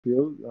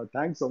you.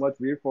 Thanks so much,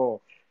 Veer,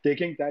 for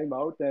taking time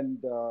out. And,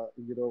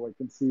 I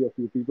can see a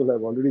few people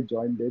have already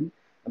joined in,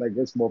 and I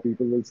guess more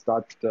people will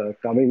start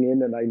coming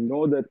in. And I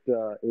know that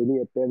any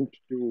attempt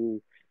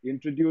to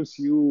introduce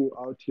you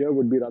out here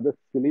would be rather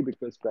silly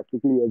because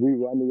practically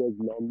everyone who has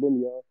logged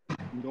in here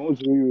knows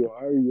who you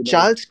are.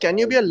 Charles, can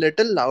you be a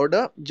little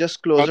louder?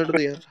 Just closer to Audible,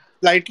 the ear.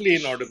 slightly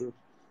inaudible.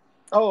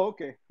 Oh,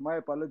 okay. My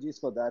apologies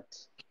for that.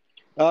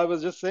 I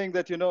was just saying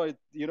that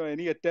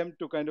any attempt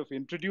to kind of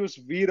introduce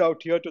Veer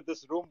out here to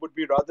this room would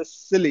be rather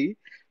silly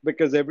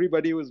because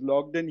everybody who's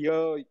logged in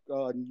here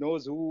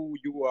knows who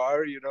you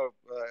are.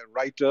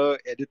 Writer,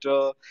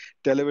 editor,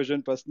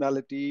 television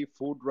personality,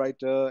 food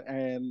writer,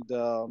 and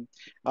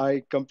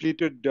I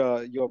completed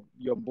your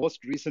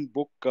most recent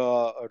book,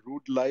 A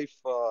Rude Life,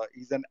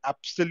 is an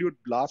absolute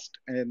blast,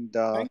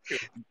 Thank you.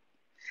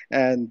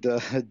 and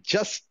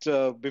just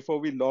before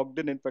we logged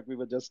in fact, we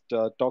were just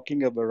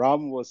talking about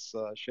Ram was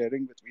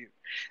sharing with me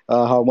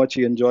how much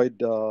he enjoyed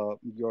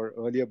your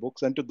earlier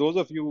books. And to those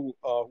of you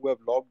who have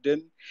logged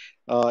in,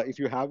 if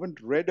you haven't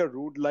read A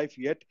Rude Life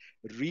yet,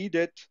 read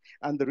it.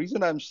 And the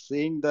reason I'm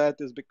saying that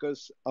is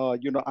because,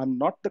 I'm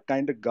not the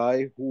kind of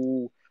guy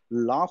who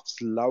laughs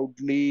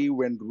loudly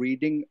when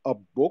reading a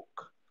book,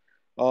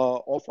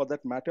 or for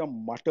that matter,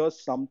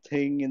 mutters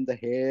something in the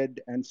head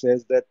and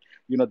says that,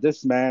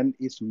 this man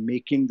is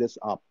making this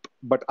up.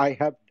 But I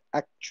have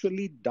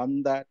actually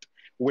done that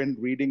when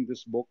reading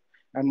this book.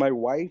 And my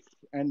wife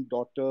and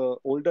daughter,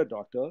 older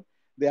daughter,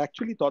 they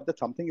actually thought that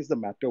something is the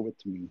matter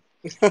with me.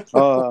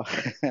 uh,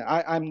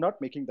 I'm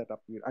not making that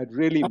up. I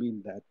really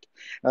mean that,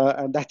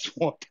 and that's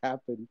what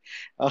happened.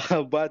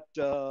 But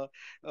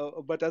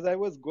as I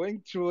was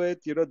going through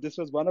it, this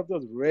was one of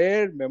those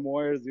rare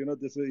memoirs.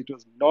 It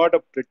was not a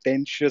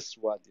pretentious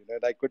one.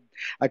 And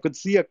I could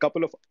see a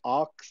couple of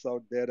arcs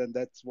out there, and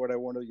that's what I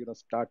want to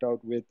start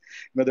out with.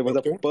 There was a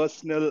Okay.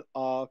 personal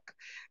arc,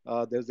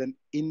 there's an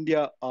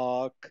India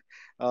arc,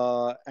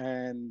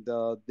 and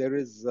there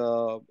is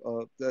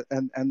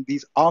and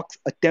these arcs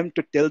attempt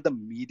to tell the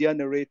media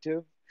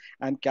narrative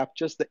and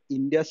captures the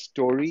India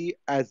story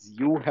as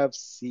you have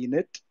seen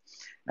it.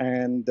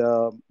 And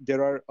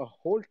there are a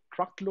whole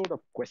truckload of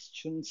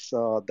questions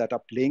that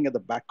are playing at the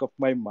back of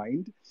my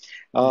mind,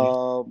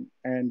 Mhm.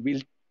 and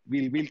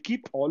we'll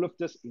keep all of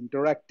this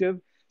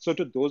interactive. So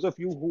to those of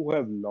you who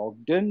have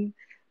logged in,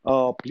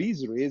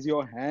 please raise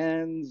your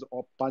hands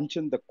or punch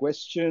in the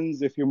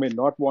questions if you may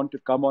not want to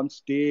come on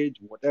stage.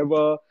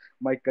 Whatever,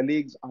 my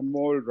colleagues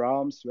Anmol,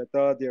 Ram,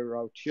 Sweta, they're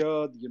out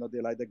here.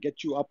 They'll either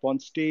get you up on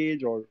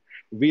stage or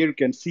we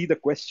can see the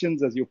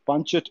questions as you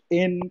punch it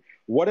in.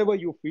 Whatever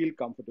you feel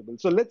comfortable.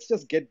 So let's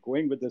just get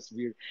going with this,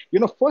 Veer.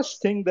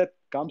 First thing that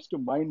comes to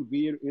mind,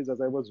 Veer, is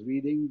as I was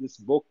reading this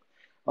book,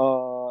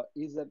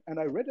 is that, and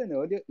I read an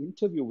earlier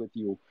interview with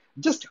you.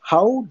 Just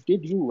how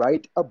did you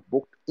write a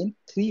book in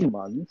 3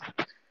 months?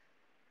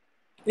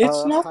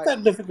 It's not Hi.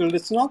 that difficult.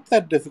 It's not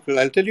that difficult.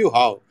 I'll tell you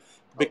how.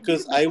 Veer,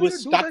 Because I before was you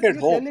do stuck that, at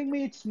you're home. telling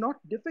me it's not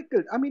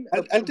difficult. I mean,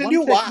 I'll tell one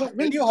you sec. why. I'll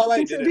tell you how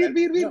I did it. Veer,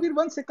 Veer, Veer, No, Veer,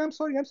 1 sec. I'm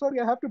sorry.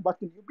 I have to butt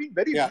in. You've been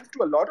very yeah. rude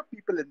to a lot of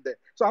people in there.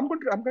 So I'm going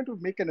to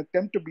make an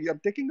attempt to be. I'm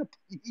taking a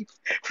peek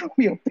from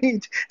your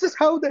page. Just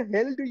how the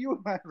hell do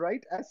you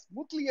write as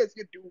smoothly as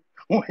you do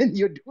when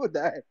you do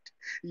that?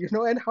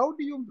 And how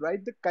do you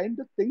write the kind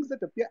of things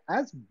that appear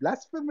as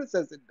blasphemous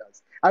as it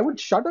does? I would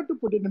shudder to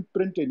put it in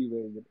print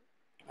anyway.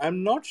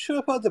 I'm not sure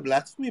about the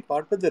blasphemy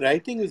part, but the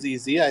writing was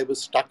easy. I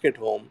was stuck at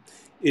home.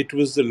 It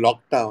was the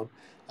lockdown.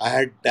 I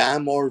had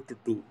damn all to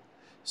do.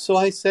 So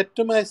I said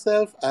to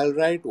myself, I'll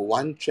write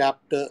one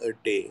chapter a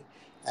day.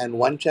 And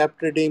one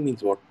chapter a day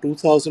means what,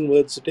 2,000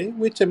 words a day?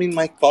 Which, I mean,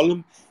 my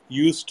column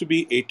used to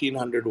be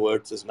 1,800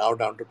 words, is now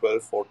down to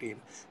 12, 14.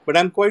 But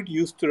I'm quite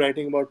used to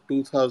writing about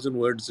 2,000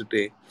 words a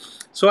day.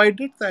 So I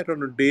did that on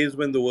the days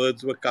when the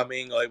words were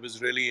coming, or I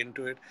was really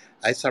into it.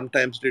 I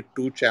sometimes did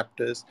two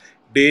chapters.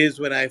 Days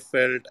when I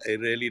felt I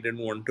really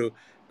didn't want to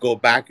go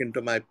back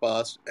into my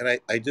past, and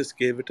I just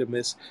gave it a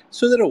miss.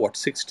 So there are what,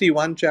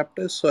 61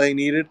 chapters? So I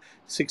needed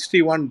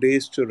 61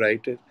 days to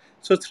write it.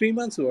 So 3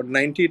 months, about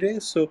 90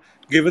 days. So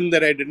given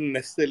that I didn't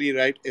necessarily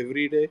write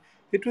every day,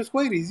 it was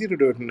quite easy to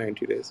do it in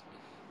 90 days.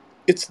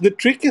 It's the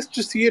trick is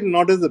to see it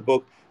not as a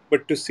book,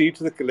 but to see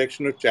it as a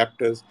collection of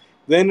chapters.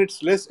 Then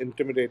it's less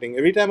intimidating.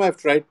 Every time I've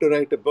tried to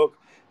write a book,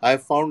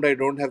 I've found I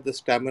don't have the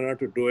stamina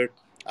to do it.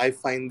 I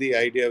find the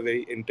idea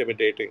very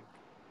intimidating.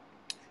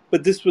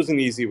 But this was an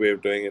easy way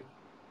of doing it.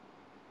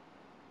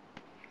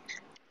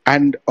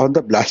 And on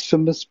the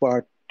blasphemous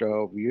part,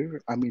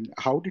 Veer, I mean,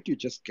 how did you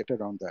just get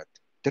around that?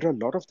 There are a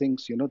lot of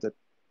things, that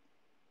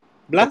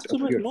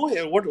Blasphemous? appear. No,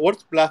 yeah.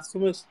 What's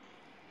blasphemous?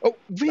 Oh,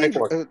 Like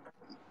Veer, what?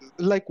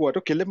 like what?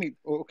 Okay, let me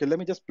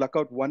just pluck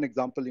out one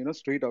example,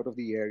 straight out of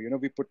the air.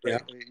 We put, Yeah.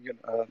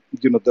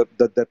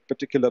 that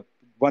particular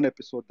one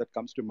episode that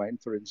comes to mind,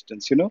 for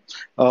instance,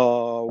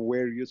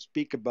 where you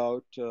speak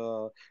about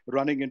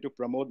running into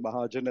Pramod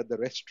Mahajan at the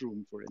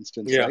restroom, for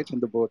instance, Yeah. right?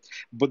 And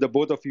the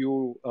both of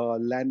you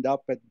land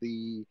up at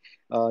the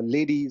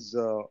ladies'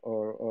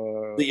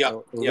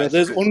 Yeah. Yeah.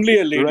 There's restroom, only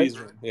a right? ladies'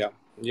 room. Yeah.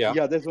 Yeah.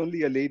 Yeah, there's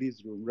only a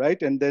ladies' room,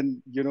 right? And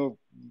then,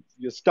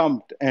 you're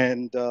stumped,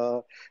 and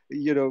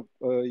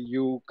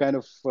you kind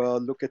of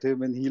look at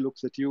him and he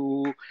looks at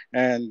you,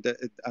 and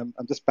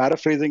I'm just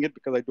paraphrasing it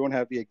because I don't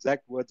have the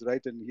exact words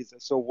right, and he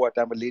says, "So what?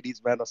 I'm a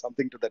ladies' man," or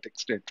something to that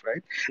extent,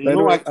 right? And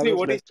No, I actually, was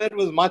what he like, said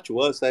was much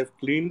worse. I've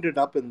cleaned it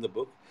up in the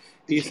book.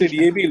 He said,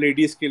 yeah, "ये भी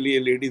ladies के लिए,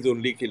 ladies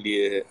only के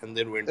लिए है," and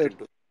then went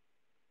into.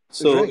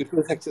 So right. it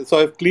was so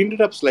I've cleaned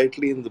it up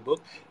slightly in the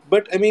book,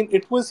 but I mean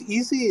it was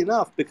easy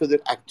enough because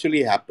it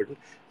actually happened.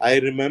 I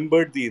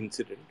remembered the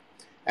incident,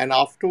 and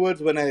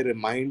afterwards, when I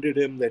reminded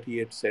him that he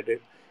had said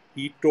it,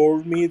 he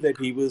told me that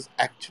he was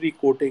actually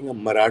quoting a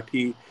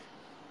Marathi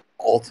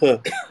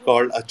author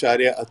called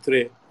Acharya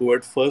Atre, who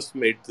had first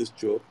made this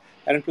joke,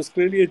 and it was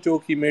clearly a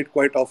joke he made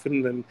quite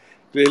often, and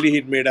clearly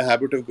he'd made a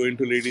habit of going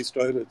to ladies'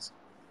 toilets.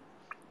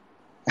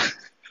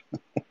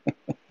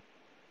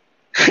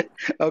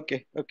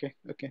 Okay, okay,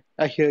 okay.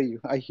 I hear you.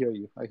 I hear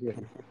you. I hear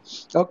you.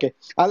 Okay,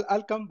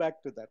 I'll come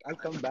back to that. I'll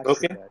come back to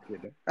Okay.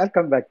 that. I'll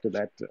come back to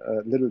that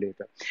a little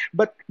later.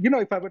 But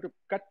if I were to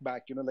cut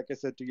back, like I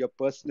said, to your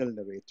personal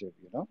narrative,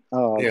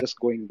 Yeah. just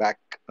going back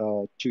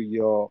to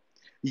your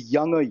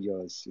younger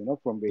years,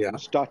 from where you Yeah.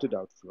 started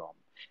out from.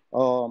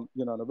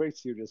 On a very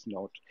serious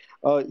note,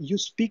 you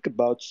speak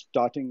about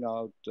starting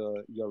out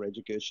your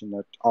education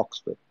at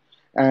Oxford,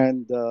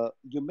 and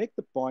you make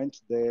the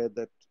point there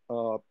that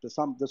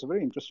there's a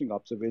very interesting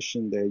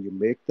observation there you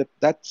make, that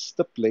that's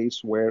the place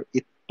where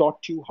it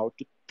taught you how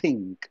to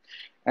think,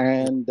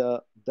 and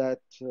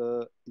that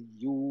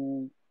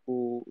you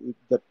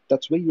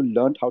that's where you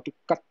learned how to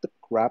cut the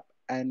crap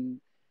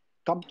and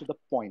come to the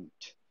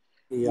point.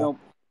 Yeah. Now,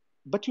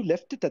 but you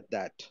left it at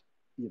that,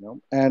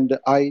 and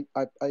I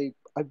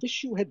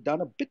wish you had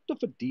done a bit of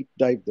a deep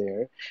dive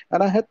there,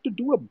 and I had to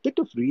do a bit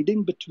of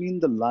reading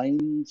between the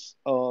lines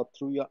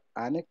through your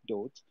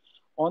anecdotes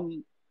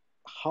on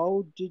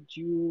how did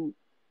you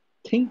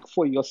think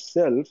for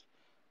yourself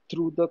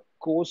through the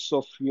course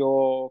of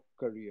your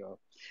career.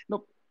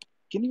 Now,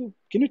 can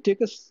you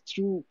take us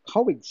through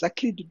how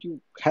exactly did you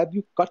have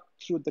you cut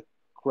through the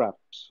crap,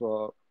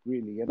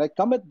 really? And I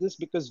come at this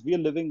because we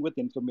are living with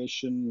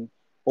information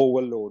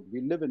overload.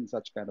 We live in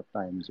such kind of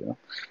times.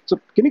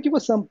 So can you give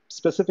us some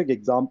specific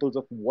examples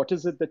of what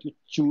is it that you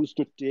choose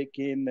to take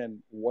in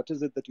and what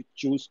is it that you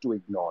choose to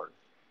ignore?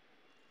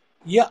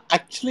 Yeah,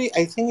 actually,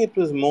 I think it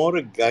was more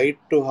a guide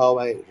to how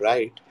I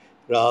write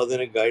rather than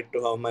a guide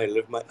to how I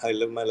live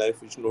my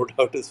life, which no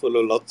doubt is full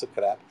of lots of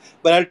crap.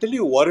 But I'll tell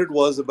you what it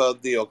was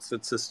about the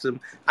Oxford system.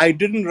 I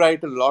didn't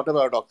write a lot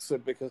about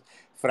Oxford because,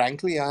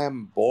 frankly, I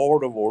am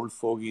bored of old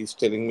fogies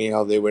telling me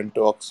how they went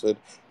to Oxford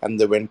and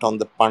they went on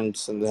the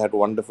punts and they had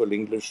wonderful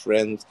English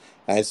friends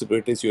and it's the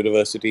greatest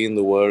university in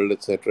the world,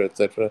 etc.,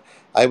 etc.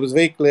 I was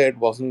very clear it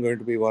wasn't going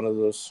to be one of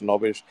those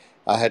snobbish,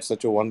 I had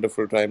such a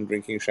wonderful time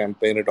drinking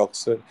champagne at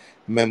Oxford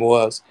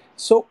memoirs.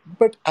 So,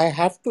 but I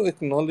have to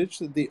acknowledge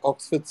that the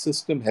Oxford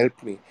system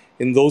helped me.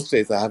 In those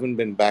days, I haven't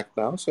been back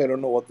now, so I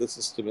don't know what the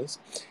system is.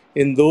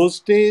 In those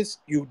days,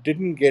 you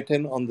didn't get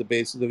in on the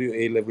basis of your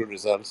A level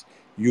results,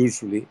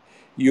 usually.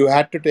 You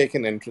had to take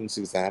an entrance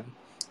exam.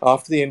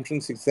 After the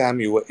entrance exam,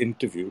 you were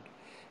interviewed.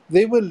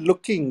 They were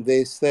looking,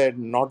 they said,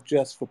 not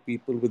just for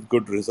people with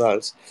good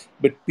results,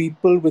 but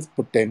people with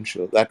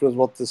potential. That was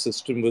what the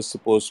system was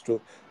supposed to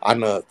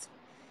unearth.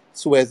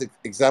 So, as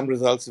exam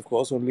results, of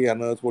course, only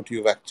unearth what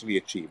you've actually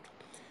achieved.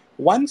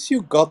 Once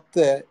you got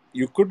there,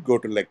 you could go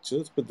to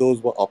lectures, but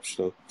those were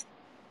optional.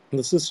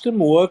 The system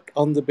worked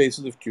on the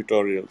basis of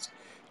tutorials.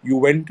 You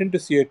went in to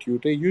see a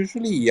tutor,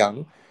 usually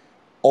young,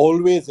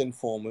 always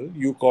informal.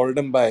 You called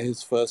him by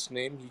his first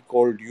name, he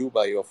called you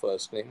by your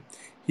first name.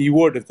 He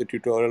would, if the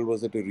tutorial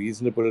was at a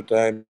reasonable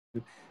time,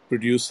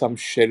 produce some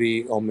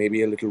sherry or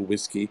maybe a little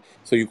whiskey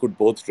so you could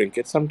both drink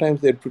it. Sometimes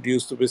they'd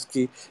produce the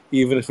whiskey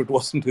even if it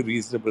wasn't a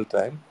reasonable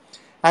time.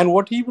 And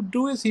what he would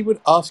do is he would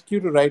ask you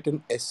to write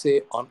an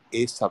essay on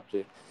a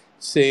subject.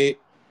 Say,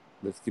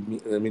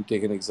 let me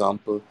take an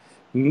example.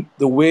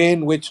 The way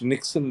in which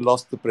Nixon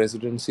lost the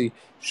presidency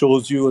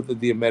shows you that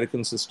the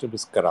American system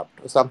is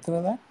corrupt, or something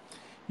like that.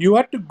 You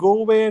had to go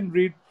away and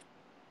read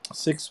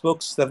 6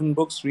 books, 7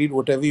 books, read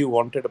whatever you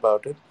wanted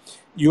about it.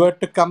 You had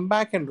to come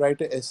back and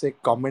write an essay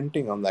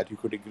commenting on that. You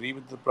could agree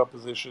with the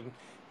proposition,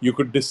 you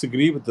could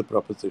disagree with the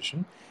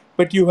proposition,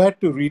 but you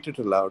had to read it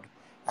aloud.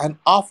 And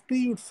after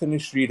you'd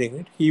finished reading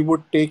it, he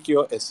would take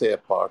your essay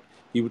apart.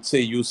 He would say,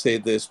 "You say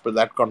this, but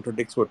that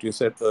contradicts what you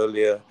said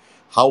earlier.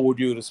 How would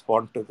you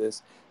respond to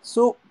this?"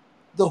 So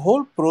the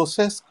whole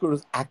process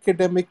was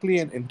academically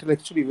and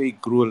intellectually very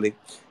grueling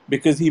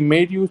because he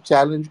made you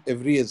challenge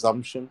every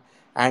assumption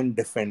and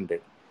defend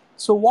it.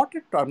 So what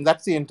it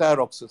that's the entire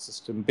Oxford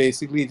system.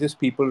 Basically, just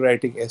people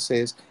writing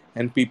essays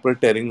and people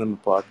tearing them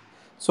apart.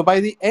 So by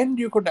the end,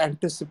 you could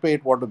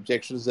anticipate what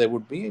objections there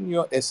would be, and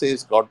your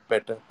essays got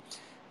better.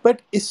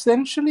 But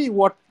essentially,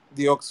 what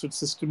the Oxford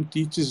system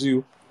teaches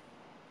you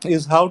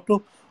is how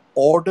to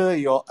order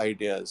your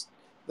ideas.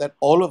 That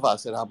all of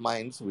us in our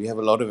minds, we have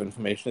a lot of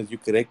information, as you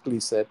correctly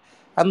said,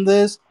 and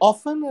there's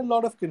often a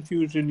lot of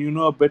confusion. You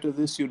know a bit of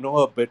this, you know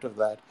a bit of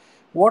that.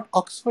 What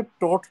Oxford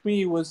taught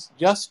me was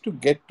just to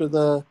get to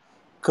the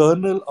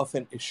kernel of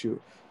an issue.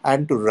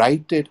 and to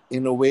write it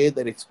in a way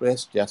that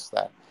expressed just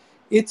that.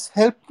 It's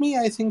helped me,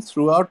 I think,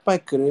 throughout my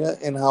career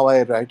in how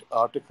I write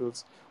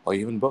articles or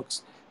even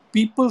books.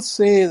 People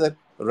say that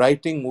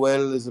writing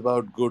well is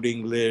about good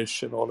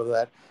English and all of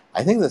that.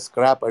 I think that's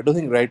crap. I don't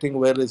think writing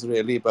well is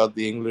really about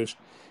the English.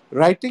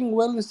 Writing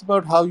well is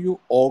about how you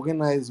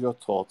organize your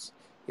thoughts.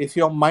 If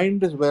your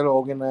mind is well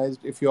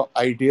organized, if your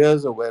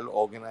ideas are well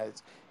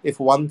organized, if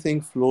one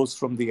thing flows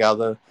from the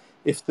other,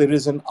 if there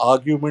is an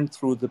argument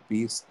through the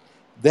piece,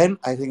 then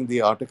I think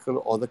the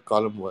article or the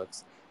column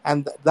works.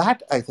 And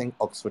that I think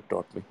Oxford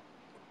taught me.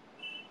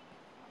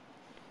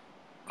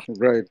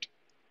 Right.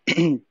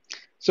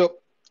 So,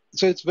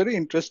 so it's very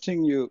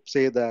interesting you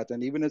say that,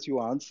 and even as you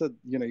answered,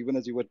 even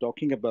as you were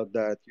talking about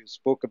that, you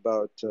spoke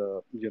about,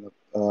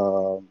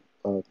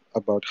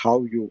 about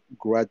how you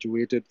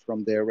graduated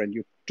from there and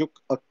you took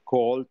a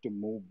call to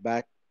move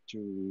back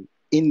to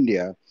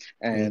India,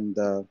 Mm.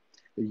 and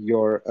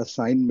your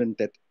assignment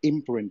at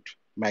Imprint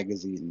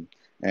magazine,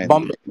 and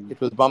Bombay.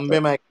 It was Bombay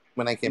uh,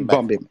 when I came back.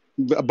 Bombay,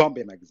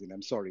 Bombay magazine.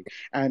 I'm sorry,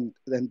 and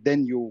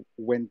then you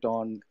went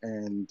on,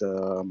 and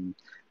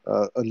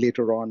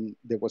later on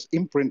there was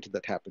Imprint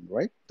that happened,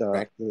 right?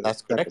 Right.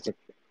 That's That was correct.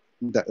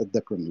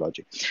 the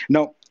chronology.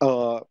 Now,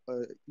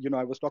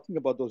 I was talking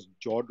about those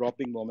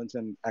jaw-dropping moments,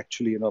 and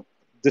actually,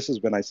 this is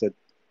when I said,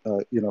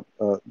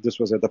 this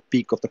was at the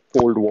peak of the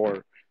Cold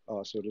War,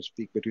 so to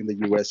speak, between the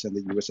U.S. and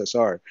the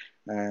USSR,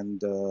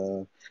 and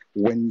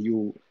when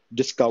you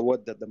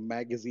discovered that the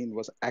magazine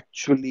was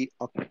actually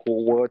a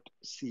covert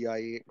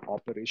CIA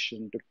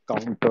operation to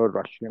counter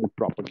Russian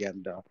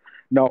propaganda.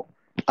 Now,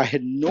 I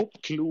had no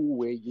clue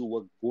where you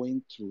were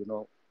going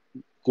to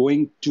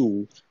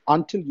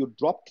until you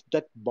dropped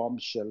that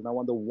bombshell. Now,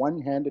 on the one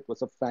hand, it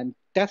was a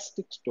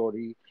fantastic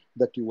story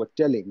that you were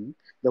telling.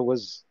 There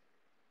was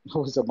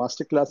was a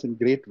masterclass in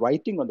great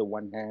writing on the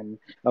one hand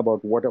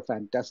about what a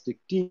fantastic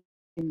team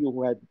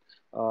you had,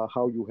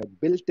 how you had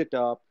built it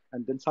up,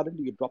 and then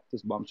suddenly you dropped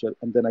this bombshell,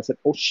 and then I said,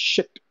 "Oh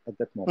shit!" at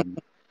that moment.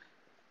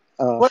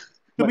 Uh, Well,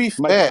 to my, be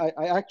my, fair,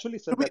 I actually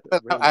said that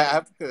well, very I well.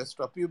 have to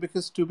stop you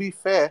because, to be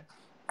fair,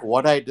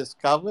 what I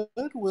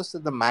discovered was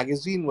that the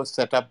magazine was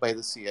set up by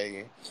the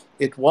CIA.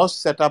 It was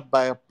set up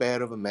by a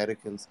pair of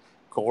Americans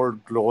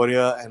called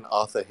Gloria and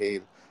Arthur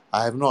Hale.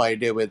 I have no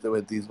idea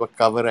whether these were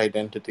cover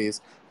identities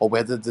or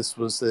whether this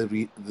was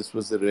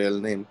the real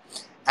name.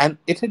 And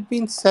it had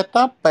been set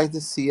up by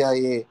the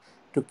CIA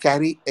to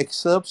carry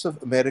excerpts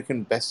of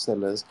American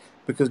bestsellers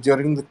because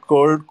during the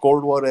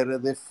Cold War era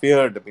they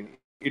feared. I mean,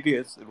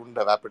 idiots, it wouldn't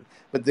have happened,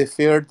 but they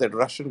feared that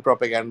Russian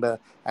propaganda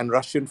and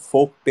Russian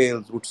folk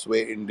tales would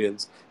sway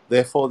Indians.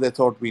 Therefore, they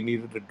thought we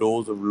needed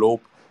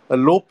a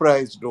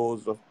low-priced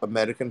dose of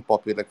American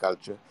popular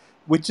culture,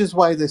 which is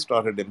why they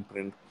started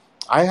Imprint.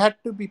 I had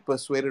to be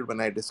persuaded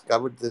when I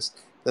discovered this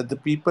that the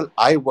people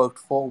I worked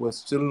for were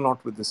still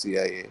not with the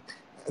CIA.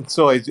 And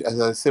so, as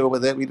I say over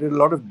there, we did a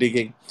lot of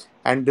digging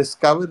and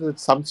discovered at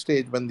some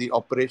stage when the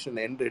operation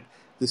ended,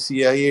 the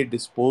CIA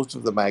disposed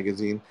of the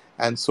magazine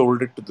and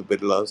sold it to the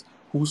Birlas,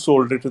 who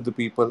sold it to the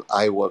people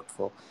I worked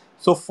for.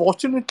 So,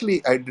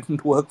 fortunately, I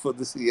didn't work for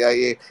the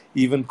CIA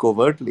even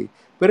covertly,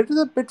 but it is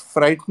a bit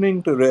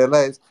frightening to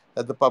realize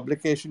that the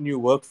publication you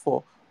worked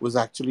for was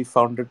actually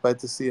founded by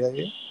the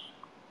CIA.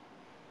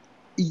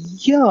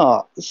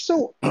 Yeah.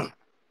 So,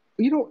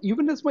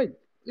 even as my,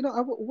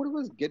 what I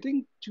was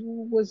getting to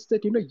was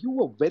that, you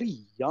were very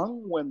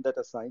young when that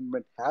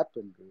assignment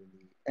happened,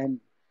 really. And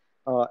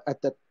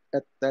at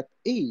that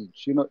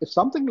age, if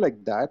something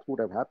like that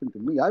would have happened to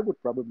me, I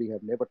would probably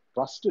have never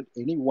trusted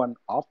anyone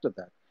after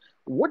that.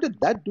 What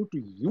did that do to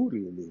you,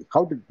 really?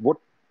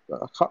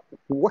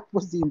 What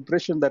was the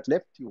impression that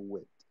left you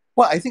with?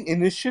 Well, I think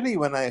initially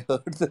when I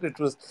heard that it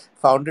was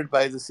founded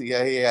by the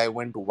CIA, I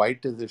went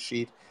white as a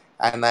sheet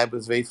and I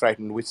was very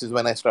frightened, which is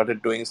when I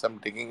started doing some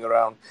digging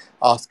around,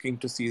 asking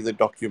to see the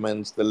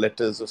documents, the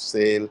letters of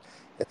sale,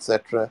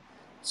 etc.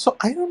 So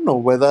I don't know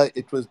whether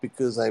it was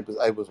because I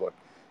was what,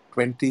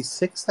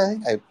 26, I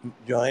think. I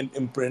joined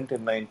Imprint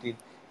in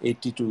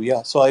 1982.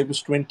 Yeah, so I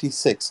was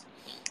 26.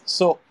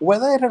 So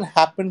whether it had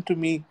happened to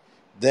me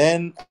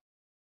then,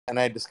 and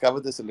I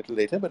discovered this a little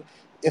later, but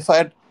if I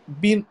had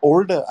been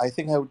older, I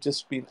think I would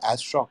just been as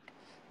shocked.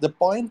 The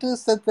point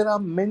is that there are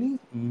many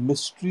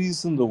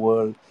mysteries in the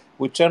world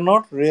which are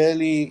not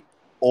really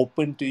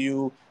open to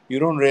you. You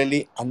don't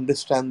really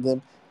understand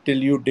them till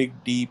you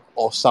dig deep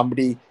or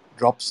somebody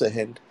drops a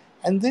hint.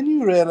 And then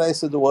you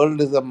realize that the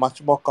world is a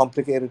much more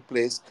complicated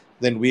place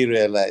than we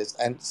realized,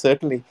 and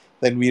certainly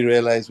than we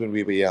realized when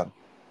we were young.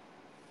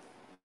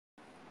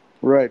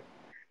 Right.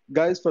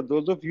 Guys, for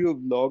those of you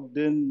who've logged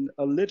in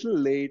a little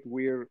late,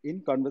 we're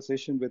in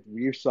conversation with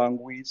Vir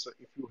Sanghvi. So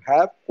if you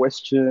have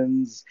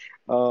questions,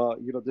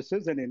 this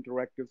is an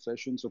interactive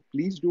session. So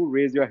please do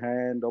raise your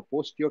hand or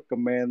post your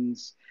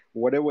comments,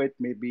 whatever it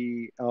may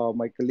be.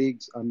 My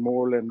colleagues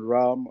Anmol and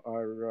Ram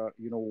are,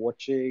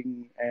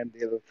 watching, and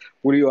they'll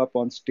pull you up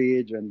on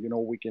stage, and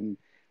you can,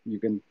 you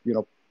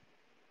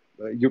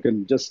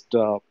can just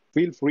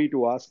feel free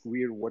to ask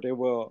Veer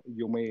whatever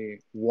you may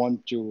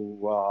want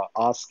to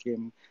ask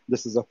him.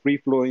 This is a free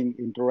flowing,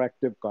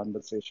 interactive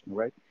conversation,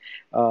 right?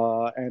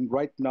 And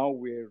right now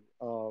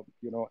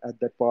at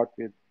that part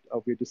with.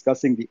 We're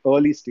discussing the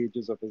early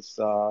stages of his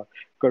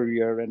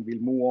career, and we'll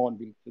move on.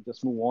 We'll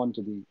just move on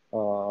to the,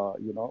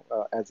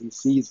 as he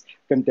sees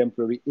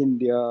contemporary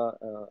India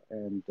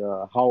and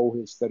how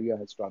his career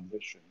has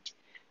transitioned.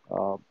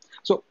 Uh,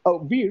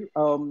 Veer,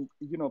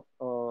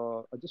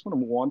 I just want to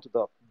move on to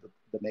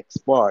the next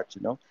part.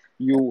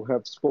 You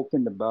have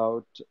spoken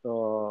about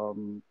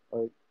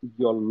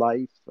your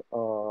life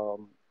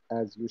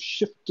as you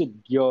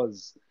shifted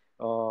gears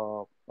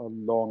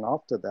long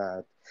after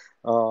that.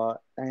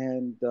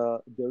 And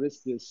there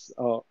is this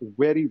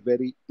very,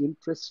 very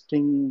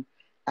interesting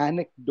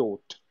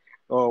anecdote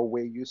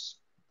where you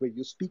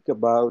speak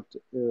about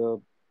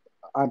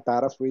I'm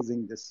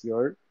paraphrasing this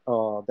year,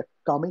 the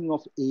coming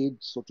of age,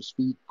 so to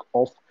speak,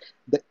 of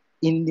the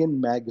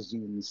Indian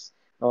magazines,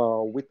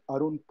 with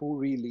Arun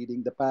Puri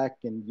leading the pack,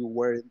 and you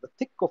were in the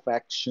thick of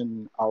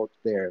action out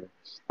there.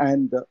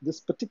 And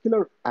this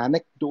particular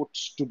anecdote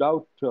stood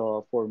out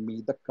for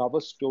me, the cover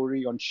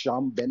story on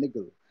Sham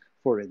Benegal,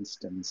 for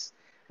instance,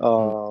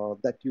 Hmm.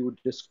 that you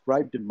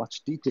described in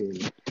much detail.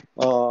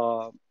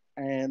 Uh,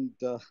 and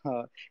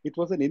it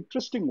was an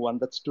interesting one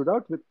that stood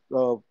out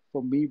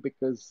for me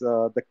because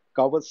the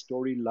cover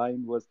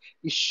storyline was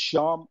 "Is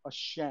Sham a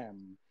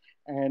sham?"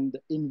 And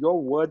in your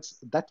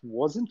words, that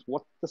wasn't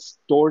what the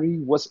story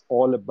was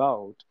all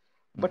about,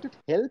 but it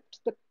helped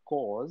the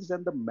cause,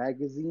 and the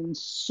magazine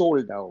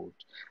sold out.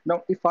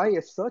 Now, if I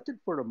asserted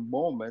for a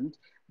moment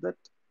that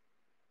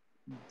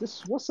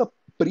this was a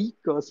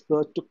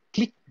precursor to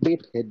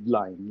clickbait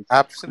headlines, with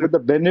Absolutely. the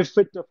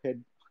benefit of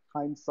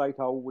hindsight,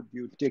 how would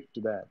you take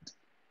to that?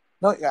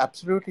 No, you're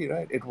absolutely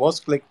right. It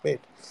was clickbait.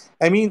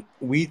 I mean,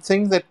 we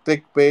think that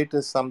clickbait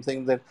is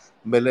something that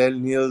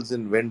millennials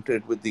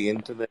invented with the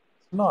internet.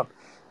 It's not.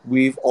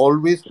 We've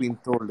always been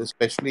told,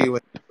 especially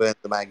when we were in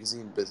the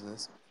magazine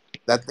business,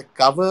 that the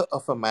cover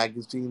of a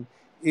magazine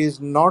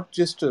is not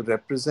just a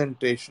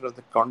representation of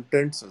the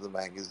contents of the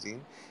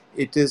magazine,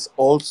 it is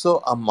also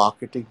a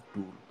marketing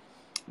tool.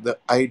 The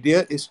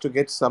idea is to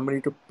get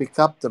somebody to pick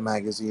up the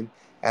magazine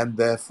and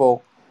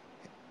therefore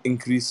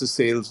increase the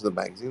sales of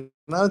the magazine.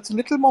 Now, it's a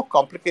little more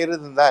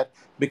complicated than that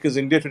because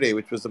India Today,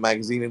 which was the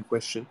magazine in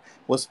question,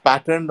 was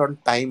patterned on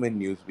Time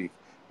and Newsweek.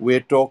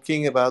 We're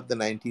talking about the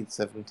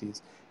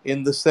 1970s.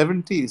 In the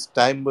 70s,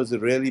 Time was a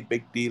really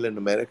big deal in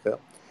America,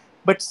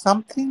 but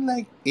something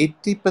like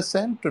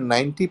 80% to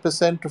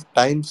 90% of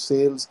Time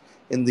sales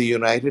in the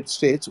United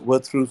States were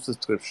through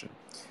subscription.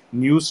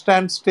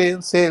 Newsstand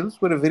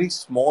sales were a very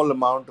small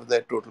amount of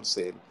their total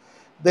sale.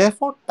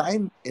 Therefore,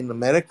 Time in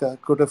America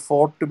could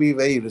afford to be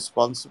very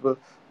responsible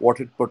what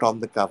it put on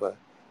the cover.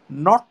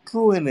 Not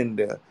true in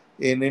India.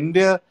 In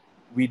India,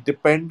 we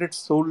depended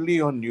solely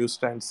on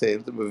newsstand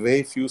sales. There were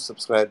very few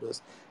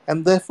subscribers,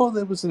 and therefore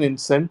there was an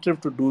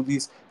incentive to do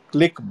these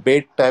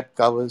clickbait type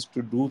covers,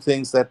 to do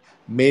things that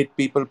made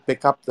people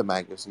pick up the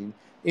magazine.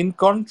 In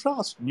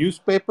contrast,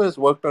 newspapers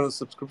worked on a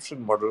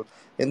subscription model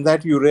in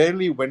that you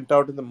rarely went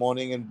out in the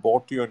morning and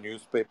bought your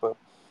newspaper.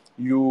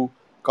 You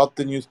got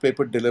the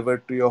newspaper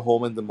delivered to your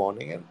home in the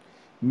morning, and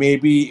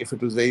maybe if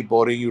it was very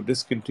boring, you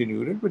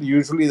discontinued it, but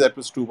usually that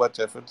was too much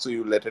effort, so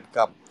you let it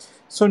come.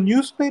 So,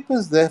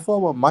 newspapers therefore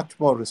were much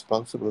more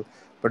responsible,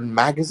 but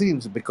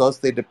magazines, because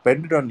they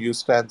depended on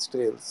newsstand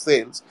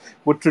sales,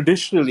 were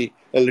traditionally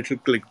a little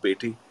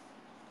clickbaity.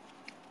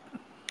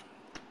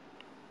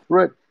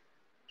 Right.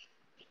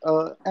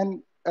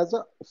 And as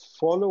a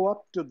follow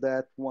up to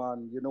that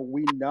one,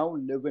 we now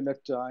live in a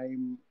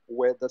time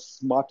where the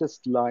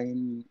smartest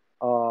line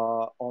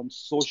on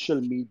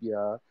social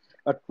media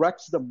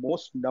attracts the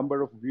most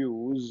number of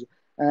views,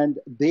 and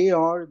they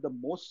are the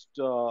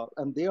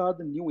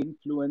new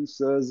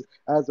influencers,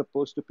 as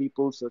opposed to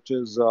people such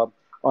as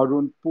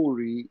Arun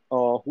Puri,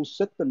 who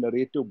set the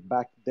narrative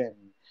back then.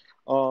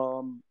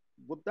 Um,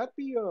 would that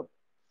be a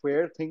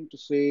fair thing to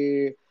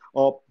say?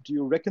 Or do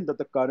you reckon that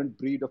the current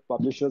breed of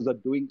publishers are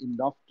doing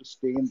enough to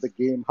stay in the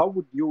game? What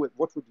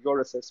would your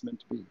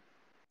assessment be?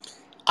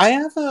 I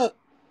have a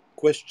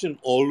question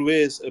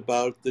always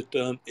about the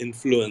term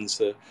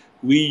influencer.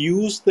 We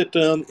use the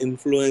term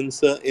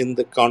influencer in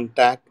the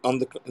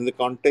in the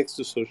context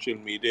of social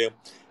media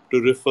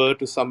to refer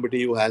to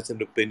somebody who has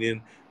an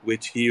opinion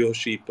which he or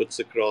she puts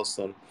across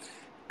on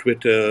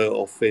Twitter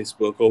or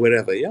Facebook or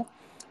wherever, yeah?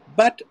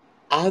 But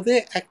are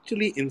they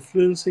actually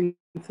influencing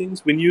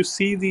things? When you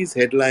see these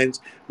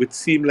headlines which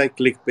seem like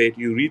clickbait,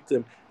 you read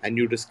them and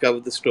you discover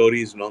the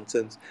story is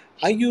nonsense.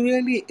 Are you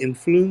really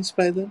influenced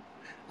by them?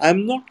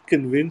 I'm not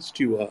convinced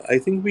you are. I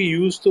think we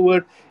use the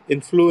word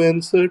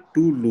influencer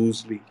too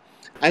loosely.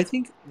 I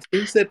think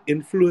things that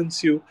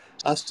influence you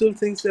are still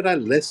things that are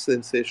less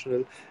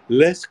sensational,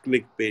 less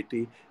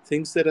clickbaity,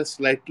 things that are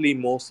slightly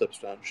more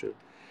substantial.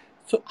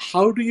 So,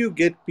 how do you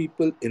get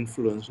people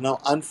influenced? Now,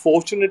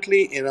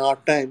 unfortunately, in our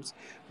times,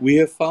 we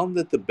have found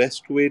that the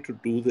best way to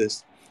do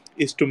this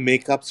is to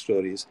make up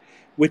stories.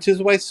 which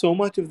is why so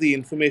much of the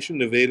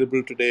information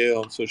available today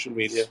on social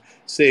media,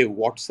 say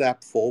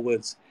WhatsApp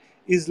forwards,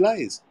 is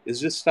lies. It's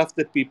just stuff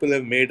that people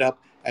have made up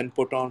and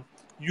put on,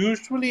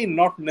 usually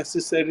not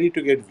necessarily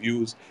to get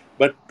views,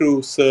 but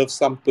to serve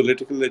some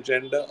political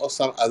agenda or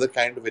some other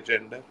kind of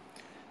agenda.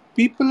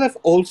 People have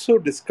also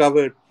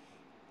discovered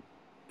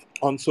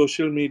on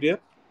social media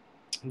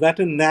that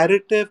a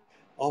narrative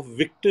of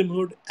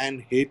victimhood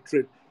and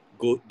hatred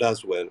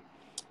does well.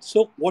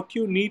 So, what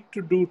you need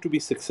to do to be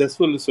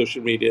successful in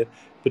social media,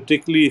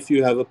 particularly if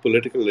you have a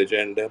political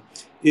agenda,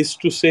 is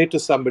to say to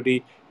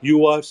somebody,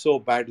 "You are so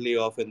badly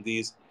off, and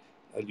these,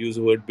 I'll use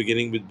a word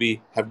beginning with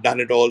B, have done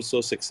it all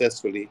so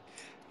successfully."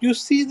 You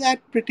see that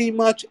pretty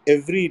much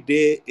every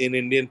day in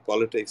Indian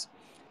politics.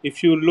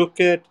 If you look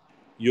at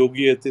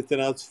Yogi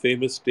Adityanath's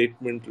famous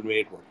statement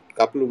made a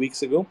couple of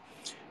weeks ago,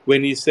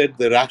 when he said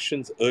the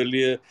rations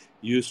earlier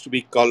used to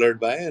be collared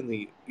by, and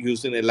he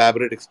used an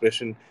elaborate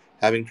expression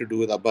having to do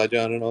with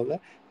Abbajan and all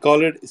that,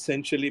 collared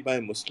essentially by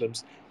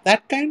Muslims.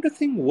 That kind of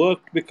thing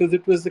worked because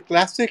it was the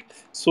classic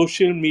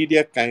social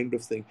media kind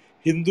of thing.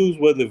 Hindus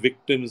were the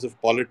victims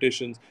of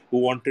politicians who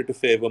wanted to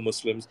favor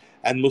Muslims,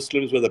 and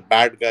Muslims were the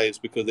bad guys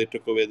because they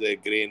took away their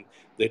grain,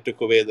 they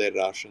took away their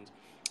rations.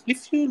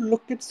 If you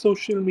look at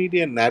social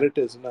media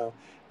narratives now,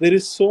 there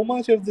is so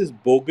much of this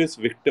bogus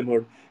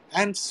victimhood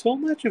and so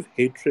much of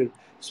hatred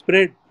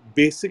spread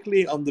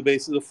basically on the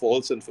basis of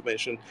false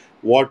information.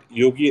 What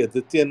Yogi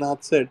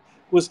Adityanath said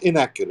was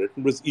inaccurate.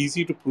 It was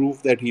easy to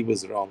prove that he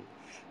was wrong.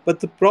 But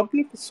the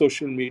problem with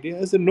social media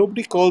is that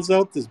nobody calls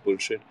out this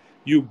bullshit.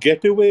 You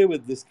get away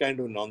with this kind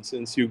of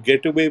nonsense, you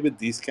get away with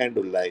these kind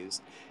of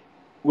lies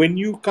when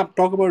you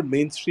talk about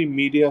mainstream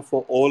media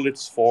for all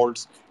its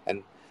faults,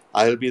 and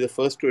I'll be the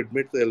first to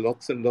admit there are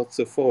lots and lots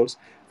of faults,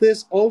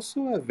 there's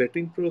also a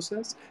vetting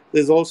process,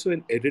 there's also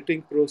an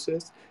editing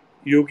process.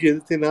 Yogi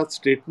Adityanath's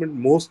statement,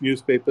 most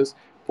newspapers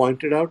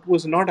pointed out,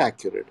 was not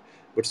accurate,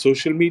 but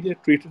social media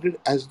treated it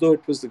as though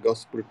it was the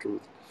gospel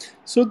truth.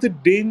 So the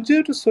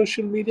danger to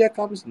social media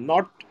comes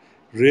not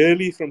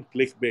really from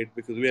clickbait,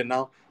 because we are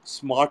now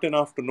smart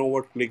enough to know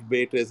what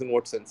clickbait is and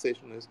what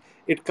sensation is.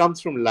 It comes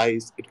from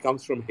lies, it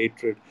comes from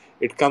hatred,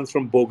 it comes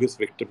from bogus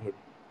victimhood.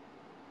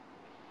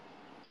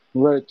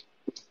 Right.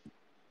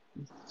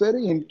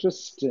 Very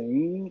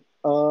interesting.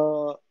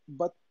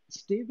 But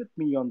stay with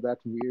me on that,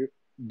 Veer.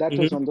 That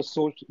is Hmm. on the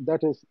social.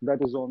 That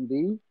is on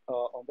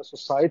the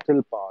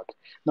societal part.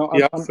 Now,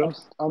 Yeah, sure.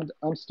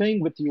 I'm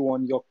staying with you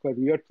on your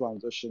career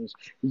transitions.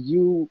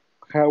 You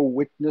have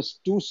witnessed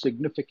two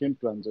significant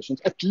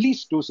transitions, at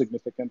least two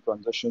significant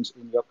transitions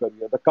in your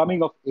career. The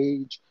coming of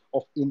age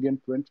of Indian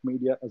print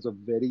media as a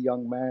very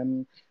young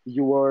man.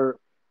 You were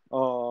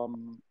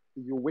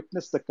you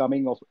witnessed the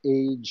coming of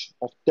age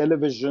of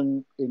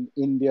television in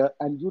India,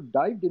 and you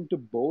dived into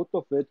both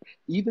of it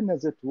even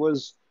as it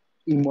was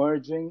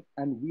emerging.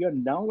 And we are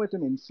now at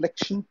an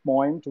inflection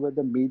point where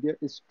the media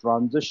is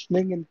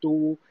transitioning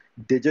into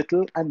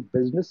digital, and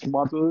business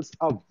models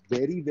are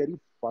very, very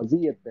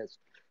fuzzy at best.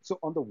 So,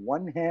 on the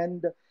one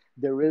hand,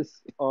 there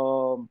is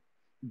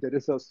there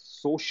is a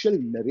social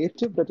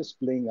narrative that is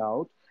playing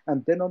out,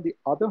 and then on the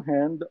other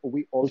hand,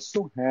 we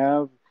also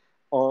have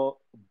a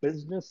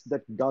business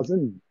that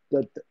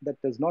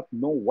does not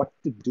know what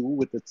to do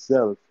with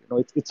itself.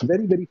 It's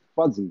very, very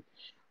fuzzy.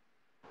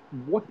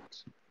 What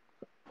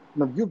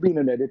Now, you've been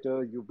an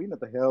editor, you've been at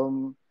the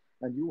helm,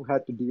 and you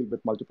had to deal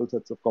with multiple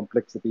sets of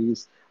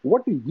complexities.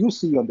 What do you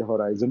see on the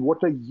horizon?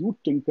 What are you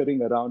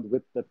tinkering around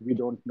with that we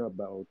don't know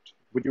about?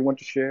 Would you want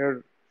to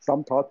share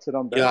some thoughts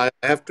around that? Yeah,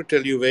 I have to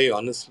tell you very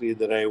honestly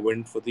that I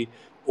went for the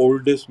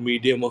oldest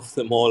medium of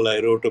them all. I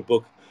wrote a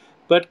book.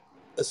 But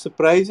a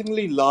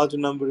surprisingly large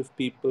number of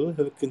people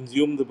have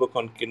consumed the book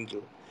on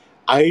Kindle.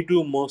 I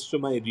do most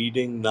of my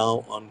reading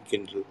now on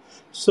Kindle.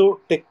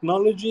 So,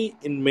 technology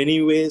in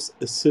many ways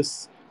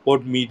assists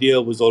what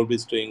media was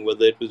always doing,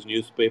 whether it was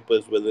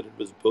newspapers, whether it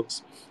was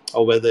books,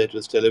 or whether it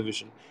was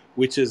television,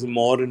 which is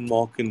more and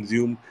more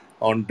consumed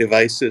on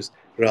devices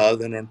rather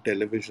than on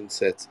television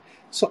sets.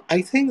 So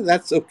I think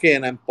that's okay,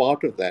 and I'm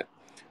part of that.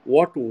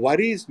 What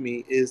worries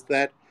me is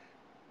that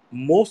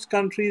most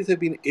countries have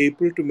been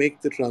able to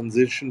make the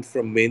transition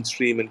from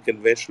mainstream and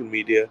conventional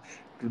media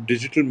to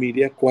digital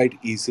media quite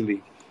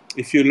easily.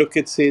 If you look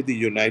at, say, the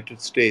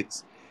United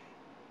States,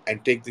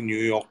 and take the New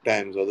York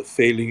Times, or the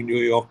failing New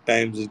York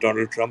Times, as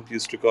Donald Trump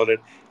used to call it.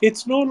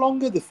 It's no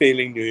longer the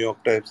failing New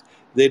York Times.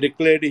 They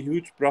declared a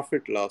huge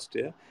profit last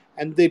year,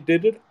 and they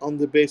did it on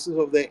the basis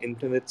of their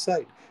internet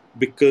site.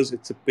 Because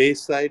it's a pay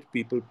site,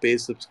 people pay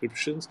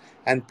subscriptions,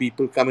 and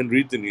people come and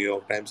read the New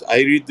York Times. I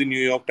read the New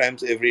York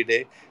Times every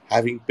day,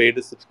 having paid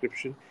a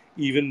subscription,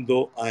 even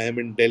though I am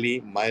in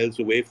Delhi, miles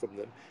away from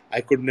them. I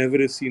could never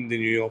have seen the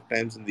New York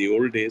Times in the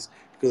old days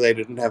because I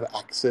didn't have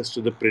access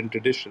to the print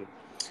edition.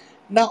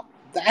 Now,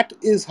 that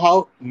is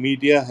how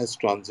media has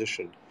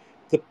transitioned.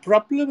 The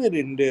problem in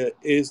India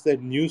is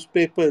that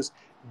newspapers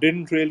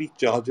didn't really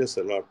charge us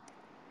a lot.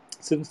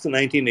 Since the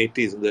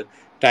 1980s, the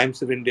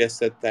Times of India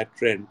set that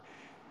trend.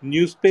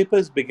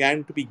 Newspapers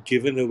began to be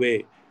given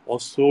away or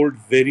sold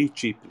very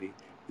cheaply.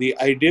 The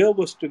idea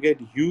was to get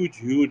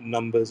huge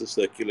numbers of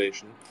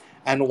circulation.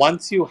 And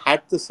once you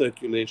had the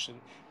circulation,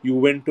 you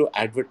went to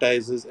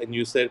advertisers and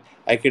you said,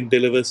 I can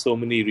deliver so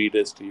many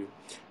readers to you.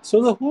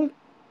 So the whole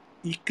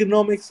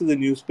economics of the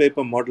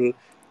newspaper model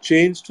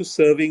changed to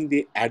serving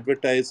the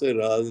advertiser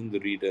rather than the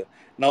reader.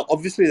 Now,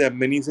 obviously, there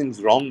are many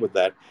things wrong with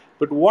that,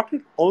 but what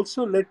it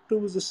also led to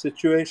was a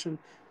situation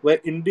where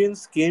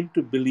Indians came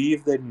to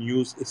believe that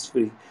news is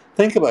free.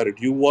 Think about it.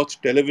 You watch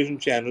television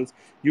channels,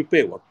 you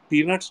pay what?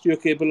 Peanuts to your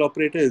cable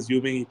operator,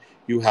 assuming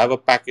you have a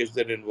package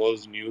that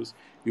involves news.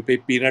 You pay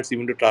peanuts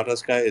even to Tata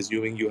Sky,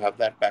 assuming you have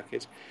that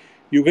package.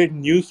 You get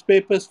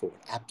newspapers for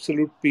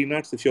absolute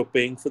peanuts if you're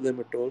paying for them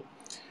at all.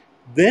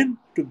 Then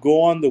to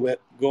go on the web,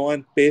 go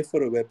and pay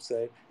for a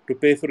website, to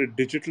pay for a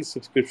digital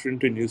subscription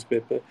to a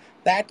newspaper,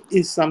 that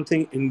is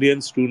something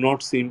Indians do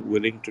not seem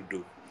willing to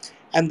do.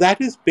 And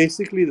that is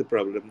basically the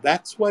problem.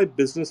 That's why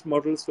business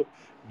models for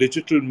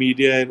digital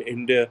media in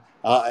India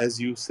are,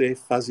 as you say,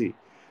 fuzzy.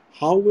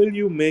 How will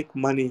you make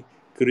money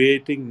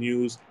creating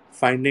news,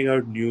 finding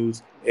out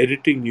news,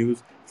 editing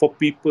news for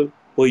people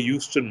who are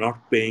used to not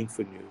paying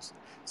for news?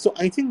 So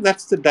I think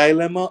that's the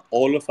dilemma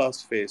all of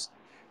us face.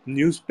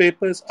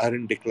 Newspapers are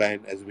in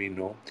decline, as we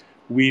know.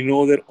 We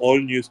know that all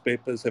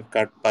newspapers have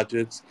cut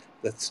budgets,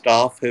 that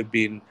staff have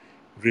been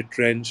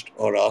retrenched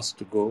or asked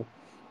to go.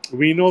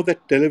 We know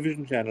that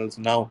television channels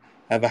now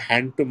have a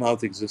hand to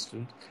mouth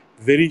existence.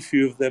 Very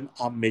few of them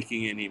are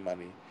making any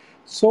money.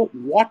 So,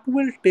 what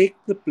will take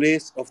the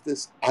place of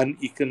this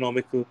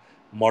uneconomical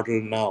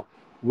model now?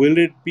 Will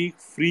it be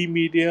free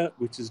media,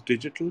 which is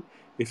digital?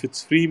 If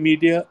it's free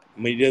media,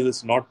 media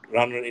that's not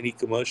run on any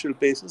commercial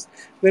basis,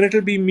 then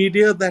it'll be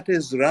media that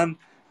is run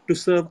to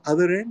serve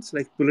other ends,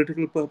 like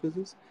political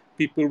purposes.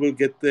 People will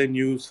get their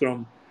news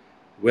from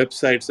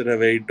websites that are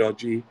very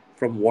dodgy,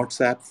 from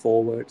WhatsApp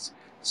forwards.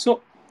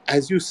 So,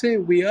 as you say,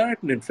 we are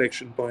at an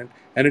inflection point,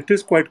 and it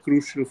is quite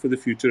crucial for the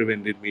future of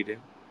Indian media.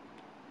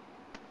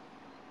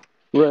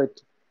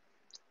 Right.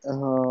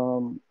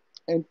 And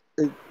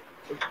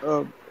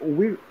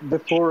we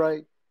before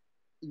I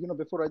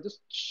before I just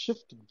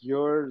shift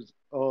gears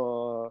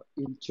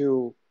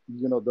into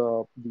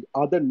the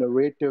other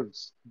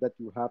narratives that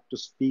you have to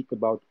speak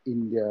about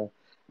India,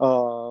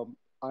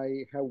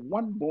 I have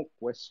one more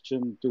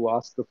question to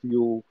ask of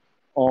you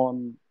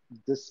on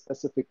this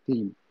specific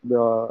theme.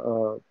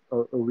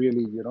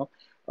 Really,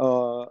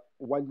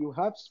 while you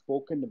have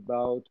spoken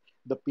about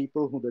the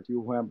people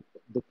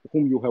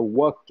whom you have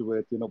worked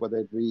with, whether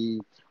it be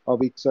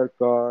Avik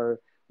Sarkar,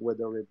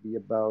 whether it be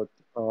about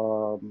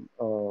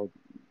the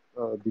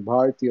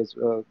Bhartiyas.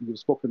 You've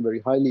spoken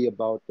very highly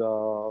about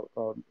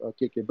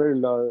K.K.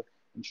 Birla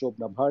and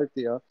Shobna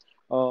Bhartiya.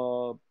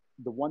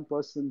 The one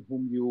person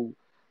whom you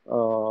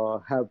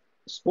have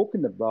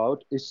spoken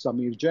about is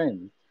Samir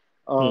Jain.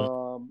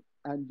 Hmm.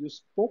 And you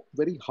spoke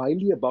very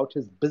highly about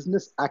his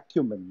business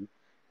acumen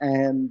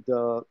and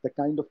the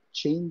kind of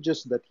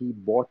changes that he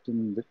brought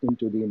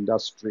into the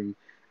industry.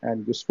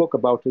 And you spoke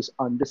about his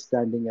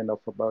understanding and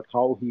about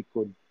how he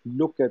could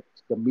look at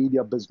the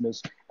media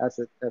business as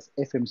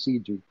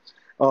FMCG.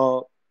 Uh,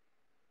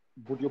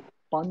 would you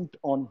punt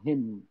on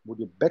him? Would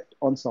you bet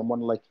on someone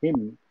like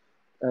him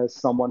as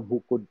someone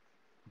who could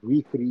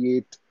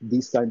recreate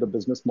these kind of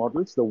business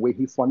models the way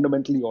he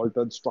fundamentally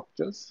altered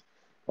structures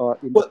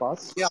in the Well,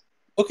 past? yeah.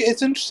 Okay,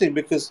 it's interesting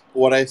because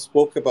what I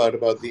spoke about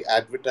the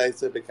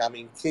advertiser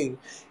becoming king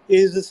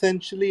is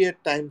essentially a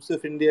Times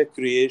of India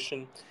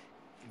creation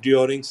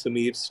during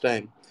Samir's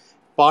time.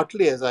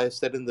 Partly, as I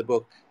said in the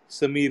book,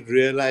 Samir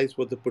realized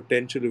what the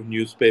potential of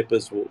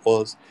newspapers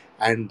was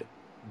and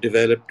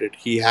developed it.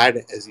 He had,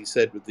 as he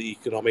said, with the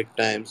Economic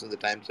Times and the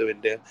Times of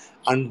India,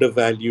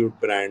 undervalued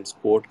brands,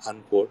 quote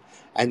unquote,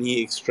 and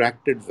he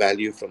extracted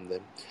value from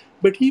them.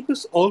 But he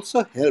was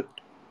also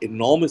helped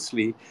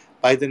enormously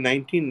by the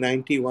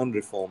 1991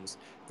 reforms.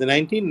 The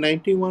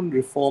 1991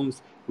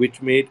 reforms,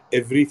 which made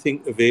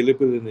everything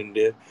available in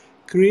India,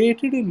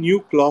 created a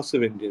new class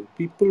of Indian.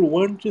 People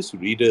weren't just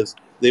readers,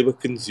 they were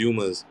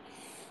consumers.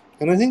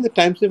 And I think the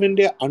Times of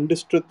India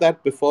understood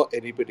that before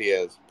anybody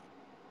else.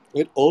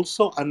 It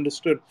also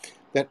understood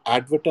that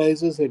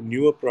advertisers had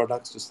newer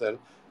products to sell,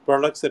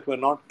 products that were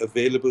not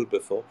available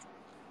before.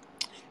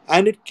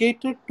 And it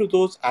catered to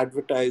those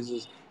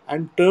advertisers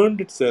and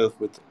turned itself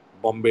with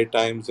Bombay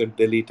Times and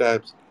Delhi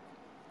Times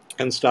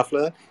and stuff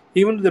like that,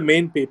 even the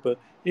main paper,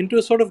 into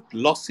a sort of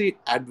glossy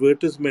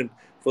advertisement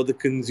for the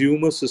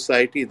consumer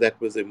society that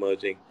was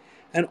emerging.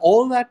 And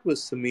all that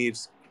was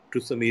Samir's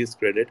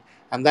credit.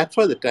 And that's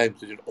why the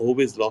Times, which had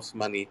always lost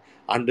money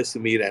under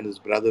Samir and his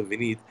brother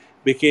Vineet,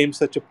 became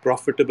such a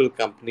profitable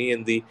company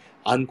and the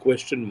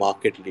unquestioned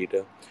market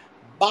leader.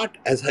 But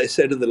as I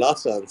said in the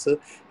last answer,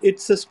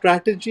 it's a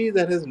strategy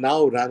that has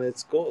now run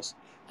its course.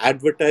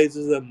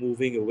 Advertisers are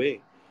moving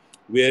away.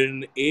 We are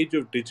in an age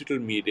of digital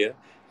media.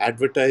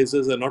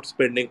 Advertisers are not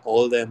spending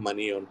all their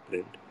money on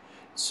print.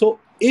 So,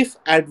 if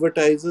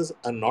advertisers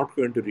are not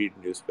going to read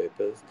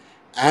newspapers,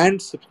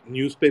 and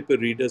newspaper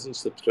readers and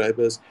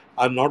subscribers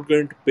are not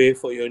going to pay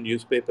for your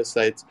newspaper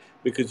sites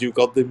because you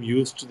got them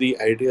used to the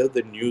idea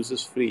that news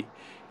is free.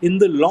 In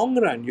the long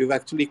run, you've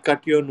actually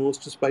cut your nose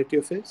to spite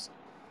your face.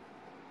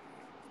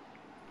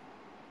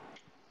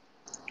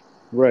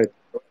 Right.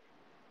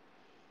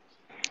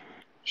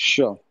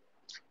 Sure.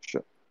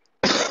 Sure.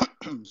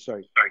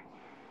 Sorry.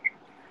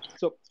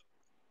 So,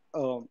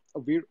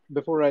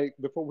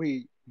 before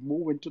we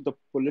move into the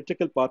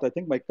political part, I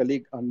think my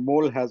colleague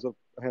Anmol has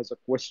a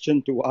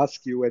question to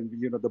ask you, and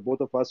the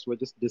both of us were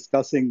just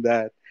discussing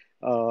that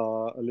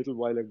a little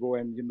while ago,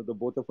 and the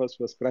both of us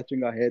were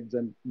scratching our heads,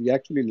 and we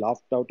actually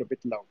laughed out a bit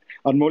loud.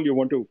 Anmol, you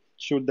want to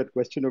shoot that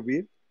question of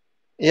Veer?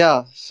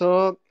 Yeah.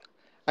 So,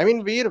 I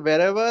mean, Veer,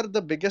 wherever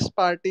the biggest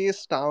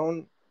parties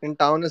town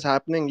is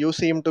happening, you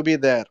seem to be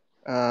there.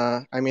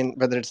 I mean,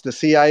 whether it's the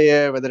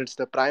CIA, whether it's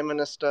the prime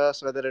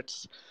ministers, whether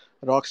it's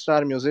rock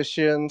star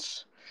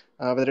musicians,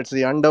 whether it's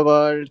the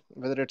underworld,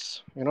 whether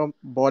it's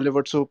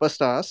Bollywood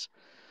superstars,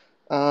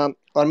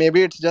 or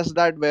maybe it's just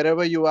that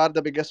wherever you are,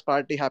 the biggest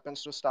party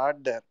happens to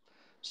start there.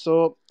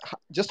 So,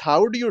 just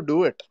how do you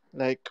do it?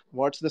 Like,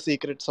 what's the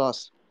secret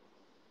sauce?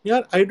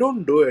 Yeah, I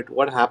don't do it.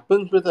 What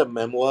happens with a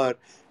memoir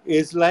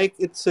is like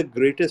it's a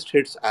greatest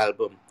hits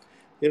album.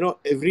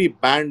 Every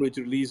band which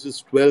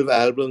releases 12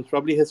 albums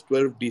probably has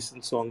 12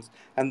 decent songs,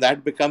 and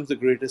that becomes the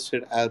greatest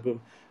hit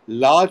album.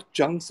 Large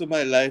chunks of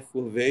my life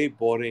were very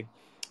boring.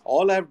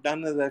 All I've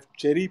done is I've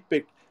cherry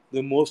picked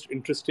the most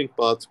interesting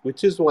parts,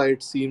 which is why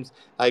it seems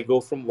I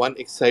go from one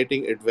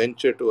exciting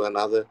adventure to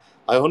another.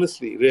 I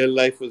honestly, real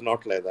life was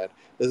not like that.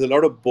 There's a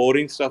lot of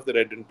boring stuff that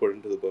I didn't put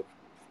into the book.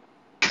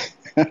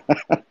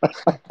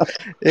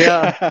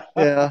 Yeah,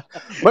 yeah.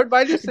 But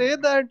while you say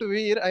that,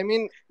 Veer, I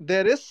mean,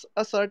 there is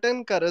a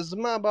certain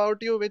charisma about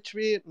you which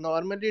we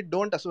normally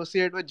don't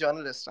associate with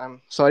journalists.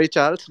 I'm sorry,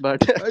 Charles,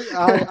 but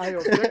I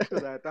object to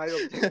that. I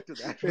object to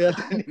that. yeah.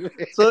 But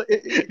anyway. So,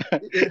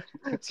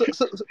 so,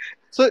 so,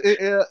 so,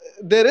 so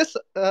there is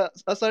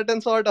a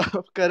certain sort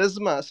of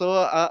charisma.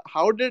 So,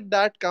 how did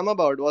that come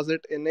about? Was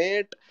it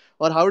innate,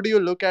 or how do you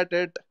look at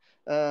it?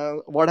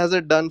 What has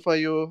it done for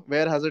you?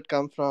 Where has it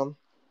come from?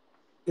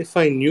 If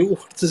I knew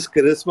what this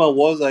charisma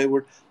was, I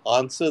would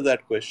answer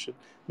that question.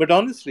 But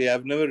honestly,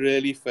 I've never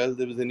really felt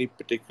there was any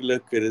particular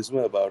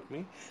charisma about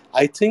me.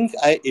 I think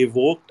I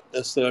evoked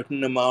a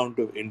certain amount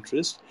of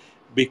interest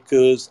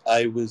because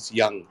I was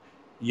young,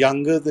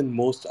 younger than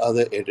most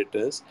other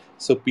editors,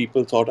 so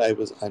people thought I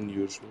was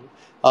unusual.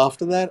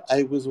 After that,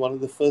 I was one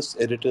of the first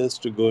editors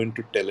to go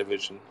into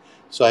television.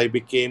 So I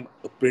became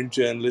a print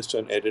journalist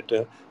and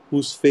editor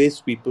whose face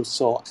people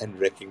saw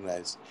and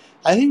recognized.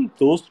 I think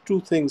those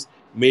two things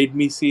made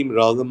me seem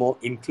rather more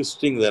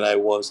interesting than I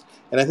was.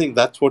 And I think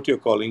that's what you're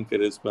calling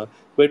charisma.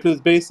 But it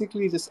was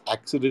basically just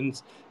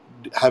accidents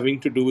having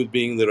to do with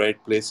being in the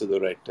right place at the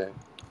right time.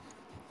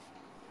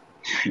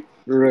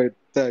 Right.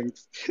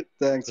 Thanks.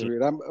 Thanks, Mm. Veer.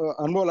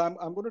 Anmol,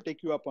 I'm going to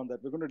take you up on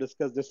that. We're going to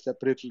discuss this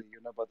separately,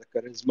 about the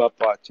charisma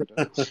part.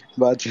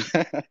 But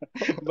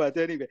but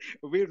anyway,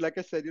 Veer, like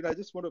I said, I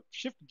just want to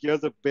shift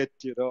gears a bit,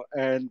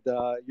 and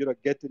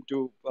get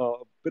into a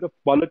bit of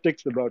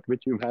politics about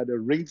which you've had a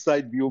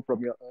ringside view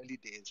from your early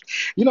days.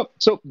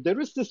 So there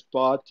is this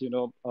part,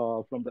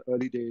 from the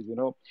early days,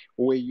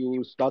 where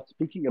you start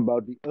speaking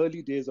about the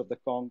early days of the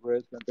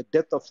Congress and the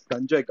death of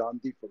Sanjay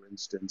Gandhi, for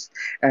instance,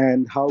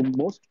 and how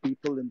most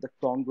people in the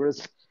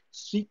Congress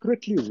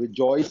secretly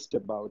rejoiced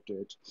about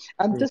it.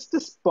 And there's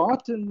this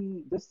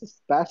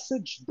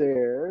passage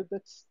there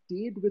that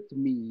stayed with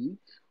me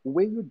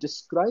where you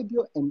describe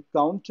your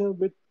encounter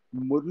with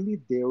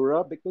Murli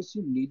Deora because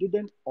you needed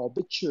an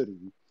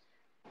obituary.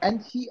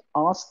 And he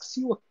asks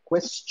you a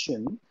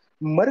question,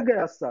 Mar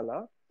gaya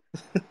sala,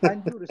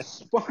 and you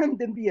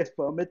respond in the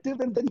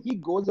affirmative, and then he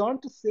goes on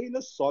to say in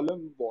a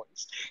solemn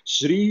voice,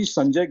 Shri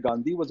Sanjay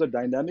Gandhi was a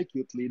dynamic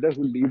youth leader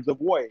who leaves a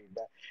void.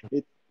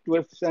 It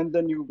was, and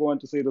then you go on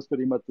to say it was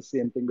pretty much the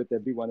same thing with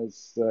everyone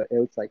else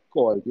I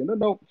called.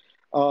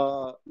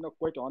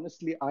 Quite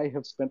honestly, I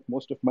have spent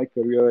most of my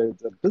career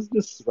as a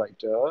business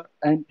writer,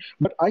 and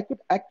but I could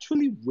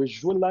actually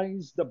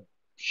visualize the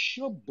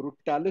sheer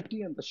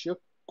brutality and the sheer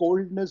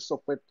coldness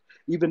of it,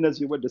 even as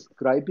you were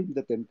describing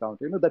that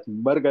encounter. That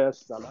Mar gaya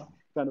sala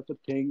kind of a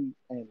thing.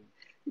 And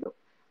you know,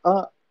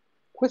 uh,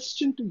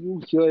 question to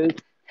you here is: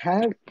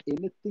 have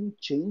anything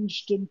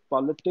changed in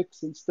politics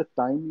since the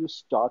time you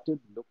started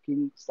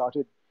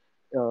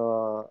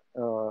uh,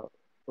 uh,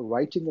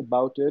 writing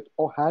about it,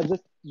 or has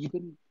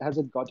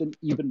it gotten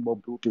even more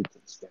brutal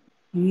since then?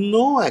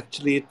 No,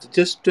 actually, it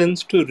just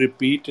tends to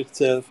repeat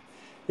itself.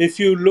 If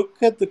you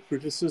look at the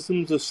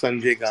criticisms of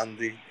Sanjay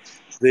Gandhi,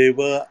 they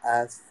were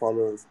as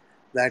follows: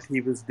 that he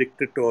was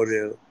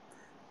dictatorial,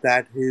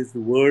 that his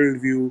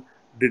worldview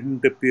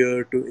didn't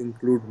appear to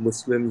include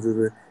Muslims as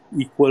an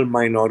equal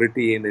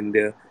minority in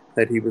India,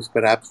 that he was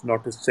perhaps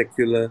not as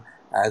secular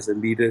as a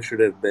leader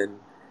should have been,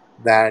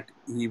 that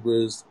he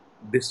was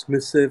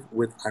dismissive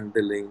with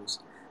underlings,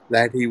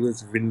 that he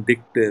was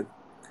vindictive.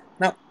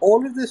 Now,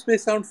 all of this may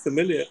sound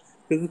familiar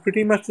because it's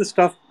pretty much the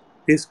stuff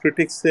his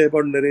critics say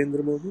about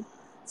Narendra Modi.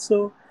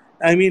 So,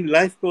 I mean,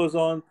 life goes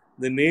on,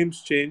 the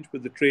names change,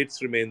 but the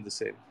traits remain the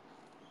same.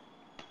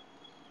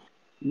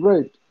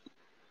 Right.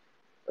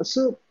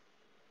 So,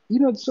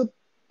 so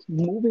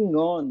moving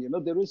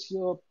on, there is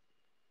your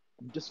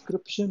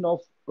description of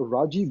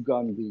Rajiv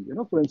Gandhi,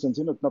 for instance,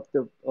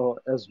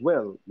 as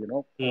well,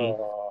 Hmm.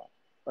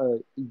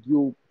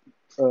 you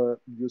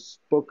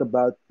spoke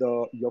about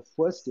your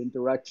first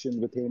interaction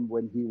with him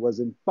when he was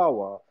in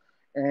power,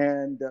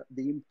 and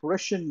the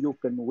impression you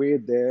convey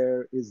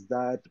there is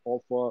that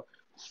of a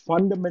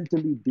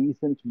fundamentally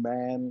decent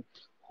man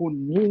who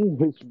knew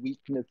his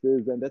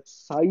weaknesses and had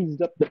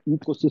sized up the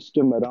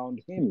ecosystem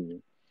around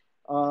him.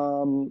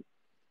 Um,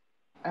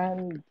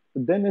 and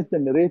then as the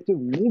narrative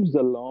moves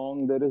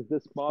along, there is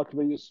this part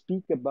where you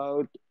speak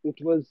about it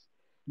was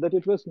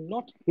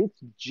not his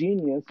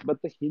genius,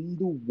 but the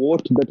Hindu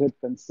vote that had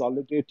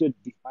consolidated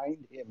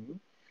behind him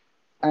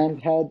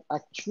and had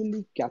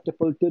actually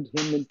catapulted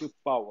him into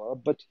power,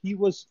 but he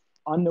was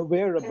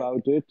unaware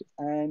about it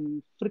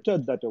and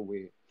frittered that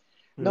away.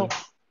 Now,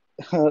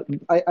 Hmm.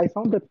 I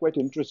found that quite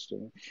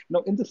interesting.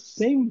 Now, in the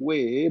same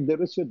way,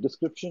 there is a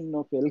description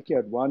of L.K.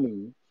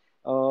 Advani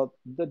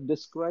that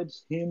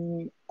describes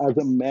him as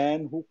a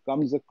man who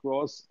comes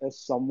across as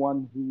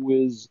someone who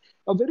is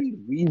a very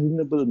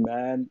reasonable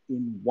man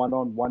in one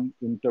on one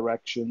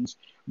interactions,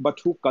 but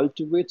who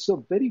cultivates a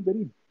very,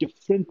 very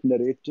different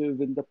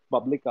narrative in the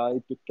public eye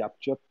to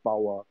capture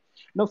power.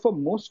 Now, for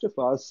most of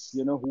us,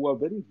 who are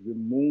very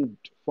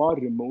removed, far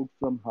removed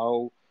from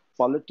how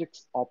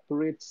politics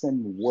operates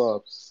and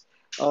works,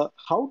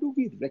 how do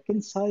we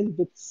reconcile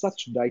with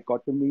such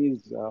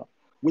dichotomies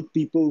with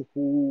people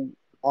who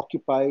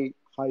occupy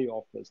high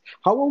office?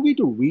 How are we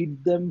to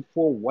read them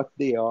for what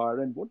they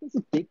are, and what does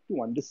it take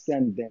to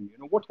understand them?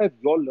 What have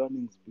your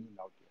learnings been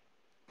out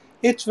there?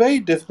 It's very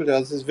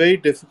difficult. It's very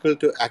difficult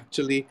to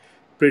actually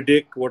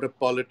predict what a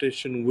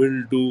politician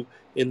will do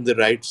in the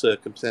right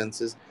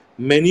circumstances.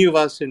 Many of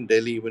us in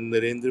Delhi, when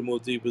Narendra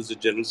Modi was the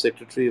general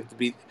secretary of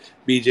the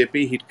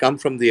BJP, he'd come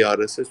from the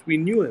RSS. We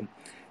knew him.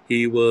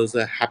 He was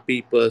a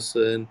happy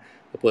person,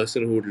 a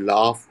person who would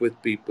laugh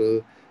with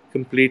people,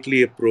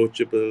 completely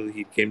approachable.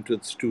 He came to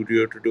the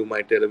studio to do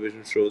my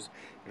television shows,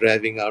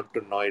 driving out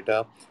to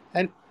Noida,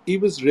 and he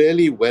was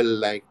really well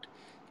liked.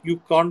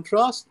 You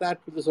contrast that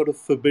with the sort of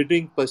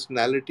forbidding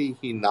personality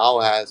he now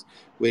has,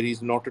 where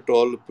he's not at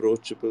all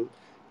approachable.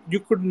 You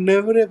could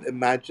never have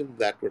imagined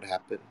that would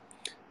happen.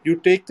 You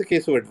take the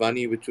case of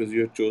Advani, which was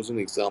your chosen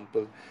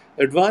example.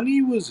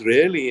 Advani was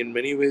really, in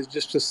many ways,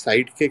 just a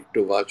sidekick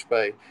to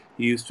Vajpayee.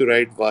 He used to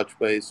write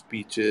Vajpayee's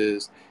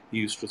speeches, he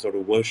used to sort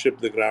of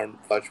worship the ground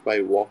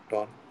Vajpayee walked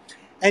on.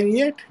 And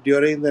yet,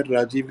 during that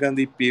Rajiv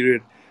Gandhi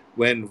period,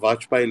 when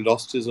Vajpayee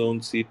lost his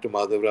own seat to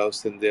Madhavrao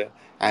Sindhya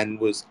and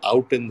was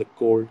out in the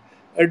cold,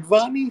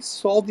 Advani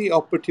saw the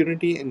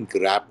opportunity and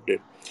grabbed it.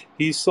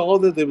 He saw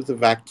that there was a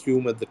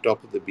vacuum at the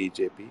top of the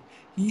BJP.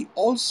 He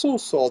also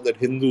saw that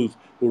Hindus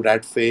who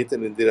had faith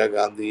in Indira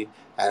Gandhi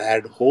and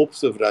had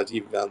hopes of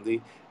Rajiv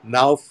Gandhi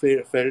now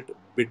felt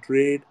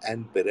betrayed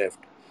and bereft.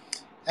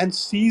 And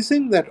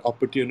seizing that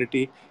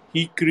opportunity,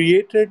 he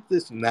created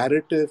this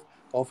narrative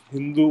of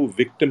Hindu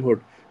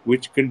victimhood,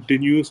 which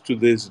continues to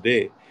this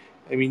day.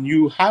 I mean,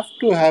 you have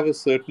to have a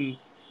certain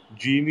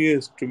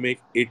genius to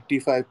make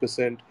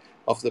 85%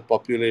 of the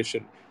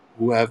population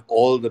who have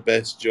all the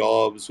best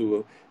jobs,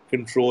 who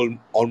control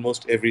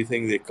almost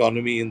everything, the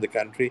economy in the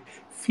country,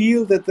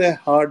 feel that they're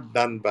hard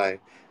done by.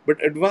 But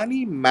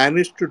Advani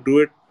managed to do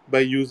it by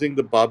using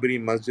the Babri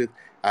Masjid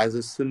as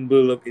a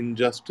symbol of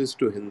injustice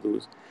to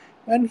Hindus.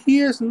 And he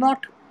is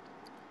not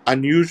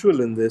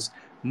unusual in this.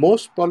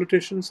 Most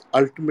politicians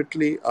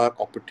ultimately are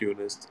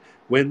opportunists.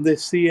 When they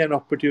see an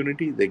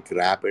opportunity, they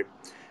grab it.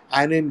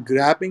 And in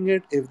grabbing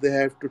it, if they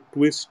have to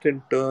twist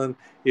and turn,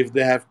 if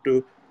they have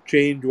to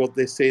change what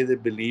they say they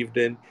believed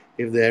in,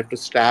 if they have to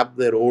stab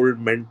their old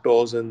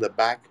mentors in the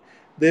back,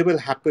 they will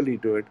happily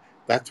do it.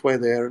 That's why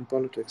they are in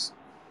politics.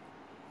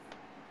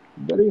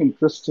 Very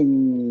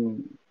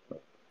interesting,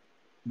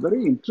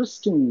 very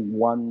interesting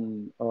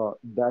one.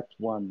 That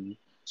one.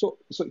 So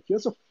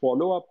here's a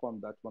follow up on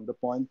that one. The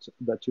point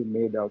that you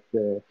made out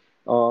there.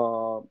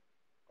 Uh,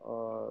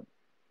 uh,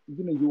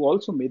 you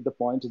also made the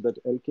point that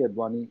L.K.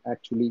 Advani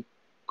actually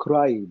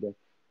cried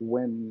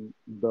when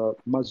the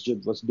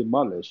masjid was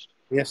demolished.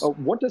 Yes.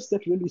 What does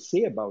that really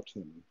say about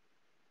him?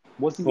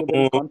 Was he a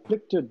very Oh,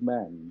 conflicted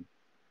man?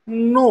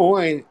 no,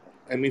 I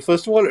mean,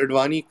 first of all,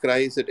 Advani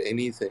cries at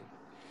anything.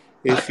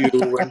 If you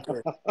went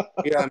to,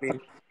 yeah, I mean,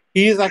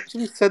 he has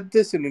actually said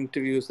this in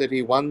interviews that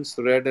he once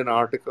read an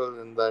article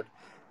in that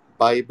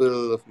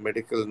Bible of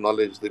medical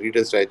knowledge, the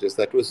Reader's Digest.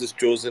 That was his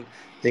chosen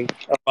thing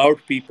about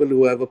people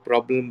who have a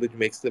problem which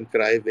makes them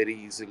cry very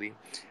easily.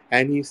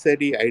 And he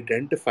said he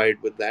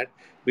identified with that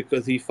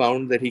because he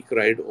found that he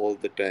cried all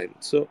the time.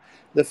 So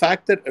the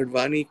fact that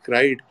Advani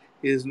cried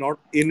is not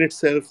in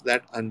itself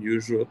that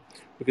unusual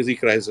because he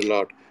cries a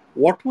lot.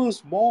 What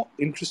was more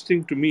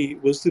interesting to me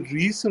was the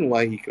reason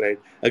why he cried.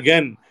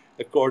 Again,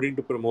 according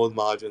to Pramod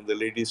Mahajan, the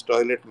ladies'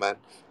 toilet man,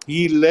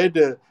 he led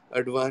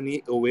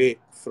Advani away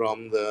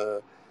from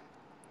the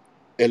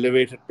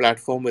elevated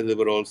platform where they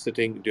were all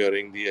sitting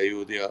during the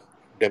Ayodhya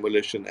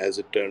demolition, as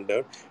it turned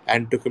out,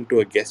 and took him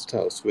to a guest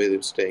house where they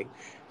were staying.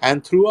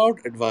 And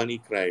throughout, Advani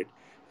cried.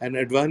 And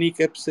Advani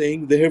kept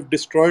saying, "They have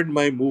destroyed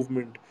my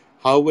movement.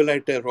 How will I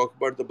talk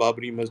about the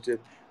Babri Masjid?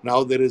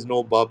 Now there is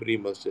no Babri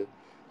Masjid."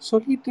 So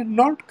he did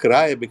not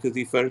cry because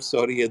he felt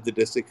sorry at the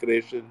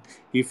desecration,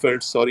 he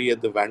felt sorry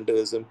at the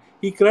vandalism.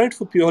 He cried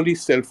for purely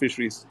selfish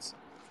reasons.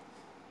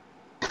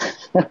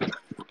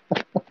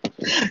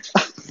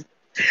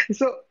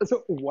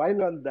 So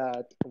while on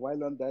that,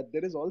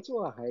 there is also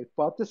a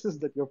hypothesis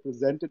that you're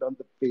presented on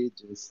the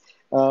pages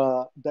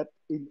that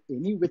in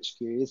any which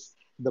case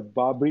the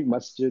Babri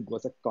Masjid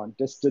was a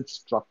contested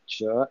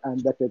structure and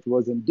that it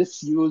was in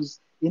disuse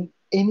in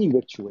any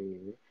which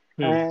way,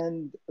 Hmm.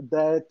 and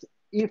that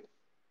if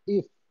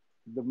if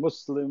the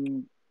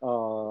Muslim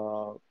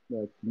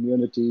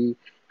community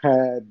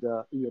had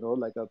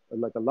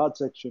like a large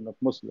section of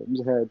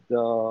Muslims had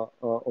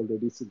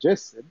already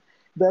suggested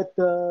that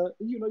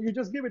you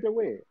just give it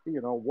away.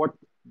 What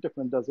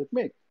difference does it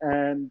make?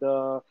 And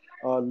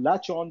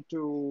latch on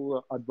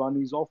to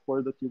Advani's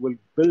offer that you will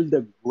build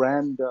a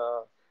grand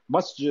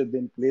masjid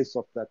in place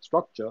of that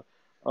structure.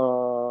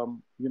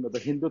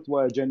 The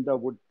Hindutva agenda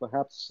would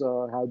perhaps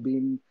have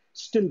been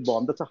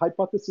stillborn. That's a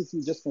hypothesis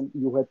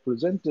you had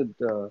presented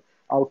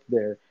out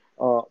there.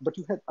 But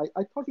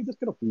I thought you just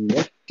kind of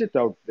left it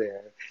out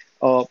there.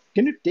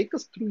 Can you take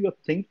us through your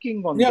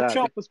thinking on Yeah, that?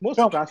 sure. It was most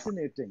Sure.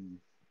 fascinating.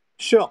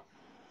 Sure.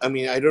 I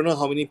mean, I don't know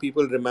how many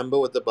people remember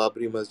what the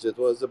Babri Masjid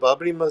was. The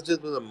Babri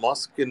Masjid was a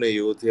mosque in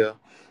Ayodhya,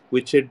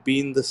 which had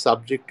been the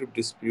subject of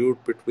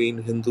dispute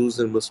between Hindus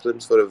and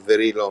Muslims for a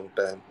very long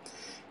time.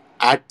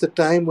 At the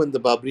time when the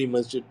Babri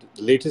Masjid,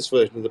 latest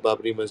version of the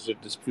Babri Masjid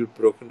dispute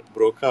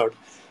broke out,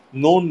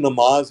 no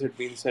namaz had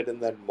been said in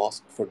that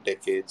mosque for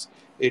decades.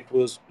 It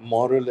was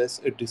more or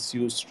less a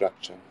disused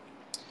structure.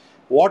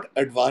 What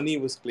Advani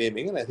was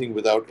claiming, and I think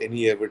without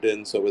any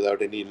evidence or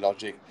without any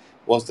logic,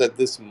 was that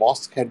this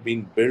mosque had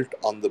been built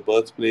on the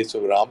birthplace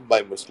of Ram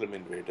by Muslim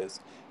invaders,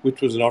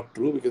 which was not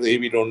true because A,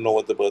 we don't know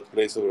what the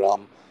birthplace of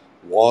Ram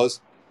was,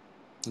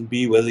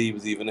 B, whether he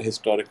was even a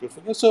historical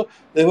figure. So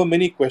there were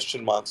many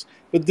question marks.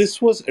 But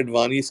this was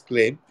Advani's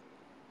claim,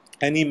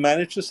 and he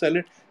managed to sell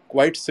it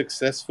quite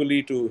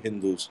successfully to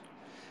Hindus.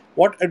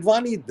 What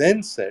Advani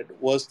then said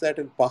was that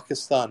in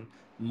Pakistan,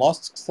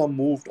 mosques are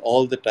moved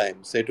all the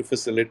time, say to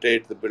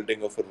facilitate the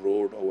building of a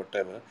road or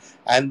whatever,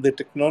 and the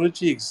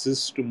technology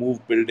exists to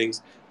move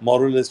buildings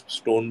more or less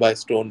stone by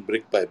stone,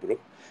 brick by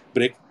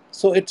brick.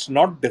 So it's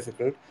not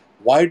difficult.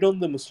 Why don't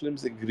the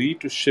Muslims agree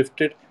to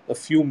shift it a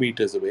few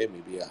meters away,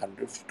 maybe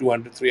 100,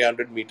 200,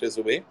 300 meters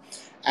away?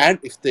 And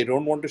if they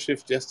don't want to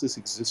shift just this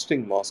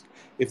existing mosque,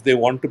 if they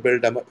want to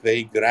build a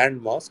very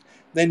grand mosque,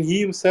 then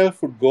he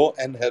himself would go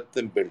and help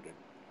them build it.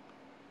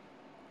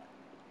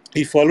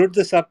 He followed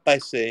this up by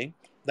saying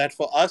that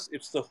for us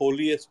it's the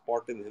holiest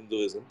spot in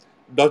Hinduism.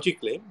 Dodgy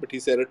claim, but he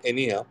said it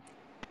anyhow.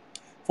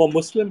 For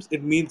Muslims,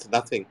 it means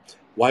nothing.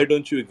 Why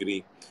don't you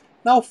agree?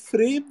 Now,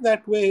 framed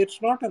that way,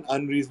 it's not an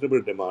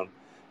unreasonable demand.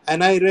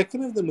 And I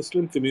reckon if the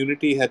Muslim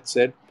community had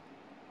said,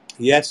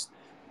 yes,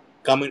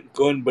 come and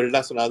go and build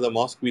us another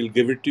mosque, we'll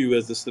give it to you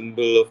as a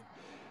symbol of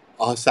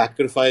our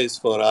sacrifice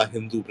for our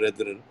Hindu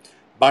brethren.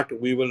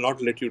 But we will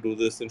not let you do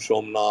this in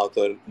Shomnath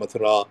or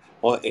Mathura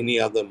or any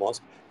other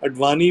mosque.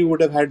 Advani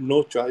would have had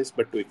no choice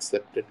but to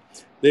accept it.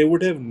 They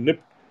would have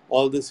nipped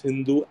all this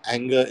Hindu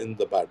anger in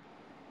the bud.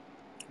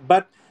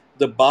 But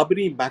the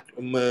Babri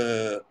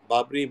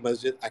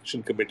Masjid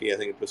Action Committee, I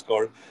think it was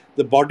called,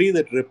 the body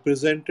that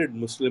represented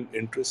Muslim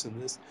interests in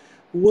this,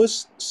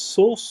 was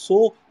so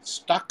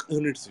stuck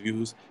on its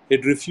views.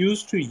 It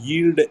refused to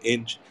yield an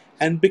inch,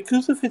 and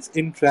because of its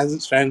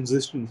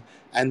transitions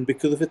and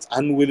because of its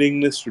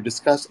unwillingness to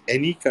discuss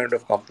any kind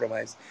of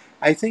compromise,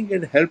 I think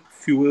it helped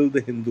fuel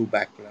the Hindu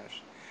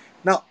backlash.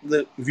 Now,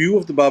 the view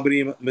of the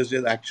Babri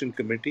Masjid Action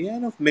Committee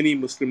and of many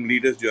Muslim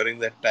leaders during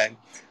that time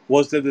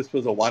was that this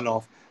was a one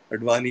off.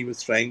 Advani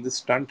was trying this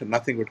stunt and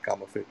nothing would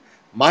come of it.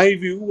 My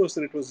view was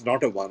that it was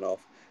not a one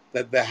off,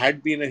 that there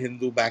had been a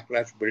Hindu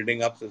backlash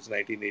building up since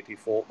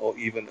 1984 or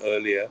even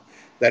earlier,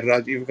 that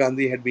Rajiv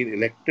Gandhi had been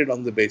elected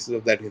on the basis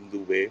of that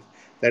Hindu wave,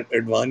 that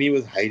Advani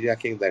was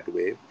hijacking that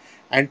wave,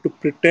 and to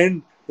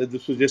pretend that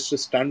this was just a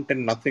stunt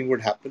and nothing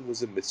would happen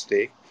was a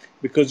mistake.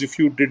 Because if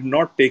you did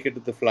not take it to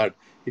the flood,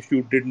 if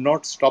you did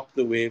not stop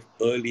the wave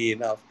early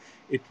enough,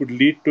 it would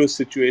lead to a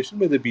situation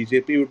where the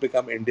BJP would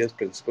become India's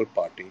principal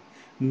party.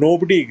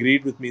 Nobody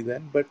agreed with me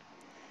then, but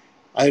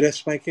I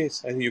rest my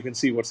case. I think you can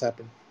see what's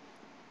happened.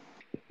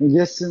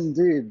 Yes,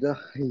 indeed.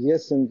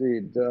 Yes,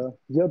 indeed.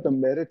 You have the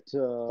merit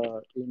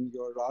in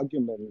your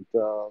argument.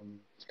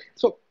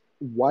 So,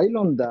 while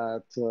on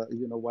that,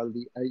 while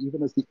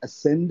even as the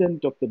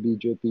ascendant of the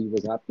BJP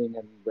was happening,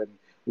 and when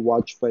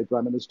Vajpayee,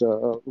 Prime Minister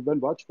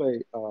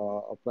Vajpayee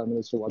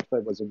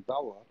was in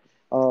power,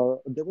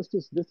 there was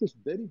this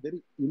very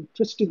very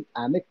interesting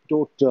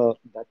anecdote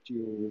that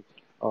you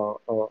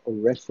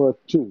refer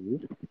to.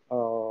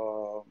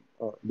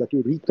 That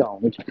you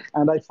recount,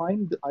 and I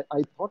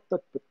thought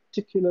that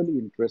particularly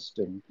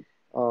interesting.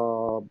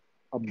 Uh,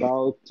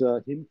 about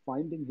him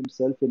finding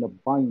himself in a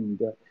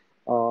bind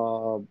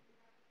uh,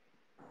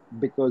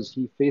 because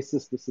he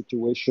faces the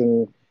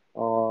situation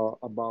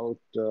about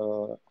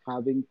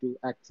having to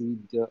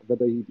accede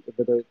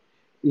whether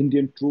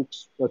Indian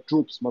troops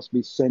must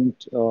be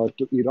sent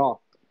to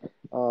Iraq,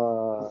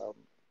 uh,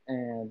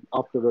 and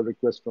after a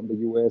request from the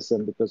US,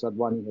 and because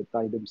Advani had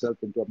tied himself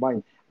into a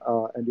bind,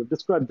 and you've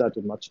described that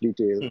in much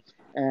detail.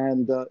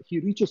 And he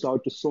reaches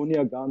out to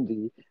Sonia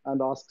Gandhi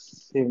and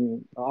asks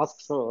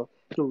her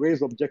to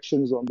raise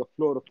objections on the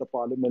floor of the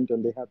parliament,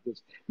 and they have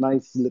this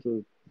nice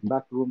little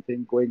backroom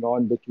thing going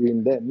on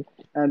between them,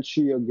 and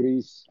she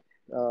agrees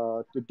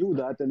to do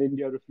that, and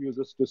India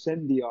refuses to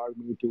send the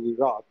army to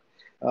Iraq.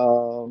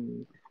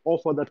 Or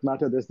for that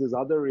matter, there's this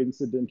other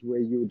incident where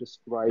you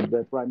described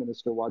that Prime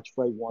Minister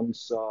Vajpayee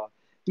wants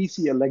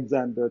PC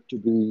Alexander to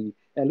be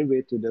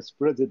elevated as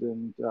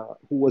president,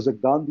 who was a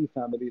Gandhi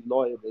family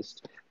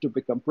loyalist, to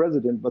become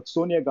president. But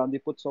Sonia Gandhi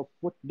puts her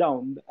foot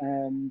down,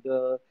 and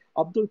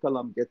Abdul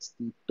Kalam gets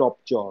the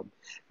top job.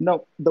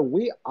 Now, the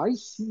way I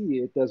see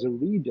it as a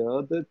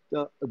reader,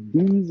 that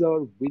these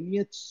are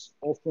vignettes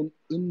of an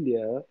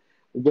India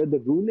where the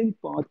ruling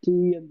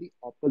party and the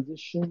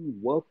opposition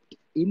worked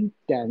in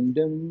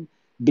tandem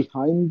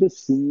behind the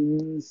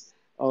scenes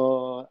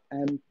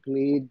and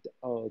played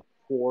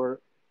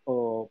for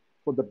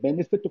the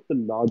benefit of the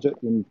larger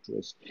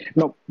interest.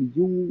 Now,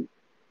 you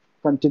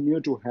continue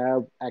to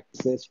have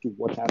access to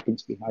what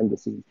happens behind the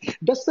scenes.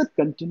 Does that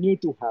continue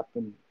to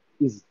happen?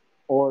 Is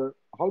or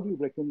how do you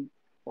reckon,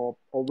 or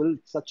will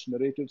such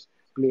narratives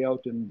play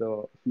out in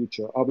the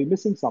future? Are we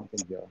missing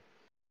something here?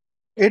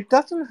 It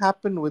doesn't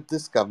happen with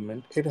this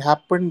government. It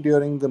happened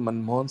during the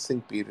Manmohan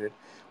Singh period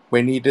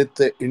when he did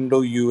the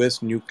Indo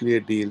US nuclear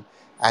deal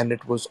and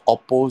it was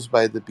opposed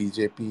by the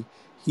BJP.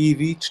 He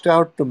reached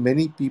out to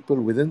many people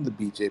within the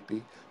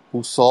BJP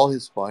who saw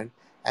his point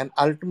and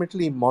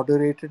ultimately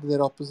moderated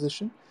their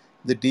opposition.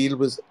 The deal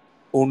was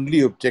only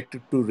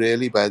objected to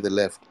really by the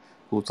left,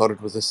 who thought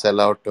it was a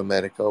sellout to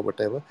America or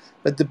whatever.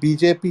 But the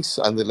BJP,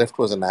 and the left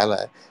was an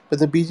ally, but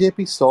the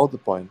BJP saw the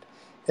point.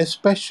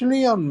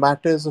 Especially on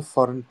matters of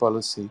foreign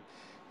policy,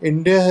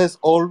 India has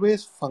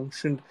always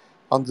functioned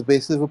on the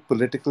basis of a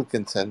political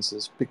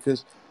consensus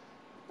because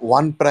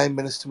one prime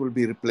minister will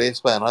be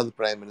replaced by another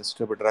prime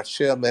minister, but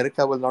Russia,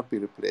 America will not be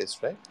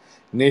replaced, right?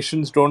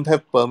 Nations don't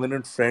have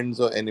permanent friends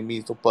or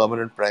enemies or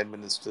permanent prime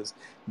ministers.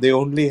 They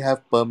only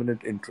have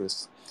permanent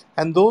interests.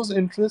 And those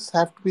interests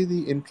have to be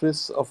the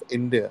interests of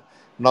India,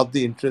 not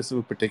the interests of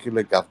a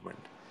particular government.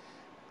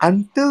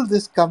 Until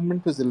this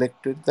government was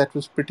elected, that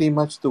was pretty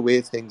much the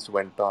way things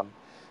went on.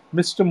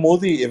 Mr.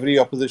 Modi, every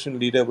opposition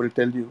leader will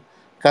tell you,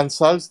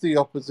 consults the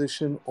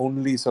opposition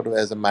only sort of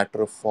as a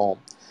matter of form.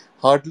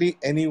 Hardly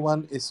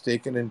anyone is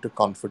taken into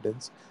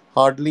confidence.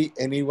 Hardly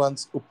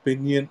anyone's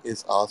opinion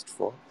is asked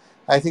for.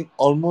 I think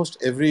almost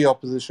every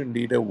opposition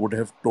leader would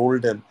have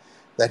told him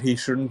that he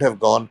shouldn't have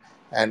gone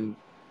and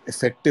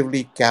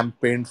effectively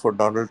campaigned for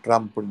Donald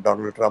Trump when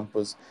Donald Trump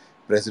was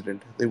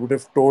president. They would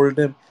have told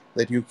him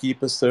that you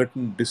keep a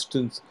certain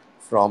distance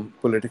from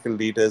political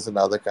leaders in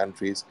other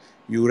countries.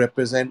 You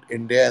represent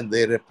India and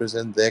they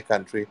represent their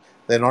country.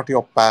 They're not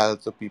your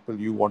pals or people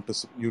you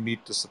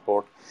need to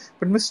support.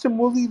 But Mr.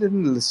 Modi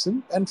didn't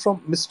listen, and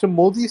from Mr.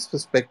 Modi's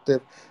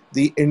perspective,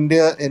 the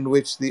India in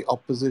which the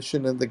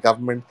opposition and the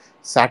government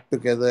sat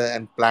together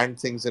and planned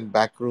things in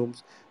back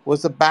rooms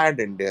was a bad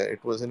India.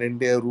 It was an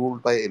India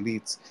ruled by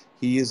elites.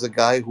 He is a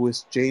guy who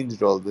has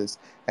changed all this,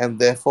 and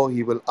therefore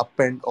he will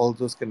upend all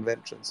those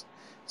conventions.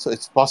 So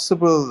it's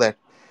possible that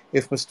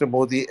if Mr.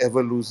 Modi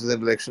ever loses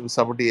an election,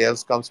 somebody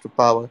else comes to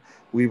power,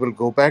 we will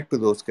go back to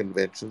those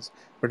conventions.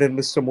 But in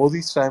Mr.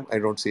 Modi's time, I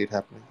don't see it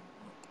happening.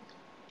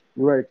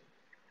 Right.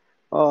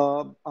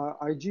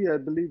 IG, I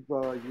believe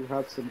you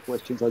have some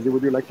questions. IG,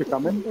 would you like to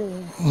come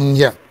in?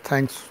 Yeah,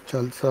 thanks,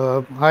 Charles.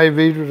 Hi,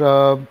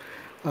 Vir.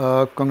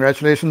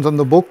 Congratulations on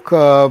the book.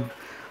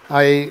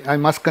 I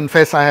must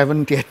confess I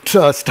haven't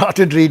yet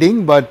started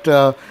reading, but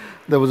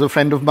there was a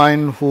friend of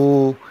mine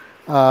who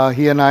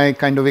he and I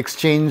kind of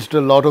exchanged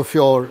a lot of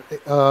your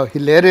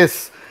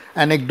hilarious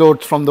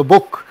anecdotes from the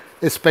book,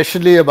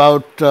 especially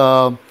about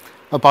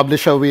a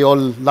publisher we all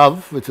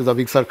love, which is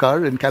Avik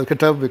Sarkar in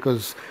Calcutta,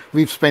 because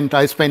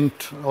I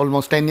spent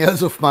almost 10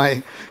 years of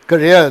my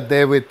career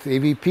there with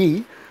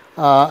AVP.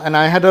 And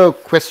I had a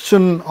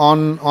question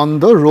on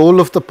the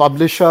role of the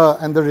publisher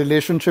and the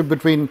relationship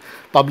between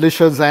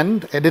publishers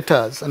and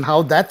editors, and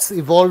how that's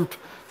evolved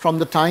from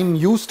the time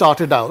you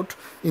started out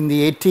in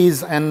the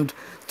 80s and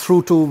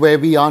through to where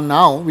we are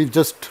now. We've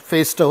just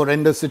faced a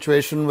horrendous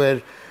situation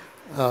where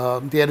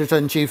the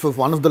editor-in-chief of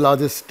one of the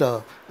largest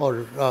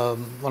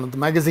one of the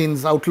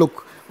magazines,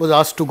 Outlook, was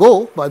asked to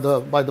go by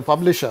the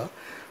publisher.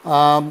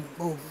 Um,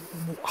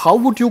 how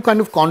would you kind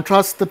of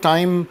contrast the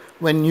time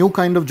when you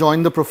kind of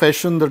joined the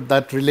profession,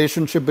 that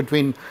relationship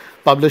between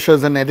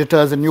publishers and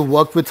editors, and you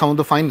worked with some of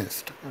the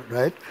finest,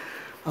 right?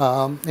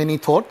 Any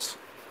thoughts?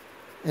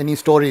 Any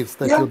stories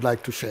that Yeah, you'd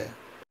like to share?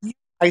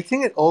 I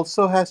think it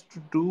also has to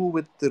do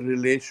with the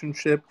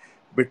relationship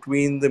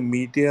between the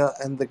media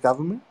and the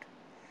government.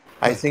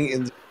 I Right. think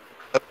in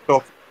I was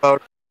talking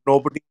about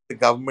nobody in the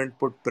government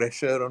put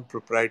pressure on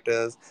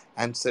proprietors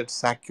and said,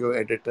 sack your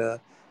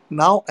editor.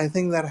 Now, I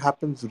think that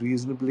happens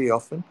reasonably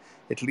often,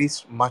 at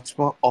least much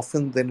more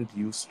often than it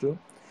used to.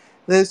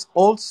 There's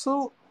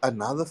also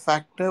another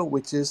factor,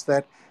 which is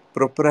that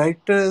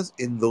proprietors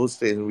in those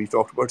days, and we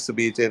talked about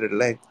Sabir at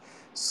length,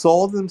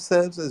 saw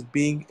themselves as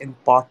being in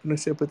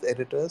partnership with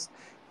editors.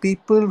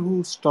 People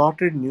who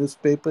started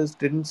newspapers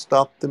didn't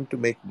start them to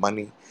make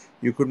money.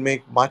 You could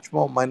make much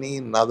more money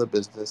in another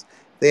business.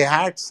 They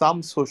had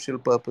some social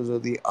purpose or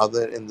the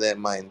other in their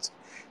minds.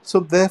 So,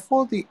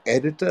 therefore, the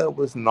editor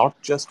was not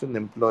just an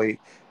employee,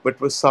 but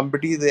was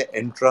somebody they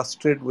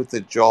entrusted with a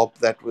job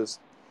that was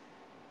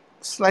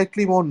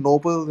slightly more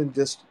noble than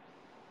just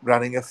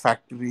running a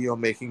factory or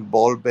making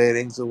ball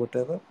bearings or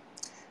whatever.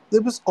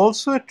 There was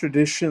also a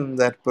tradition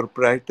that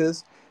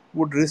proprietors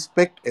would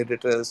respect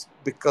editors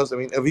because, I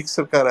mean, Avik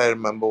Sarkar, I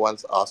remember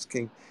once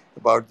asking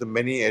about the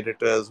many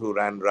editors who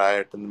ran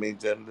riot and the many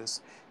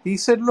journalists. He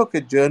said, look,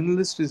 a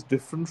journalist is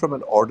different from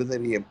an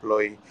ordinary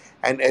employee.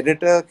 An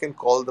editor can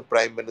call the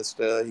prime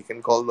minister, he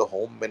can call the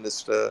home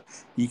minister,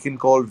 he can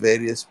call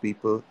various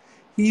people.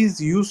 He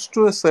is used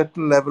to a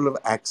certain level of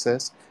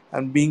access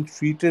and being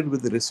treated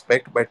with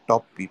respect by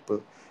top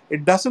people.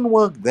 It doesn't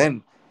work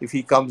then if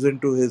he comes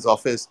into his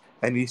office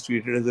and he's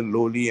treated as a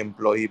lowly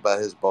employee by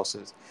his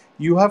bosses.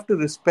 You have to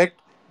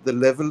respect the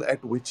level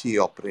at which he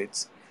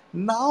operates.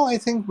 Now, I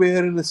think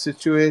we're in a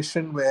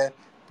situation where,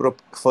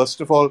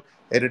 first of all,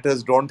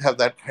 editors don't have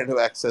that kind of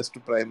access to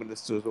prime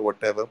ministers or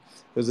whatever,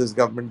 because this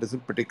government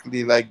doesn't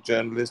particularly like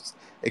journalists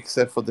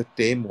except for the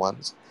tame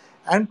ones.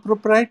 And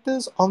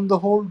proprietors, on the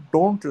whole,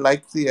 don't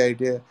like the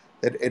idea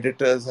that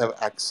editors have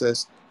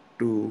access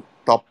to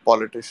top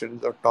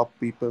politicians or top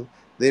people.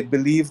 They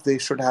believe they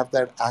should have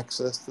that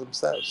access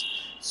themselves.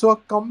 So, a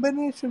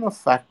combination of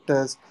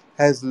factors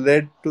has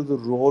led to the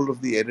role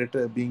of the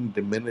editor being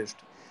diminished.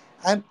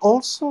 And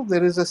also,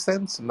 there is a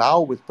sense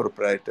now with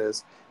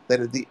proprietors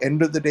that at the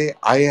end of the day,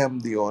 I am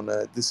the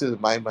owner, this is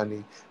my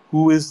money.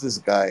 Who is this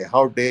guy?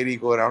 How dare he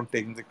go around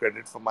taking the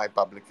credit for my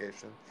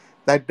publication?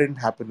 That didn't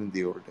happen in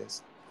the old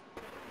days.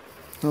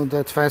 No,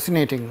 that's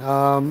fascinating.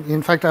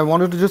 In fact, I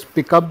wanted to just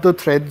pick up the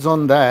threads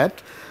on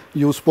that.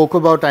 You spoke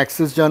about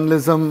access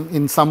journalism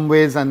in some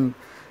ways, and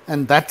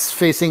that's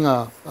facing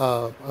a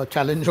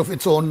challenge of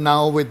its own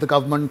now with the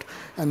government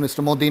and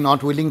Mr. Modi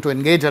not willing to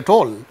engage at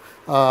all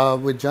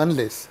with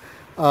journalists.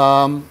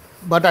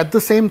 But at the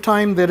same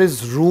time, there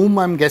is room,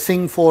 I'm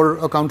guessing, for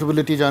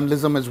accountability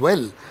journalism as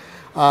well.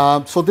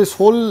 So this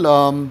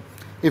whole,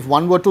 if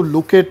one were to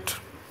look at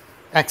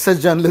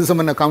access journalism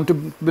and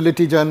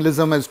accountability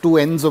journalism as two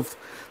ends of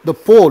the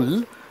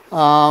pole,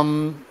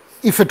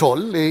 if at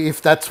all,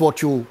 if that's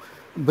what you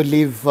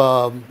believe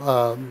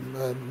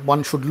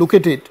one should look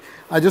at it.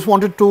 I just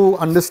wanted to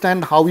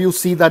understand how you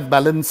see that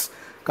balance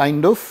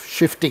kind of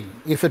shifting,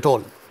 if at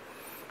all.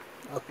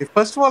 Okay,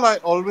 first of all, I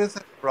always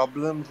have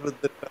problems with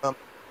the term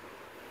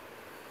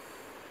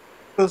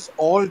because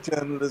all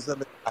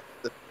journalism is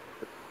access.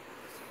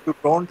 You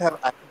don't have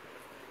access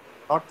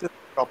not just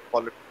to top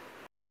politics,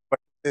 but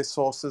to their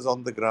sources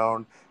on the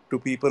ground, to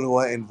people who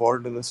are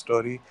involved in a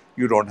story,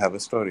 you don't have a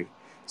story.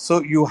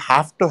 So you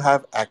have to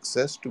have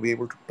access to be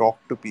able to talk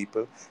to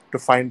people, to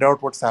find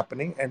out what's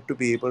happening, and to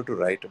be able to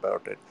write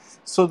about it.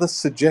 So the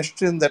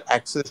suggestion that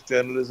access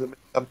journalism is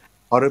some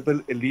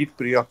horrible elite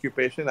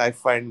preoccupation, I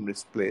find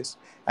misplaced.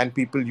 And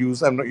people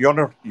use, you're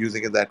not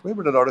using it that way,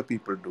 but a lot of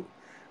people do.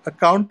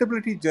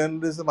 Accountability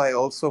journalism, I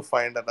also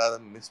find another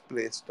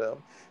misplaced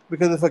term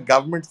because if a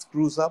government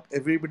screws up,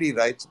 everybody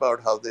writes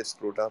about how they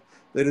screwed up.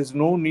 There is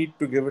no need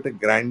to give it a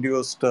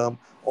grandiose term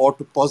or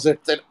to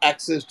posit that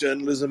access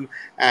journalism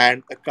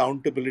and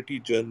accountability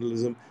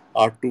journalism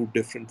are two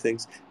different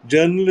things.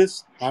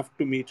 Journalists have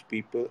to meet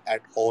people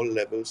at all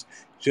levels.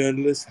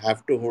 Journalists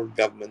have to hold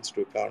governments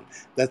to account.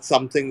 That's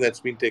something that's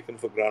been taken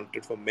for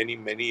granted for many,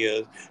 many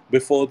years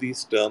before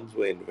these terms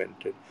were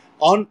invented.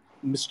 On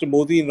Mr.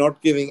 Modi not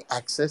giving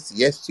access,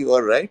 yes, you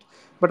are right.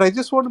 But I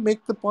just want to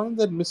make the point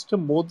that Mr.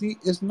 Modi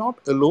is not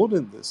alone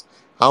in this.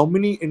 How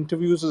many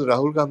interviews has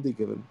Rahul Gandhi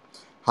given?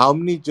 How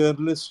many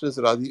journalists does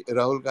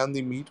Rahul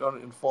Gandhi meet on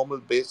an informal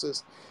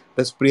basis?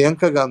 Does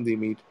Priyanka Gandhi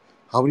meet?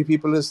 How many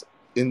people is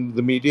in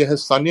the media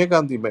has Sonia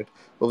Gandhi met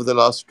over the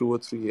last 2 or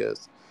 3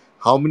 years?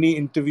 How many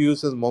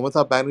interviews has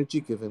Mamata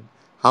Banerjee given?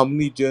 How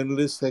many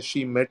journalists has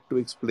she met to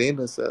explain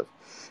herself?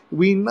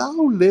 We now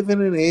live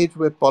in an age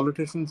where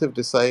politicians have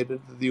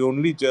decided that the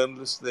only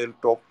journalists they'll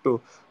talk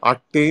to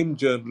are tame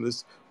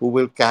journalists who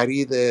will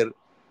carry their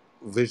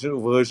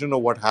version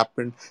of what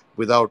happened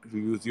without, to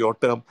use your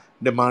term,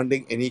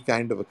 demanding any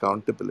kind of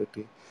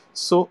accountability.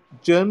 So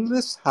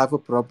journalists have a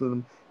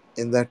problem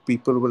in that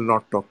people will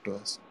not talk to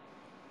us.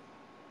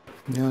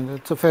 Yeah,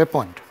 that's a fair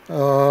point.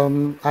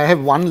 I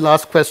have one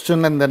last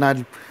question, and then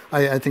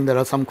I think there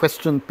are some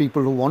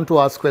people who want to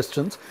ask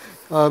questions.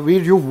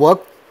 You've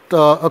worked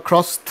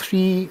across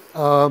three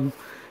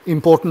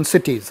important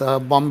cities: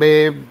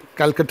 Bombay,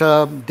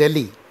 Calcutta,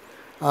 Delhi,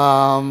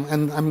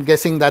 and I'm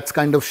guessing that's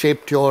kind of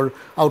shaped your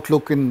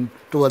outlook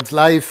towards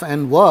life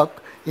and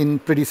work. in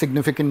pretty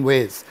significant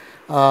ways.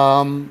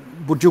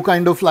 Would you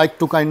kind of like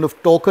to kind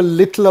of talk a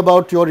little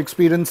about your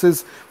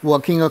experiences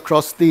working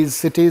across these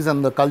cities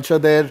and the culture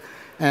there,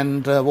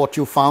 and what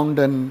you found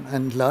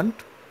and learned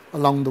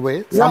along the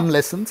way? Yeah, Some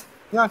lessons.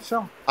 yeah,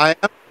 sure. I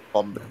am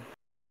Bombay.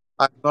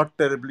 I'm not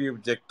terribly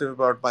objective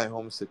about my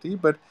home city,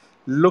 but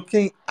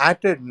looking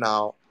at it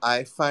now,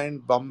 I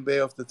find Bombay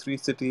of the three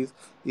cities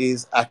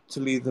is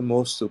actually the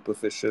most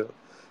superficial.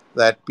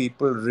 That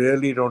people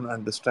really don't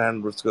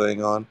understand what's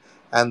going on,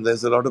 and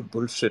there's a lot of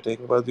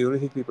bullshitting. But the only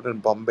thing people in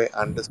Bombay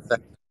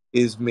understand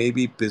is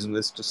maybe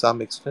business to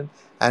some extent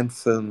and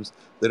films.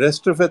 The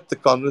rest of it, the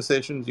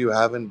conversations you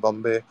have in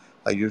Bombay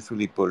are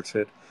usually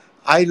bullshit.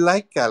 I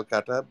like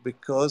Calcutta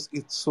because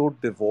it's so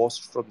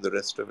divorced from the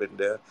rest of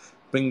India.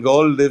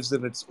 Bengal lives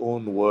in its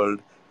own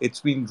world. It's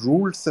been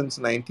ruled since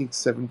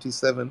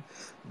 1977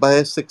 by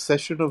a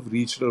succession of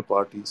regional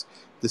parties.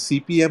 The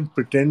CPM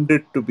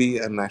pretended to be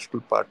a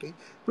national party,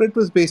 but it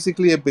was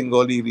basically a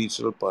Bengali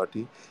regional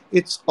party.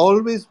 It's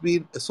always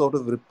been a sort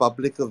of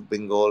Republic of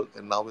Bengal,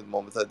 and now with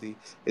Mohammad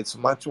it's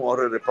much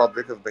more a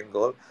Republic of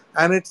Bengal.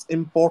 And it's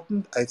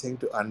important, I think,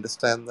 to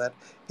understand that.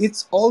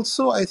 It's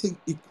also, I think,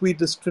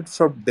 equidistant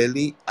from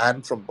Delhi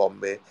and from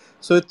Bombay.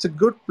 So it's a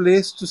good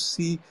place to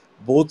see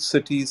both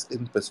cities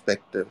in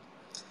perspective.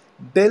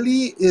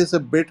 Delhi is a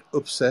bit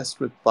obsessed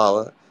with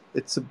power,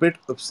 it's a bit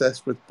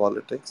obsessed with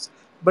politics,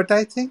 but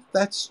I think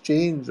that's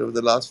changed over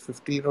the last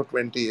 15 or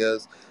 20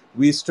 years.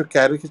 We used to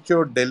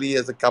caricature Delhi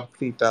as a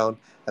company town,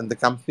 and the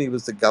company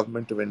was the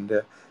government of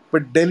India.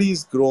 But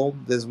Delhi's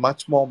grown, there's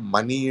much more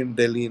money in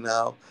Delhi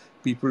now,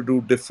 people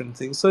do different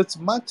things, so it's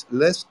much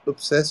less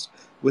obsessed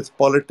with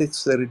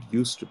politics than it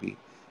used to be.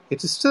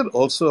 It is still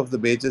also of the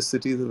major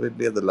cities of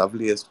India the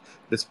loveliest,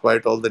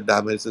 despite all the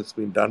damage that's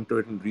been done to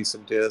it in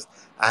recent years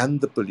and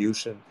the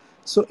pollution.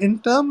 So, in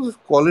terms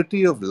of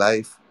quality of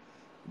life,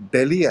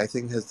 Delhi, I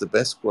think, has the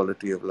best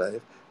quality of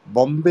life.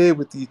 Bombay,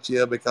 with each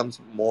year, becomes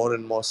more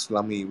and more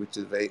slummy, which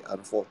is very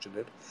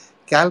unfortunate.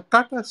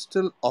 Calcutta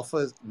still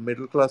offers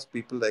middle class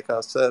people like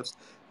ourselves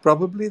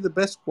probably the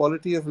best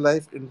quality of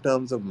life in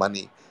terms of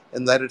money,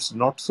 in that it's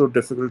not so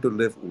difficult to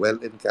live well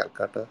in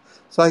Calcutta.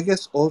 So, I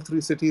guess all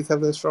three cities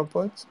have their strong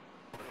points.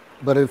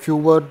 But if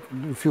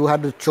you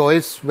had a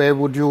choice, where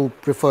would you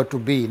prefer to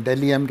be?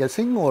 Delhi, I'm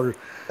guessing, or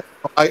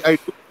I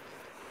do.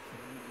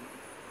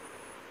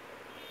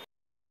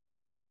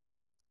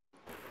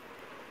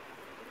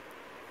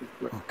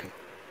 Right. okay.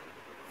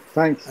 I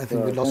Thanks,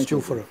 think we lost thanks,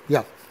 you for Adrian. a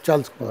yeah.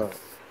 Charles, go ahead. Uh,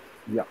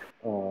 yeah.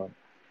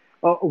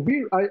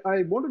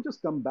 I want to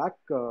just come back,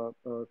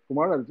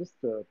 Kumar. I'll just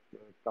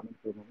come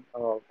into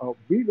room.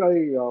 Veer,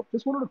 I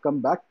just wanted to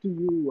come back to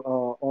you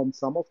on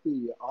some of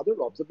the other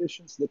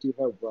observations that you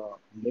have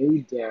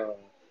made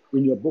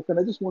in your book, and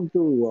I just want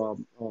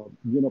to,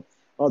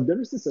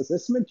 there is this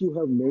assessment you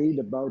have made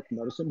about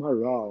Narasimha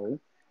Rao,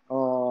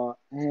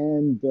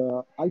 and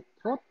I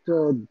thought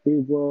they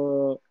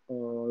were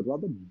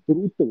rather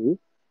brutal.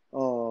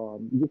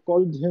 You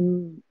called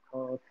him,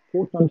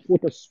 quote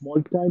unquote, a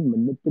small time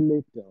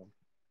manipulator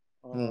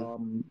Mm,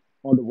 um,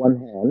 on the one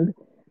hand.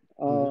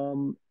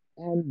 mm.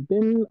 And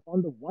then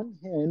on the one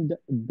hand,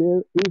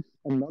 there is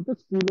another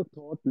school of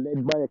thought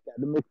led by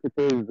academics such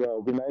as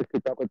Vinay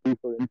Sitapati,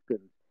 for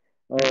instance,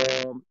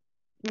 um,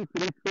 whose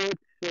research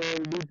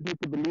leads me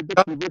to believe that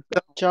Yeah, he was the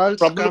yeah, Charles,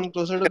 probably. come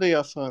closer to the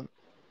earphone.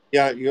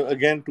 Yeah, you're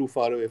again too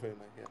far away from your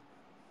mic. Yeah.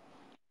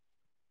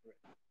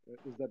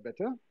 is that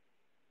better?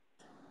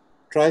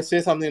 Try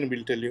say something and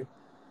we'll tell you.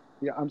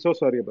 Yeah, I'm so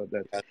sorry about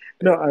that. Yeah,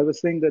 No, better. I was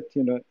saying that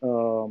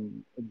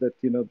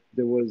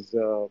there was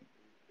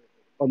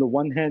on the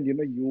one hand,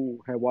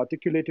 you have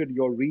articulated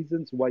your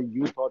reasons why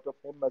you thought of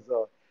him as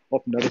a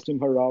of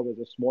Narasimha Rao as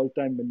a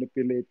small-time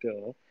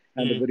manipulator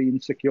and a Mm, very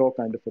insecure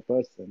kind of a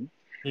person.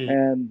 mm.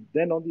 And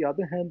then on the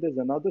other hand, there's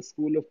another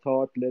school of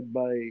thought led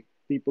by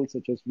people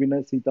such as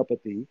Vinay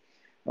Sitapati,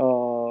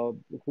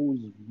 whose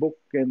book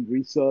and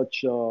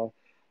research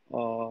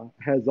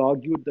has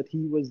argued that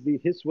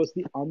his was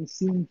the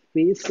unseen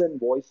face and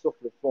voice of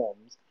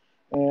reforms,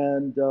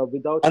 and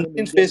without him, Unseen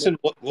India face and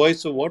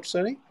voice of what?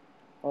 Sorry.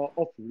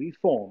 of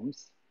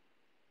reforms.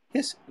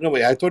 Yes. No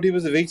way. I thought he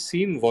was a very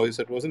seen voice.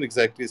 That wasn't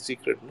exactly a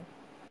secret.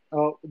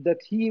 No. That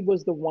he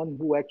was the one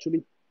who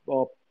actually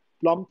uh,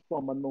 plumped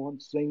for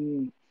Manmohan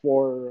Singh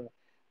for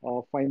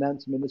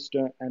finance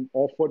minister and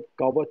offered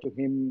cover to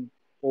him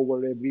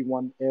over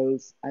everyone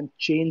else and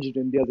changed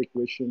India's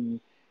equation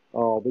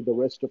with the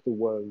rest of the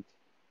world.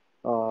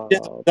 Yeah,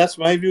 Uh, that's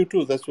my view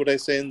too. That's what I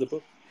say in the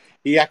book.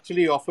 He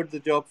actually offered the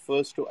job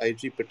first to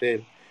IG Patel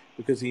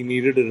because he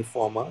needed a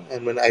reformer,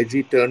 and when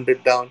IG turned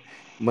it down,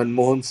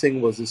 Manmohan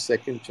Singh was his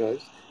second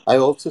choice. I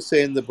also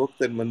say in the book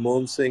that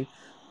Manmohan Singh,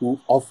 who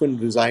often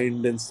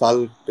resigned and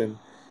sulked and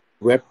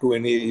wept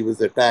when he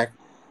was attacked,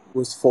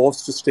 was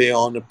forced to stay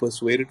on or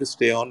persuaded to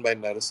stay on by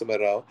Narasimha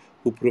Rao,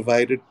 who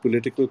provided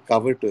political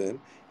cover to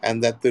him,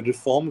 and that the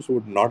reforms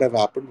would not have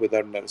happened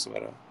without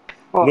Narasimha Rao.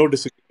 uh, No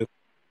disagreement.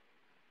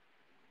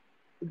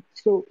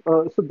 so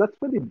that's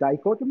where the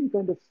dichotomy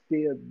kind of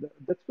stay.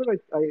 That's where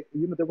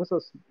there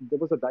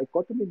was a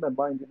dichotomy in my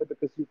mind,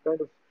 because you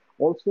kind of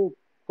also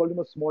called him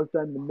a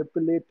small-time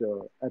manipulator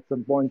at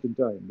some point in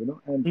time,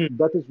 and Hmm.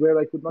 that is where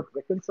I could not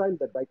reconcile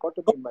that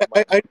dichotomy No, in my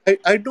mind.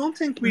 I don't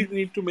think we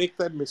need to make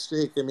that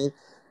mistake. I mean,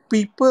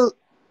 people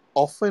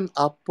often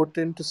are put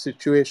into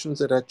situations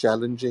that are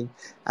challenging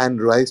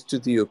and rise to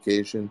the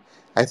occasion.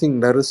 I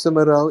think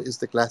Narasimha Rao is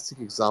the classic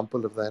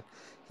example of that.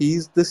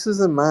 This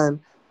is a man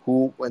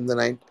who, when the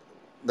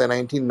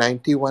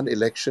 1991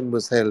 election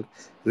was held,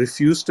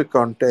 refused to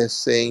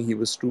contest, saying he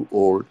was too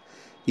old.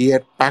 He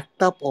had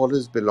packed up all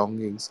his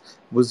belongings,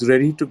 was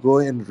ready to go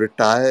and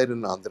retire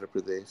in Andhra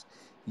Pradesh.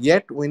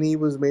 Yet, when he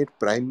was made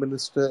prime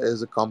minister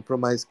as a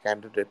compromise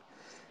candidate,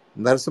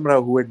 Narasimha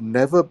Rao, who had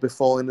never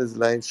before in his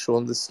life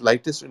shown the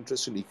slightest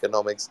interest in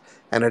economics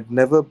and had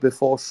never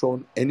before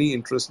shown any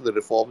interest in the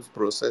reforms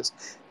process,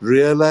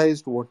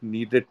 realized what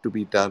needed to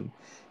be done.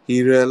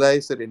 He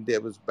realized that India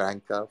was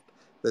bankrupt,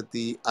 that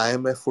the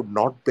IMF would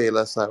not bail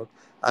us out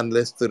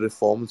unless the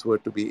reforms were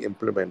to be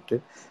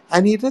implemented.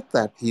 And he did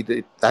that. He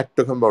did that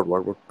took him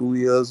about 2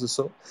 years or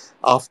so,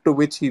 after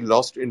which he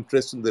lost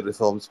interest in the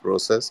reforms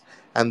process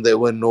and there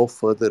were no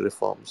further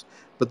reforms.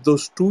 But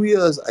those 2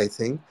 years, I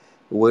think,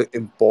 were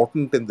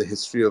important in the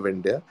history of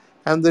India,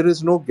 and there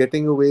is no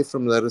getting away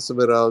from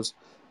Narasimha Rao's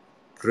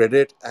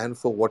credit and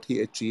for what he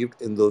achieved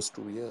in those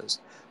 2 years.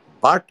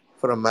 But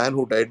for a man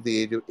who died at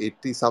the age of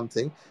 80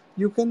 something,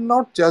 you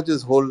cannot judge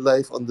his whole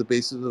life on the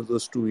basis of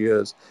those 2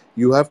 years.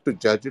 You have to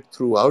judge it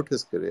throughout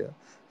his career.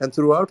 And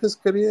throughout his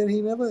career,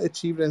 he never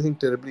achieved anything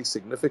terribly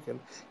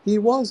significant. He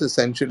was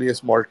essentially a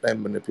small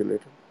time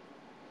manipulator.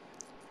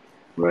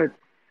 Right.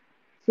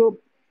 So,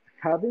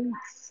 having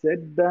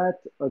said that,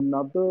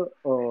 another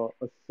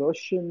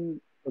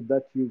assertion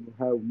that you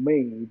have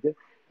made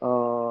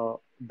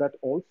that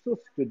also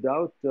stood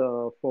out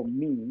for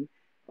me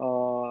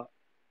uh,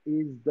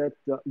 is that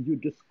you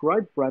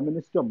described Prime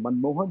Minister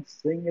Manmohan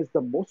Singh as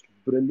the most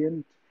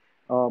brilliant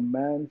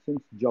man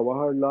since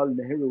Jawaharlal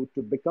Nehru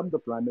to become the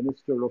Prime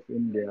Minister of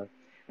India.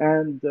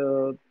 And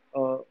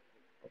now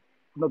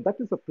that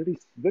is a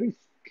very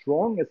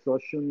strong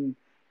assertion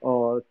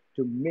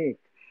to make.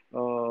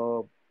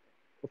 Uh,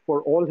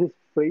 for all his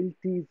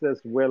frailties as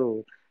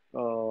well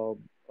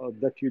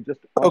that you just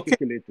Okay,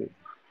 articulated.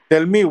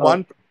 tell me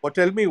Uh,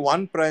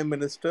 one prime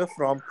minister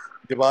from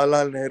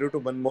Jawaharlal Nehru to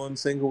Manmohan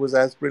Singh who was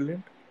as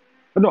brilliant.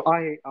 no,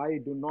 I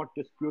do not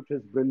dispute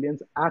his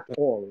brilliance at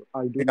all.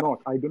 I do Yeah.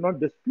 not. I do not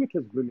dispute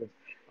his brilliance.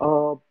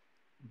 Uh,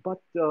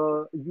 but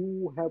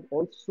you have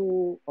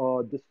also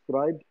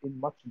described in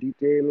much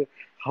detail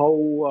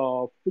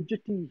how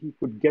fidgety he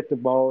could get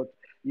about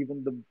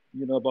even the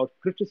about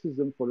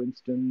criticism, for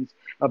instance,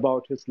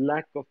 about his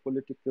lack of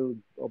political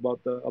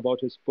about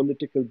his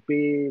political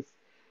base,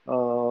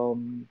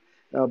 um,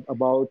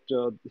 about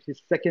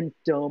his second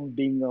term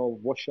being a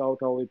washout.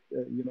 How it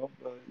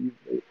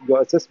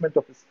your assessment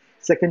of his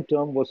second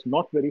term was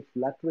not very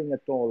flattering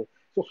at all.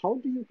 So how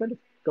do you kind of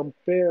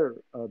compare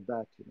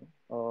that?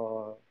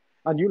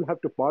 And you'll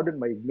have to pardon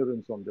my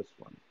ignorance on this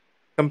one.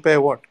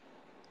 Compare what?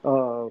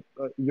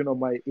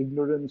 My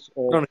ignorance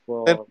No, of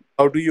no. Then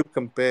how do you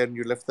compare? And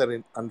you left that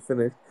in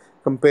unfinished.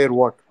 Compare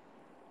what?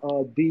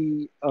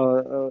 the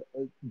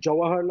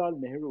Jawaharlal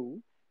Nehru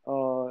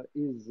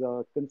is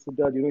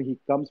considered. He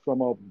comes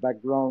from a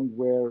background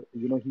where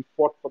he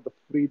fought for the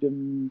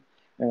freedom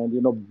and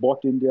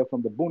bought India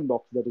from the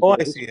boondocks. That is Oh,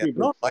 what I see. Yeah. history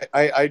No, books.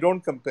 I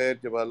don't compare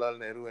Jawaharlal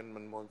Nehru and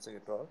Manmohan Singh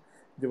at all.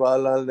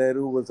 Jawaharlal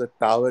Nehru was a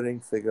towering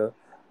figure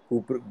who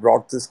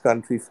brought this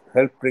country,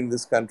 helped bring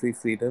this country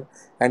freedom,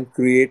 and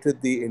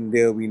created the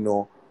India we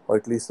know, or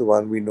at least the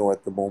one we know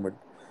at the moment.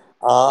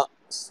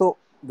 So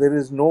there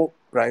is no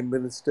prime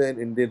minister in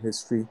Indian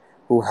history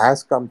who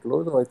has come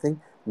close, or I think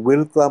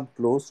will come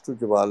close to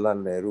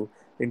Jawaharlal Nehru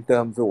in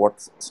terms of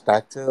what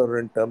stature or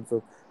in terms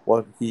of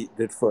what he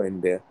did for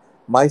India.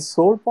 My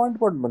sole point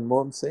about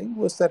Manmohan Singh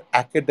was that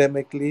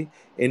academically,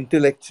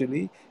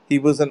 intellectually, he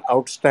was an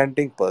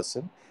outstanding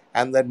person,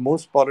 and that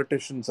most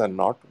politicians are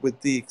not, with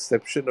the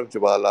exception of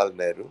Jawaharlal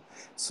Nehru.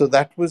 So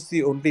that was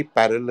the only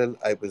parallel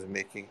I was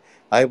making.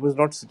 I was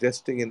not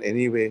suggesting in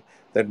any way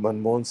that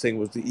Manmohan Singh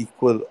was the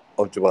equal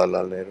of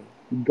Jawaharlal Nehru.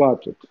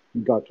 Got it.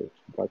 Got it.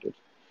 Got it.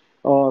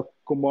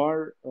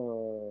 Kumar,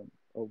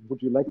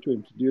 would you like to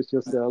introduce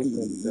yourself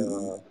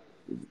and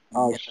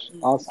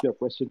ask your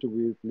question to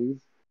Veer, please?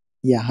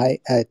 Yeah, hi.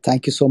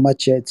 Thank you so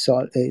much. It's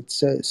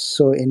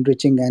so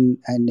enriching and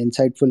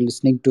insightful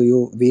listening to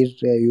you, Veer.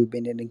 You've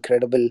been an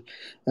incredible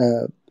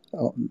uh,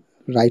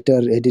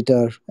 writer,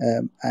 editor,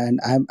 and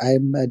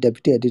I'm a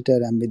deputy editor.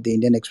 I'm with the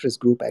Indian Express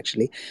Group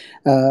actually.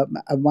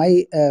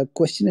 My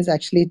question is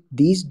actually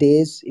these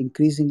days,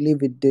 increasingly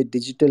with the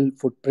digital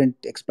footprint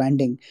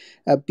expanding,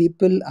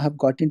 people have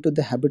got into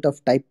the habit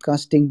of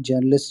typecasting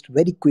journalists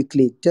very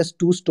quickly. Just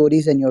two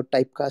stories and you're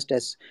typecast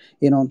as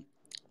you know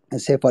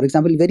say, for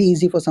example, very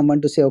easy for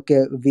someone to say,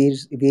 okay, Veer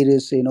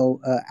is,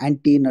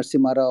 anti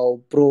Narsimha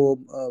Rao, pro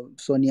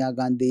Sonia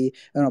Gandhi,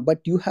 but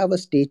you have a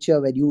stature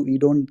where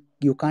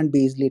you can't be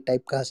easily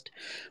typecast.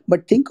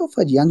 But think of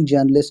a young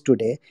journalist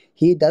today.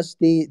 He has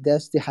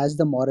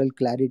the moral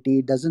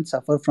clarity, doesn't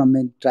suffer from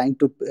it, trying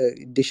to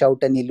dish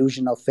out an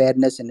illusion of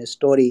fairness in his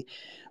story,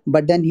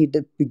 but then he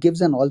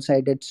gives an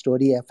all-sided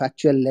story, a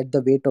factual, let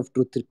the weight of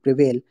truth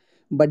prevail.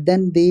 But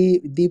then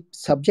the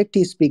subject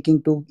he's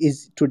speaking to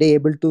is today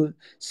able to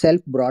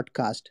self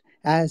broadcast,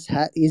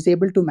 is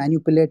able to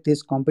manipulate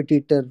his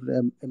competitor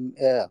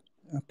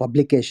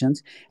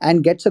publications,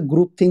 and gets a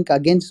group think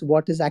against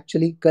what is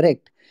actually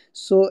correct.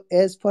 So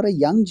as for a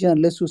young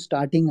journalist who's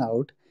starting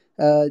out,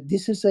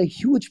 this is a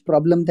huge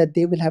problem that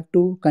they will have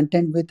to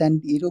contend with,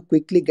 and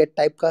quickly get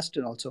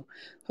typecasted also.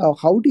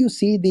 How do you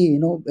see the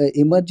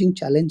emerging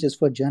challenges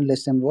for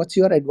journalists, and what's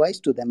your advice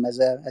to them as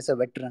a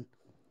veteran?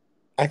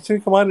 Actually,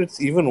 Kumar,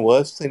 it's even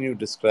worse than you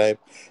describe,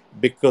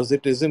 because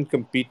it isn't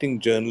competing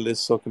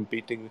journalists or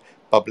competing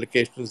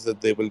publications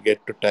that they will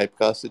get to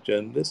typecast a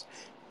journalist.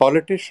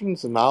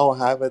 Politicians now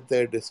have at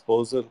their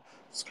disposal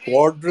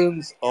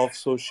squadrons of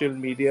social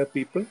media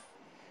people.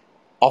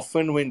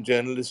 Often, when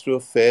journalists do a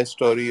fair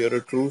story or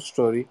a true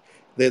story,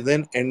 they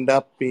then end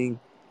up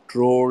being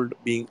trolled,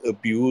 being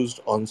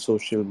abused on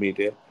social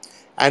media.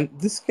 And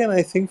this can,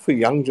 I think, for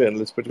young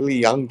journalists, particularly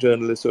young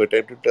journalists who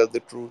attempt to tell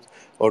the truth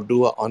or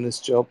do an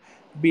honest job,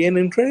 be an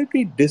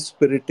incredibly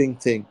dispiriting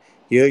thing.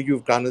 Here,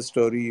 you've done a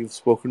story, you've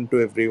spoken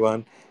to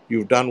everyone,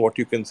 you've done what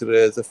you consider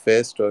as a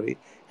fair story,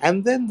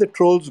 and then the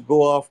trolls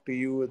go after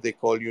you, they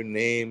call you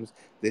names,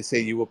 they say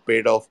you were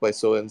paid off by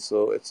so and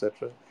so,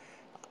 etc.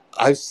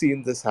 I've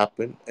seen this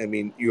happen. I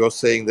mean, you're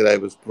saying that I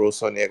was pro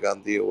Sonia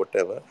Gandhi or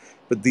whatever,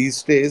 but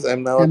these days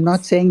I'm now. I'm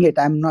not saying it.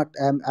 I'm not.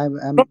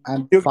 No,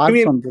 I'm you far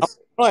mean, from this.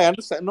 no, I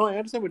understand. No, I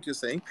understand what you're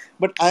saying,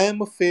 but I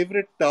am a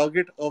favorite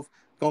target of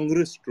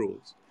Congress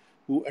trolls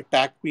who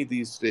attack me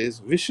these days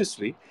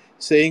viciously,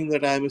 saying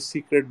that I'm a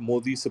secret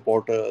Modi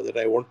supporter, that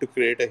I want to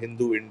create a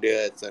Hindu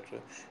India, etc.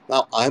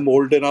 Now, I'm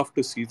old enough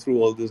to see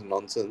through all this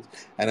nonsense,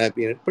 and I've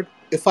been it. But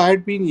if I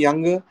had been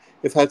younger,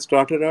 if I had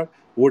started out,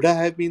 would I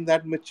have been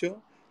that mature?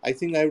 I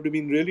think I would have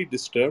been really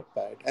disturbed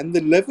by it. And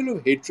the level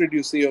of hatred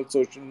you see on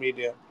social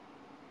media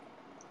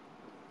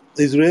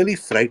is really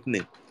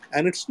frightening.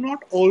 And it's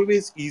not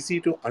always easy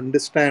to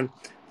understand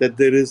that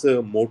there is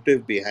a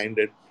motive behind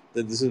it,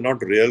 that this is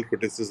not real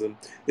criticism.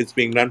 It's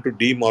being done to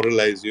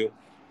demoralize you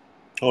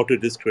or to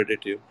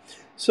discredit you.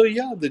 So,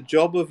 yeah, the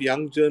job of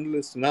young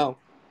journalists now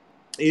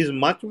is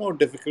much more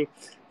difficult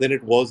than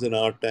it was in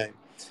our time.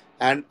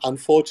 And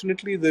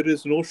unfortunately, there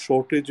is no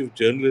shortage of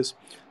journalists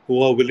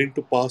who are willing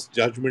to pass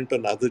judgment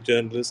on other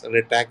journalists and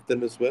attack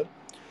them as well,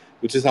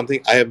 which is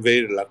something I am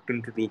very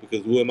reluctant to do,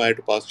 because who am I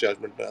to pass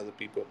judgment on other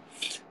people?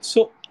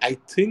 So I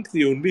think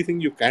the only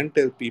thing you can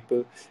tell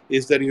people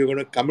is that you're going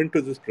to come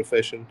into this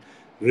profession,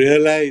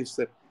 realize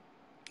that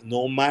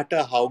no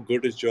matter how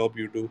good a job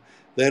you do,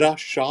 there are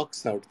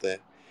sharks out there.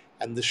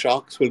 And the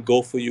sharks will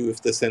go for you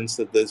if they sense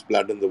that there's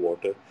blood in the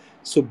water.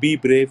 So be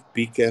brave,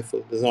 be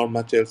careful. There's not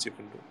much else you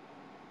can do.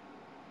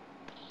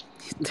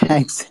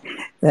 Thanks,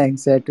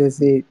 thanks. It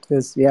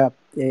was yeah,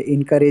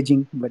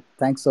 encouraging. But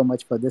thanks so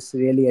much for this.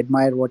 Really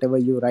admire whatever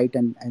you write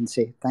and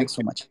say. Thank Thanks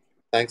so you. much.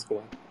 Thanks,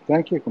 Kumar.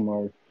 Thank you,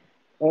 Kumar.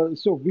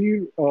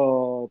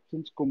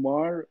 Since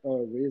Kumar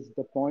raised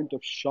the point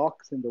of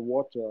sharks in the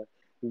water,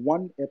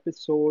 one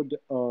episode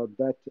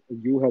that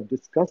you have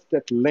discussed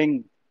at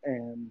length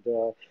and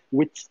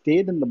which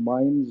stayed in the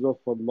minds of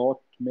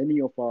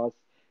many of us,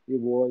 it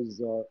was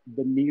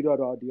the Neera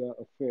Radia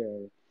affair.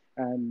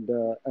 And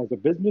as a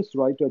business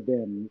writer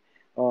then,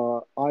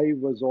 I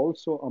was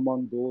also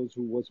among those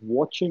who was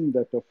watching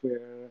that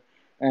affair,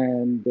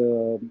 and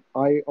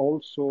I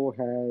also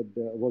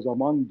was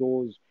among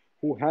those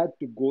who had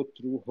to go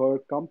through her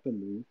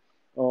company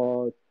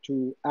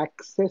to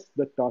access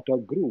the Tata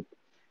Group.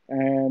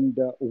 And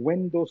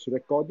when those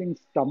recordings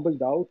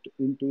stumbled out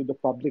into the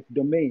public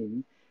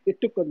domain, it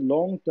took a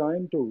long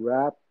time to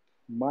wrap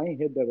my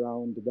head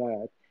around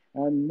that.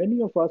 And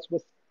many of us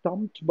were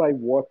stumped by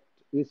what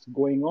is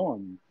going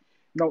on.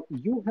 Now,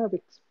 you have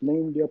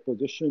explained your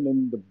position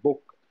in the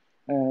book,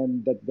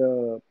 and that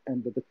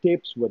the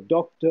tapes were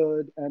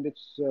doctored, and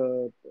it's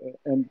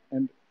and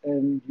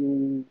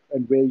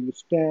where you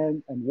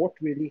stand and what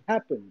really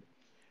happened.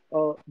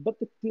 But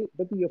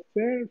the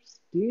affair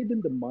stayed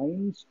in the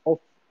minds of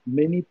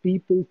many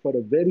people for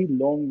a very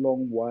long,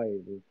 long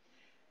while.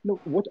 Now,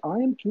 what I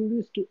am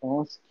curious to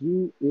ask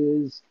you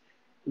is,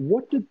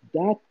 what did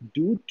that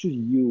do to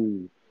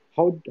you?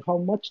 How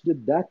much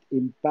did that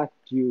impact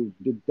you?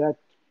 Did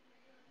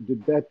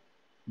that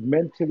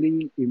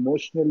mentally,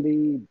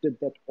 emotionally, did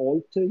that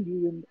alter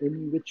you in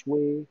any which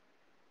way?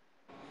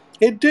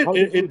 It did. How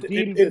did you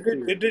deal with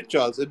It it? did,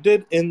 Charles. It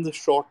did in the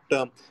short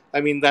term.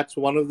 I mean, that's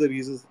one of the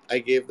reasons I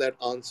gave that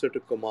answer to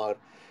Kumar.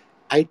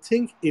 I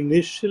think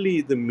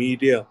initially the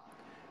media,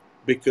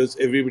 because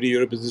everybody,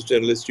 you're a business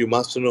journalist, you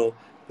must know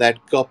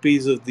that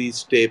copies of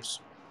these tapes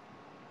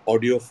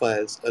audio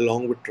files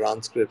along with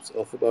transcripts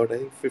of about, I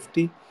think,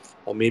 50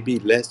 or maybe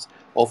less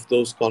of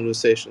those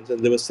conversations. And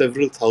there were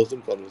several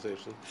thousand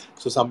conversations.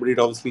 So somebody had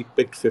obviously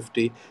picked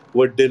 50,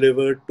 were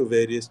delivered to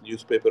various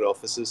newspaper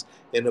offices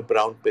in a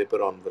brown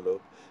paper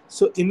envelope.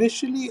 So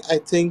initially, I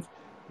think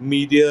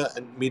media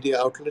and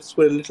media outlets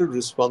were a little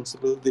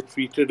responsible. They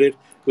treated it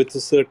with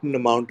a certain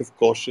amount of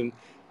caution.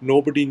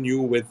 Nobody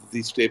knew whether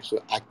these tapes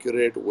were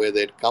accurate, where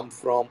they'd come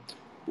from,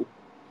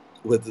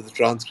 whether the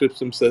transcripts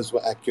themselves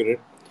were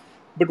accurate.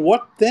 But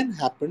what then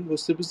happened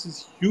was there was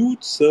this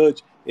huge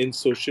surge in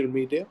social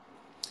media.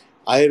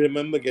 I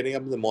remember getting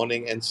up in the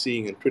morning and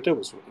seeing, and Twitter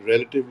was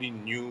relatively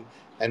new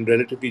and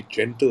relatively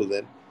gentle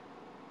then.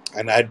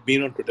 And I'd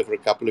been on Twitter for a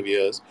couple of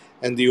years,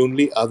 and the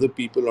only other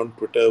people on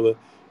Twitter were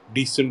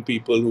decent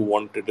people who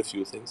wanted a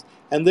few things.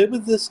 And there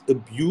was this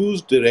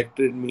abuse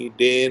directed at me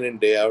day in and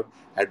day out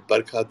at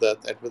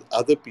Barkhadat and with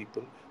other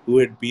people who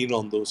had been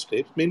on those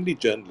tapes, mainly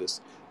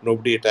journalists.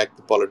 Nobody attacked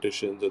the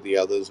politicians or the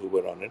others who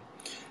were on it.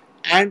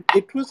 And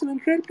it was an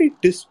incredibly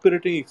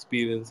dispiriting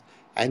experience.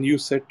 And you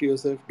said to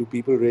yourself, do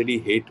people really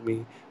hate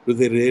me? Do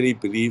they really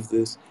believe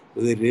this?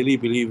 Do they really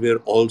believe we're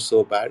all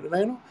so bad? And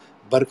I know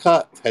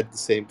Barkha had the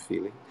same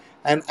feeling.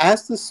 And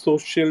as the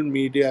social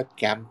media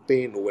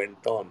campaign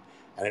went on,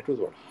 and it was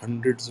what,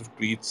 hundreds of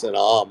tweets an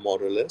hour,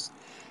 more or less,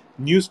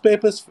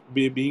 newspapers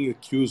being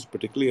accused,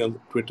 particularly on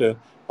Twitter,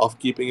 of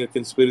keeping a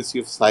conspiracy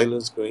of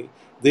silence going,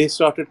 they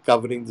started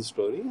covering the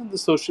story, and the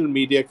social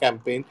media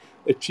campaign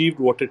achieved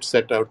what it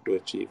set out to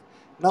achieve.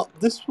 Now,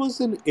 this was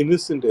an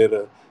innocent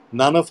era.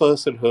 None of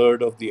us had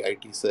heard of the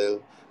IT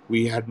cell.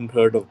 We hadn't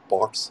heard of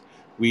bots.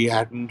 We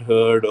hadn't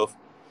heard of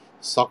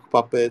sock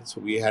puppets.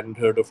 We hadn't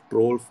heard of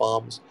troll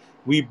farms.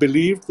 We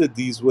believed that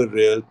these were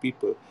real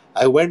people.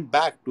 I went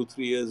back 2,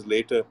 3 years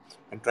later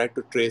and tried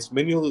to trace.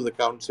 Many of those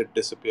accounts had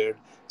disappeared.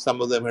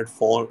 Some of them had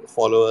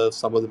followers,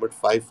 some of them had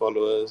 5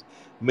 followers.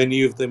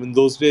 Many of them, in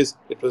those days,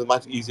 it was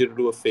much easier to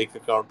do a fake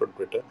account on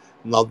Twitter.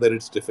 Now that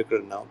it's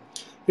difficult now.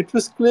 It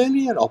was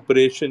clearly an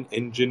operation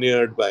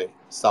engineered by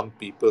some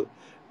people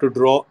to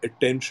draw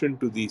attention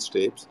to these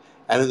tapes,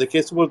 and in the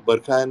case of both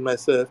Barkha and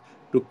myself,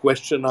 to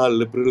question our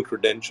liberal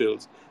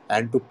credentials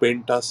and to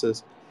paint us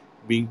as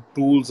being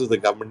tools of the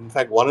government. In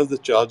fact, one of the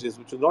charges,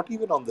 which was not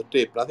even on the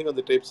tape, nothing on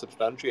the tape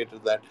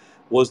substantiated that,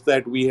 was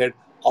that we had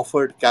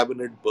offered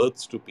cabinet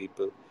berths to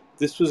people.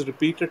 This was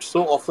repeated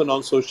so often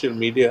on social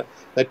media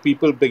that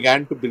people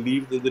began to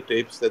believe that the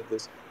tape said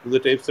this. The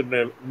tape said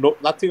no,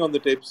 nothing on the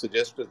tape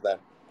suggested that.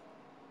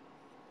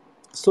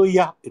 So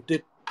yeah, it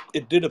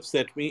did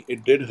upset me.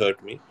 It did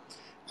hurt me.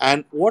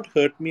 And what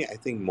hurt me, I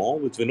think, more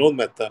was Vinod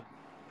Mehta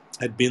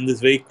had been this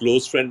very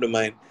close friend of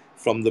mine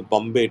from the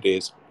Bombay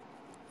days,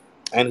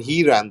 and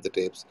he ran the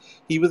tapes.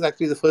 He was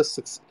actually the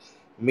first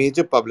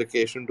major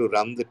publication to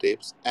run the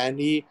tapes, and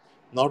he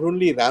not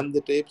only ran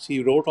the tapes,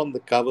 he wrote on the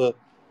cover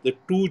the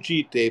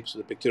 2G tapes,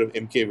 the picture of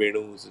M.K.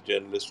 Venu, who's a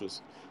journalist,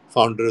 who's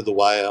founder of The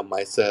Wire,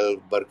 myself,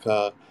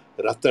 Barkha,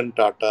 Ratan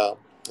Tata,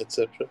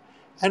 etc.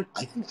 And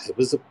I think I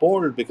was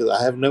appalled because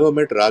I have never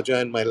met Raja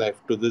in my life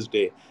to this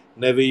day,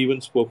 never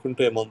even spoken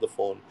to him on the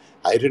phone.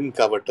 I didn't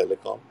cover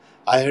telecom.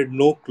 I had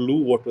no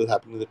clue what was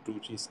happening with the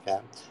 2G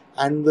scam.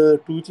 And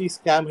the 2G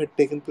scam had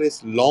taken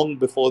place long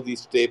before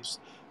these tapes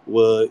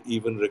were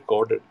even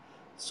recorded.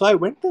 So I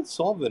went and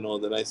saw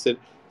Vinod and I said,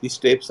 these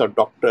tapes are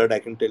doctored, I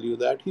can tell you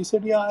that. He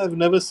said, yeah, I've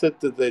never said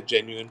that they're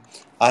genuine.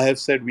 I have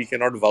said we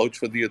cannot vouch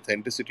for the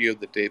authenticity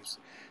of the tapes.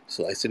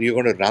 So I said, you're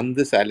going to run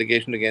this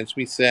allegation against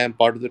me, say I'm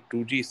part of the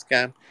 2G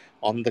scam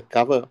on the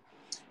cover.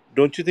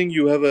 Don't you think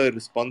you have a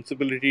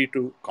responsibility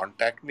to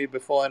contact me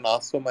before and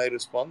ask for my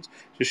response?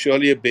 So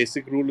surely a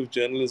basic rule of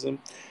journalism.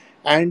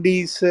 And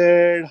he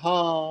said,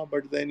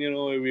 but then,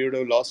 we would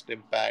have lost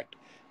impact.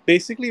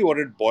 Basically, what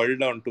it boiled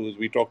down to is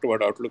we talked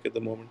about Outlook at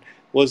the moment,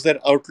 was that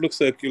Outlook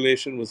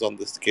circulation was on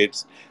the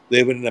skids.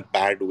 They were in a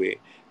bad way.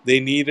 They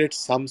needed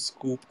some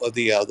scoop or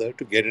the other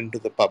to get into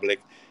the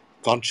public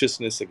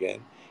consciousness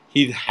again.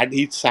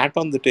 He'd sat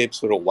on the tapes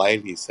for a while,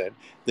 he said.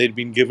 They'd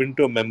been given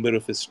to a member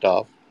of his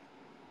staff.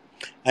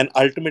 And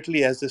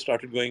ultimately, as they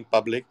started going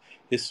public,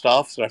 his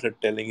staff started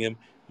telling him,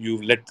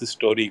 you've let the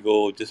story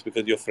go just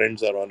because your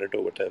friends are on it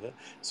or whatever.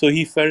 So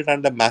he felt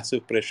under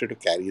massive pressure to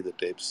carry the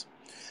tapes.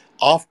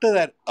 After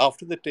that,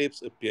 after the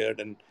tapes appeared,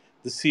 and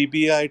the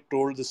CBI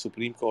told the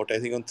Supreme Court, I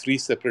think on 3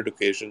 separate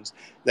occasions,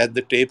 that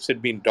the tapes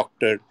had been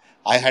doctored.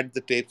 I had the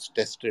tapes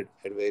tested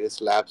at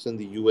various labs in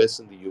the US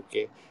and the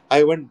UK.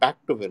 I went back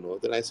to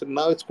Vinod and I said,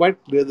 now it's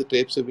quite clear the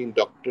tapes have been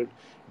doctored.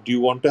 Do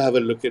you want to have a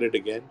look at it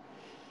again?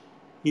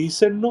 He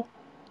said, no,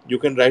 you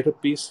can write a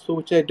piece. So,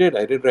 which I did.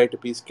 I did write a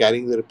piece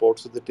carrying the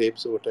reports of the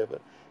tapes or whatever.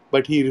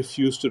 But he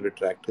refused to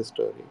retract his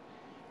story.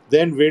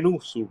 Then Venu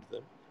sued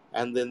them.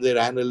 And then they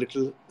ran a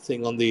little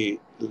thing on the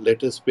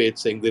letters page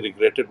saying they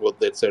regretted what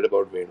they'd said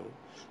about Venu.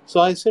 So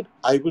I said,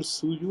 I will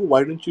sue you.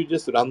 Why don't you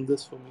just run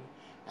this for me?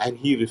 And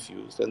he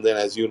refused. And then,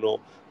 as you know,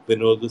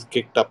 Vinod was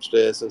kicked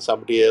upstairs and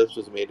somebody else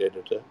was made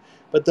editor.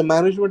 But the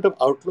management of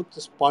Outlook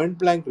just point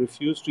blank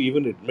refused to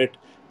even admit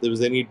there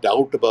was any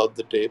doubt about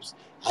the tapes,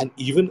 and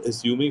even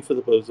assuming for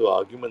the purpose of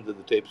argument that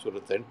the tapes were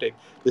authentic,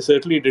 they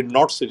certainly did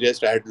not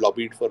suggest I had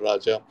lobbied for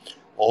Raja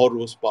or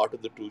was part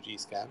of the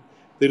 2G scam.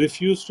 They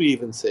refused to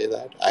even say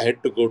that. I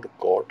had to go to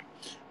court.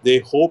 They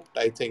hoped,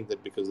 I think,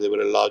 that because they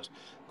were a large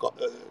co-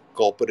 uh,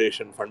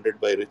 corporation funded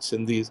by rich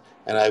Sindhis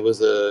and I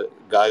was a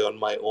guy on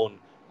my own,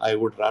 I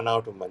would run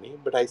out of money.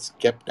 But I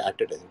kept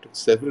at it. I think it took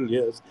several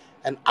years.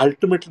 And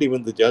ultimately,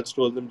 when the judge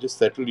told them, just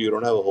settle, you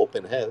don't have a hope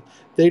in hell,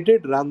 they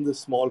did run this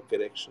small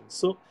correction.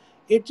 So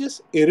it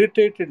just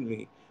irritated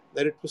me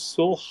that it was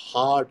so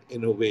hard,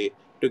 in a way,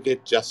 to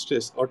get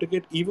justice or to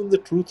get even the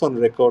truth on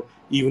record,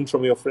 even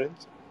from your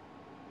friends.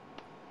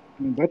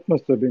 That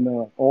must have been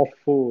an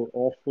awful,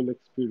 awful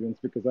experience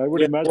because I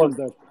would Yeah, it imagine was.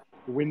 that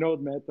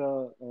Vinod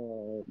Mehta,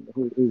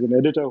 who is an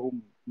editor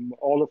whom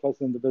all of us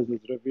in the business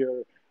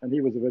revere, and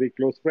he was a very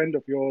close friend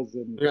of yours,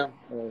 and Yeah.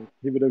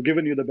 he would have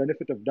given you the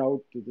benefit of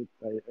doubt.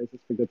 I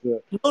suspect that's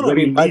the No, no. I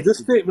very mean, by least. this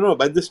stage, no,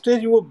 by this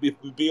stage, you were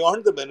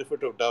beyond the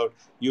benefit of doubt.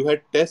 You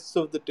had tests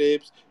of the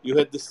tapes. You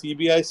had the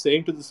CBI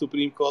saying to the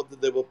Supreme Court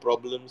that there were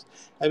problems.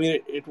 I mean,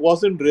 it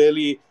wasn't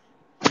really.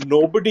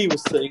 Nobody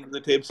was saying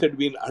the tapes had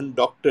been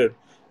undoctored.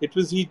 It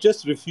was he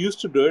just refused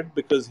to do it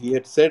because he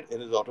had said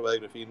in his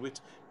autobiography, in which,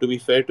 to be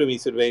fair to him, he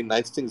said very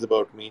nice things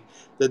about me,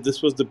 that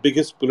this was the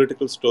biggest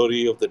political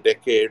story of the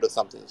decade or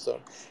something so.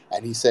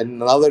 And he said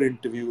in another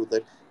interview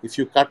that if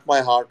you cut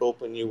my heart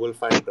open, you will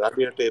find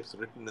Rabia tapes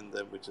written in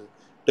them, which is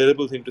a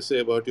terrible thing to say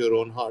about your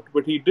own heart.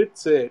 But he did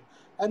say it.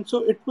 And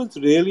so it was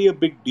really a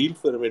big deal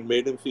for him. It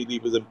made him feel he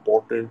was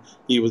important,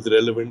 he was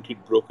relevant,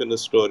 he'd broken a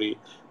story,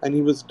 and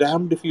he was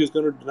damned if he was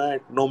going to deny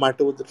it, no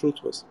matter what the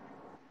truth was.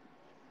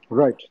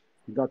 Right.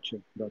 Got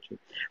you.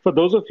 For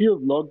those of you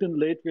who've logged in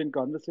late, we're in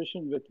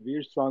conversation with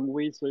Vir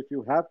Sanghvi. So if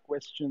you have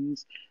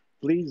questions,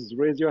 please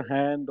raise your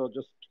hand or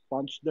just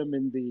punch them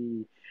in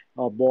the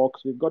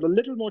box. We've got a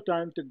little more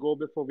time to go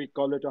before we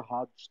call it a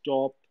hard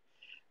stop.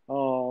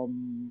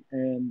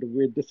 And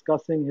we're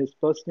discussing his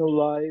personal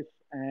life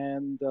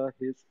and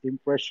his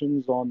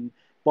impressions on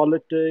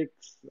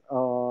politics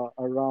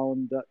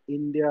around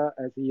India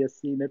as he has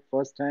seen it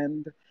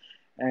firsthand.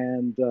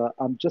 And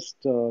I'm just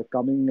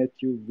coming at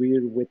you,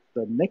 Veer, with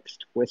the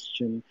next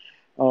question.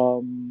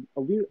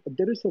 Veer,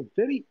 there is a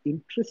very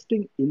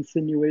interesting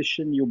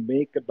insinuation you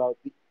make about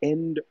the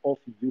end of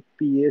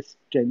UPA's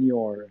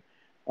tenure,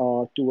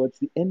 towards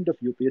the end of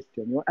UPA's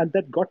tenure, and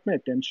that got my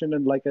attention.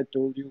 And like I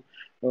told you,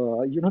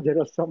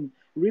 there are some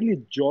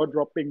really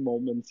jaw-dropping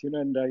moments,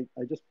 and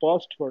I just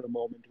paused for a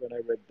moment when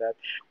I read that,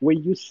 where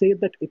you say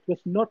that it was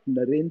not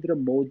Narendra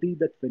Modi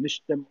that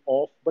finished them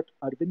off, but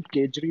Arvind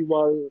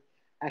Kejriwal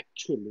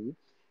actually,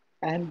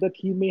 and that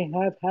he may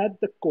have had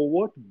the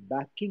covert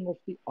backing of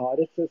the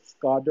RSS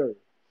cadre.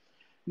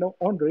 Now,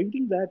 on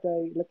reading that,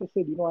 like I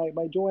said,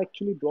 my jaw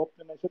actually dropped,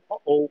 and I said,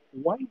 "Oh,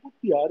 why would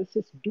the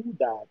RSS do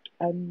that?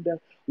 And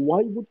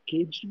why would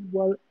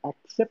Kejriwal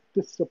accept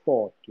this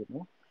support?"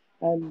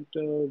 And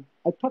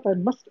I thought I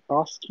must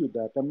ask you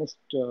that. I must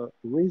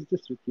raise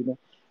this with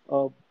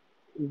uh,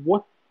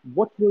 what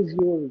what was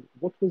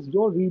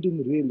your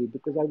reading really?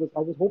 Because I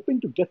was hoping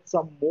to get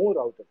some more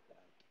out of that.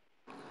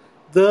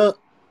 The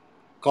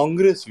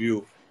Congress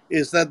view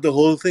is that the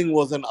whole thing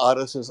was an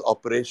RSS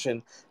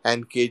operation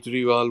and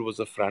Kejriwal was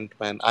a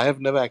frontman. I have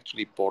never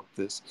actually bought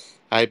this.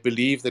 I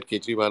believe that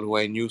Kejriwal, who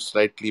I knew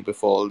slightly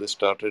before all this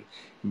started,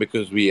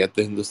 because we at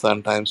the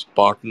Hindustan Times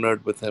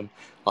partnered with him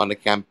on a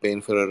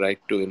campaign for a Right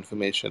to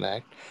Information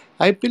Act,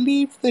 I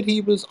believe that he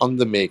was on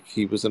the make.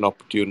 He was an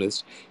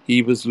opportunist.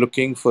 He was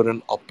looking for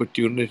an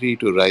opportunity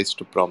to rise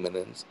to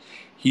prominence.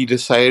 He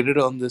decided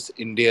on this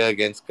India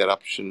against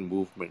corruption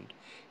movement.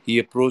 He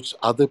approached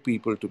other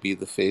people to be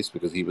the face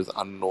because he was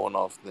unknown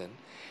of then.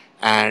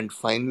 And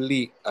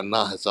finally,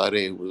 Anna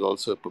Hazare, who was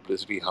also a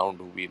publicity hound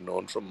who we'd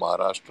known from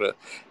Maharashtra,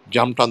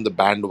 jumped on the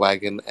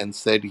bandwagon and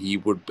said he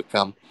would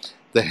become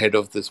the head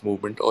of this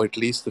movement, or at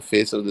least the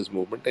face of this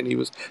movement. And he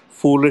was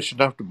foolish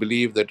enough to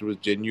believe that it was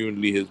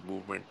genuinely his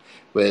movement,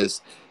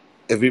 whereas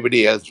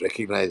everybody else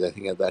recognized, I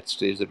think, at that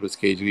stage, that it was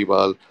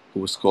Kejriwal who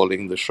was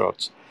calling the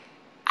shots.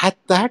 At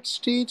that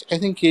stage, I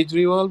think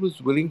Kejriwal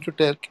was willing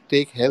to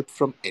take help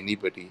from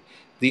anybody.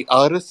 The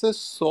RSS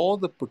saw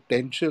the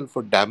potential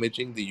for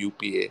damaging the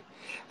UPA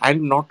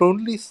and not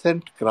only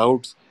sent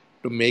crowds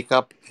to make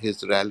up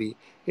his rally,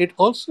 it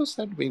also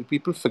sent, when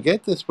people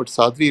forget this, but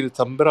Sadhvi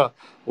Ritambra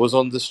was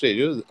on the stage,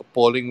 an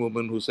appalling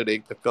woman who said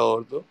Ek Dhakka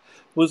Aur Do,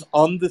 was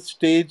on the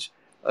stage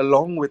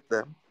along with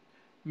them.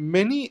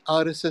 Many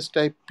RSS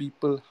type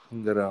people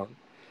hung around.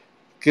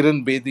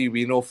 Kiran Bedi,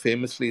 we know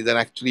famously, then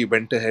actually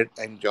went ahead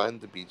and joined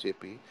the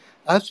BJP.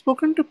 I've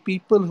spoken to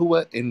people who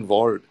were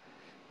involved,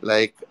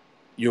 like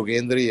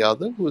Yogendra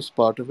Yadav, who was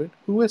part of it,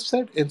 who has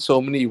said in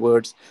so many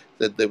words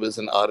that there was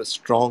a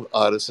strong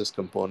RSS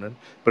component.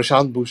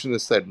 Prashant Bhushan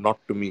has said, not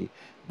to me,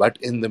 but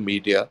in the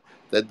media,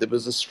 that there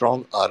was a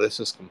strong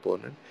RSS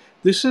component.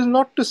 This is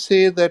not to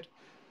say that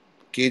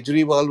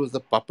Kejriwal was the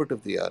puppet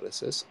of the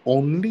RSS,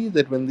 only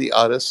that when the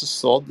RSS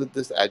saw that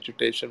this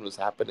agitation was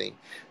happening,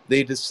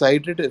 they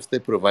decided if they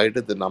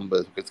provided the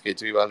numbers, because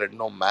Kejriwal had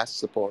no mass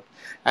support,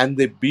 and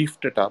they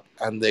beefed it up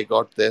and they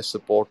got their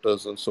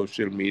supporters on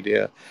social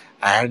media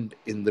and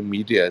in the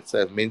media, it's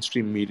a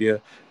mainstream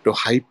media, to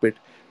hype it.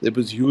 There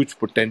was huge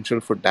potential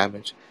for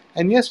damage.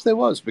 And yes, there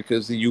was,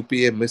 because the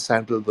UPA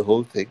mishandled the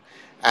whole thing,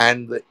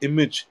 and the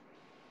image,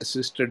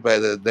 assisted by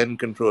the then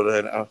comptroller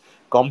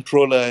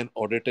and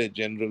auditor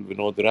general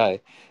Vinod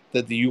Rai,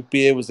 that the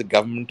UPA was a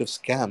government of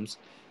scams,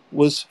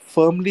 was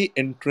firmly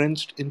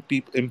entrenched in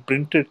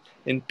imprinted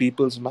in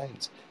people's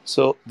minds.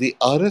 So the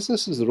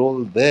RSS's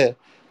role there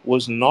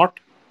was not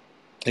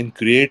in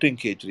creating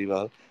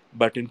Kejriwal,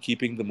 but in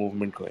keeping the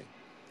movement going.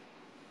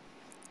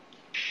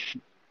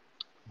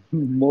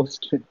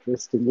 Most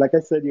interesting. Like I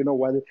said,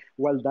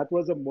 while that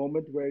was a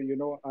moment where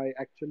I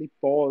actually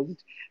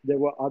paused, there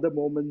were other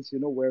moments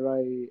where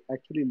I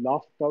actually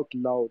laughed out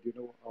loud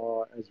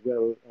as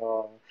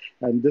well.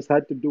 And this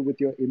had to do with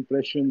your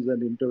impressions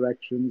and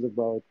interactions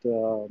about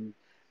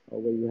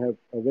where you have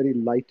a very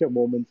lighter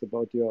moments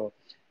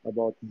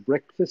about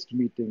breakfast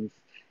meetings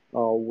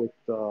with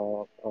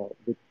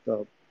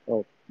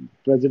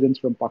presidents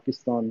from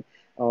Pakistan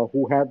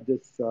who have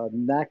this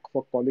knack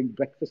for calling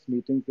breakfast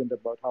meetings, and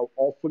about how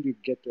awful you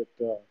get at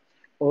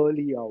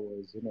early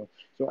hours.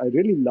 So I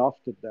really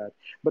laughed at that.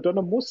 But on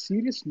a more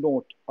serious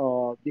note,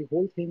 the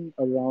whole thing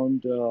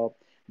around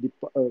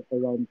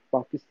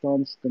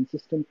Pakistan's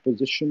consistent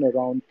position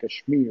around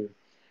Kashmir.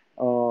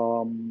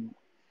 Um,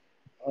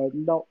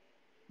 now,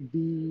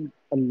 the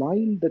a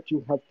line that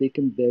you have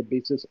taken there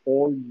bases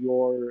all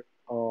your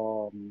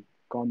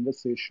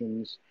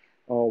conversations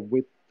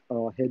with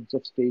heads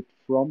of state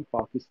from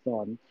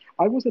Pakistan.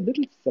 I was a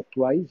little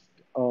surprised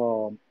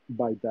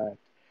by that,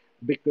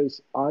 because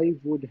I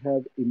would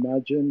have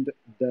imagined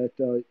that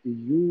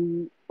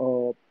in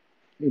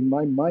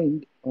my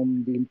mind,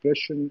 the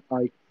impression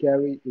I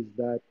carry is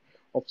that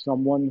of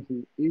someone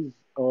who is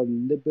a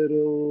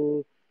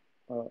liberal.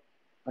 Uh,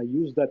 I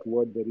use that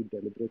word very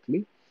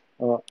deliberately.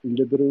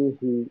 Liberal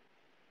who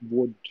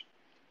would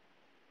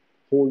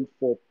hold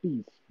for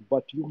peace,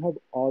 but you have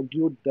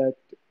argued that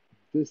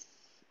this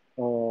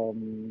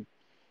um,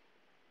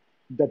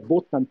 that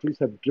both countries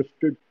have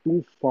drifted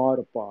too far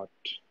apart.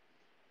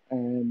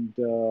 And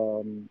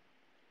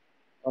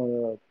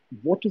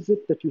what is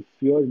it that you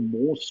fear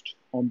most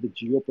on the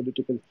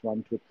geopolitical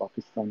front with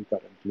Pakistan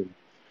currently?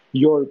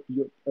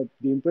 The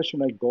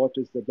impression I got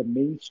is that the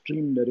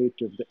mainstream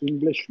narrative, the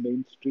English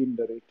mainstream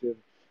narrative,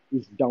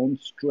 is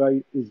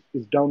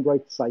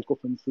downright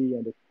psychophancy,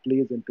 and it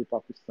plays into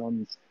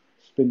Pakistan's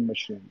spin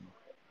machine.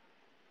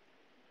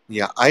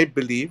 Yeah, I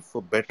believe,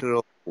 for better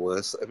or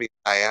worse, I mean,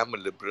 I am a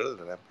liberal,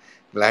 and I'm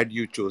glad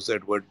you chose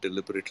that word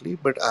deliberately,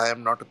 but I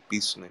am not a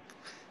peacenik.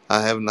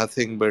 I have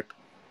nothing but,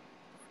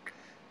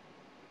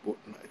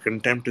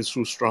 contempt is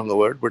too strong a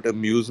word, but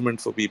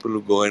amusement for people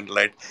who go and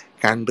light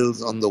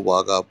candles on the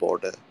Wagah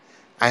border.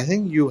 I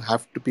think you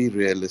have to be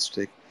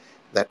realistic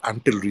that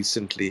until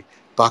recently,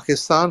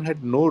 Pakistan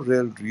had no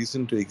real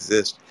reason to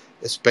exist,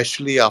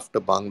 especially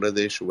after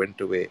Bangladesh went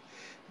away.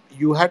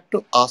 You had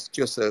to ask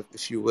yourself,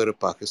 if you were a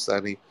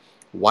Pakistani,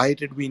 why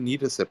did we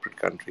need a separate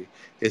country?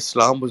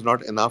 Islam was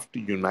not enough to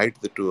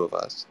unite the two of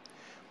us.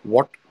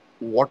 What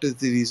what is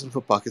the reason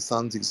for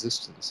Pakistan's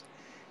existence?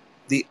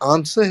 The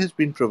answer has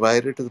been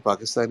provided to the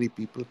Pakistani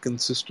people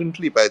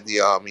consistently by the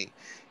army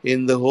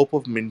in the hope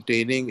of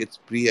maintaining its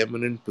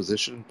preeminent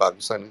position in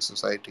Pakistani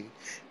society,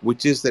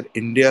 which is that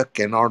India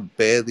cannot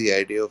bear the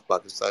idea of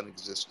Pakistan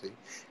existing,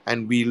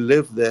 and we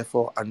live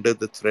therefore under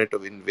the threat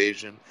of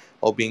invasion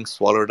or being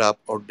swallowed up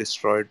or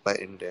destroyed by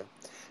India.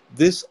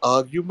 This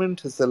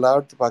argument has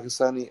allowed the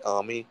Pakistani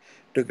army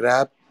to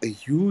grab a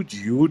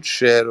huge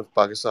share of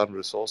Pakistan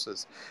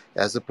resources.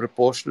 As a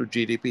proportion of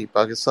GDP,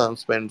 Pakistan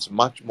spends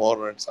much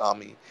more on its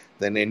army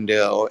than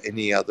India or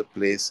any other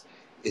place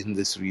in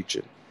this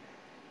region.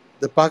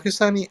 The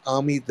Pakistani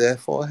army,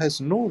 therefore,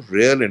 has no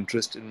real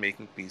interest in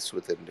making peace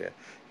with India.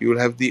 You will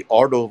have the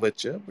odd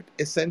overture, but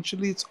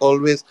essentially it's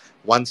always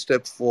one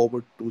step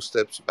forward, two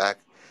steps back.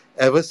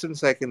 Ever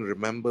since I can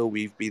remember,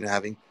 we've been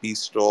having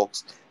peace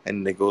talks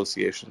and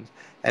negotiations,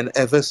 and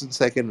ever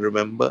since I can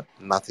remember,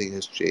 nothing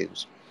has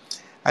changed.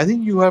 I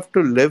think you have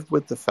to live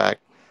with the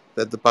fact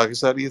that the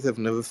Pakistanis have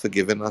never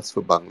forgiven us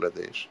for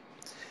Bangladesh,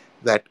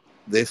 that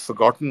they've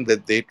forgotten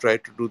that they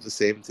tried to do the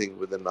same thing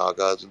with the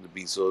Nagas and the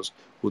Bezos,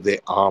 who they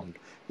armed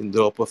in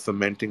the hope of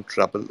fomenting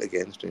trouble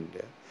against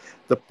India.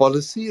 The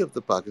policy of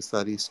the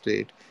Pakistani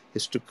state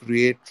is to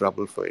create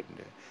trouble for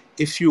India.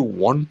 If you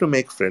want to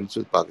make friends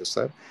with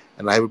Pakistan,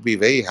 and I would be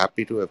very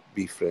happy to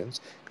be friends,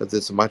 because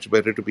it's much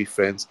better to be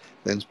friends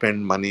than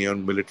spend money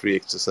on military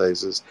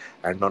exercises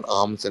and on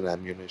arms and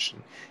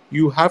ammunition.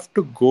 You have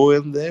to go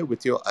in there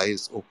with your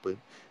eyes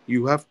open.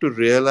 You have to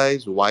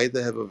realize why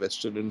they have a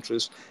vested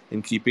interest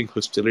in keeping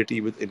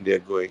hostility with India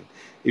going.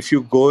 If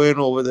you go in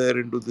over there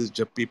into this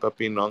Jappi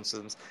Papi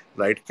nonsense,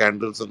 light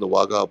candles on the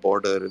Wagah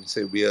border and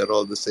say we are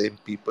all the same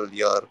people,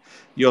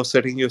 you're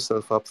setting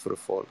yourself up for a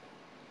fall.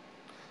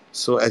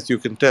 So, as you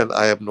can tell,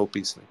 I am no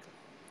peacemaker.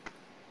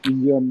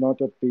 You're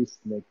not a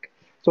peacenik.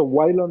 So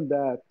while on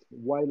that,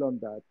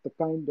 the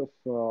kind of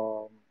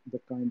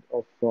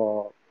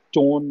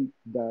tone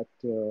that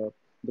the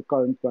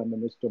current Prime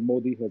Minister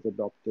Modi has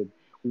adopted,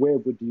 where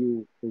would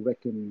you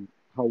reckon?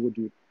 How would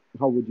you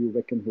how would you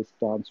reckon his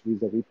stance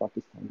vis-a-vis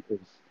Pakistan is?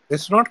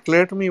 It's not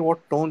clear to me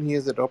what tone he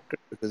has adopted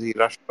because he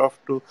rushed off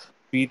to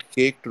feed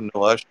cake to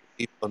Nawaz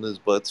Sharif on his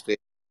birthday.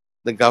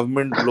 The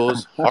government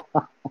blows hot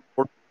support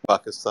to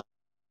Pakistan.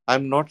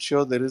 I'm not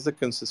sure there is a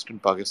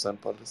consistent Pakistan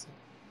policy.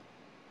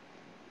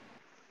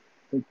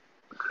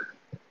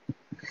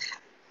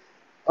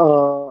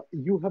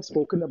 You have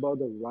spoken about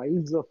the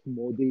rise of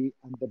Modi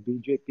and the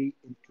BJP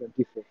in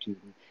 2014.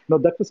 Now,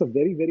 that was a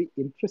very, very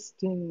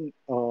interesting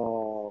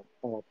rise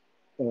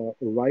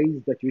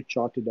that you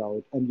charted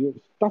out, and you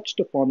touched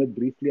upon it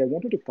briefly. I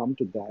wanted to come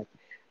to that.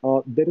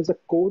 There is a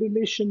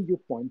correlation you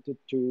pointed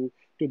to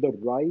the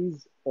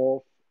rise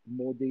of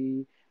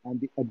Modi and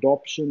the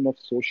adoption of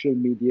social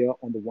media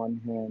on the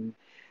one hand.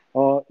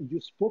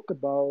 You spoke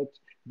about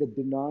the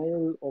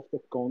denial of the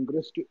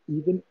Congress to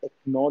even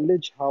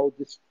acknowledge how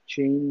this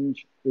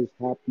change is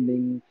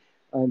happening.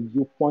 And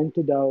you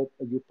pointed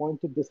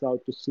this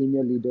out to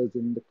senior leaders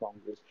in the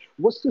Congress.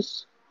 Was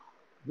this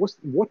was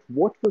what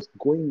was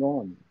going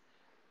on?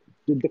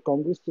 Did the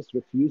Congress just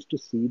refuse to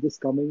see this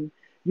coming?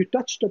 You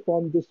touched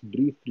upon this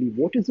briefly.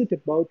 What is it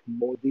about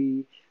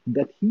Modi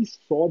that he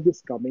saw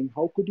this coming?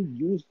 How could he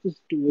use this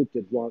to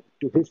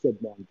his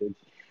advantage?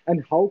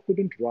 And how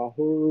couldn't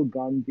Rahul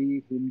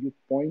Gandhi, whom you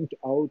point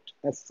out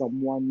as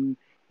someone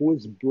who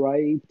is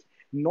bright,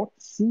 not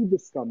see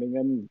this coming?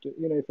 And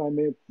if I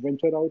may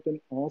venture out and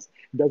ask,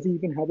 does he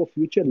even have a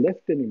future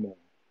left anymore?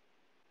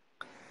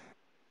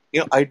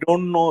 I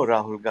don't know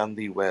Rahul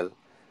Gandhi well,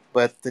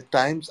 but the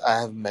times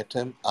I have met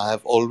him, I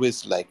have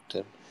always liked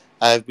him.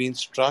 I have been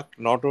struck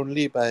not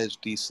only by his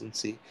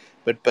decency,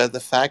 but by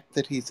the fact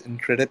that he's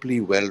incredibly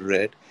well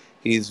read,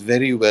 he is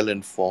very well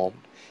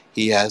informed,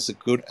 he has a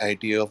good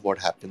idea of what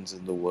happens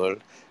in the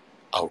world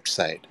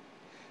outside.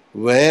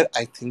 Where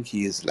I think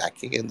he is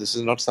lacking, and this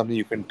is not something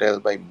you can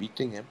tell by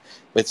meeting him,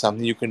 but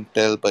something you can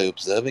tell by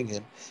observing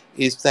him,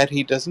 is that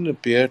he doesn't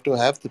appear to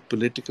have the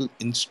political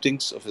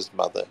instincts of his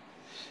mother.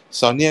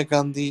 Sonia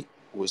Gandhi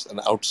was an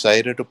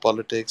outsider to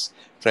politics,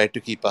 tried to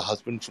keep her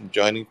husband from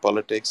joining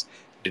politics,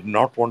 did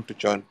not want to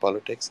join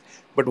politics.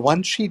 But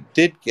once she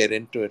did get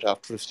into it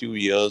after a few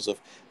years of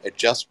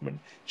adjustment,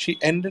 she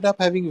ended up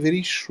having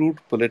very shrewd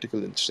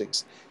political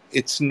instincts.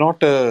 It's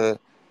not a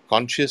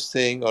conscious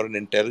thing or an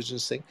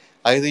intelligence thing.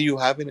 Either you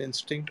have an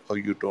instinct or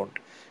you don't.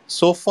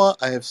 So far,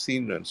 I have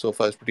seen, and so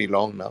far it's pretty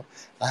long now,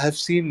 I have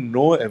seen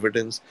no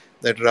evidence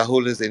that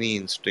Rahul has any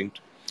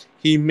instinct.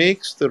 He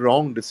makes the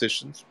wrong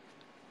decisions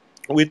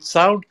which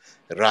sound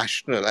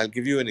rational. I'll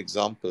give you an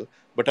example,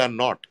 but are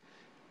not.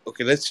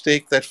 Okay, let's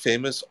take that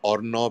famous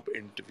Ornob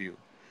interview.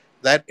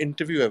 That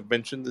interview, I've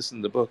mentioned this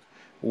in the book,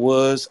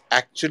 was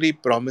actually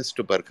promised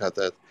to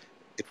Barkhatat.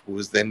 It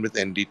was then with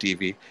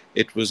NDTV.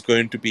 It was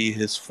going to be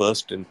his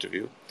first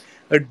interview.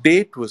 A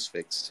date was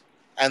fixed.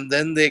 And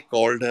then they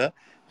called her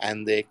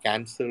and they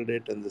cancelled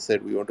it and they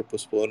said, we want to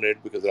postpone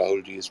it because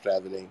Rahul ji is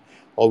traveling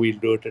or we'll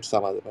do it at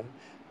some other time.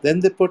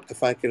 Then they put,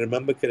 if I can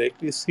remember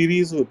correctly, a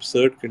series of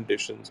absurd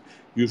conditions.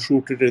 You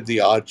shoot it at the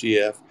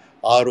RGF,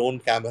 our own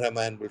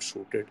cameraman will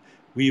shoot it,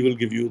 we will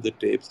give you the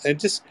tapes. And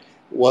just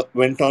what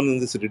went on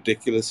in this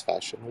ridiculous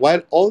fashion.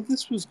 While all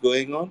this was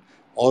going on,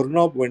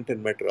 Ornob went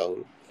and met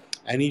Rahul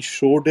and he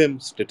showed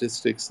him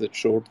statistics that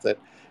showed that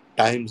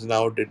Times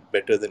Now did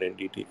better than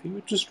NDTV,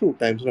 which is true.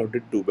 Times Now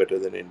did do better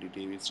than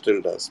NDTV, it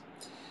still does.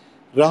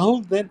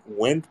 Rahul then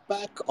went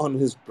back on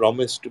his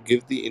promise to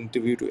give the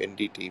interview to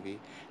NDTV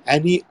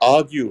and he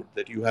argued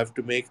that you have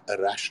to make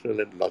a rational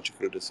and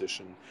logical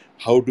decision.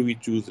 How do we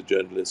choose a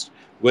journalist?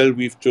 Well,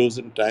 we've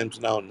chosen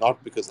Times Now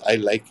not because I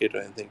like it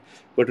or anything,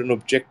 but an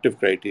objective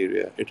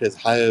criteria. It has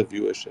higher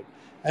viewership.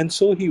 And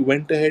so he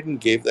went ahead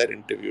and gave that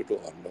interview to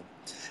Arnav.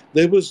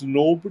 There was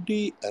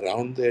nobody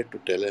around there to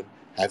tell him,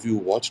 have you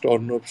watched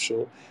Arnab's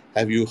show?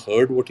 Have you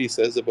heard what he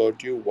says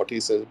about you, what he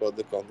says about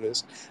the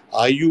Congress?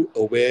 Are you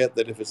aware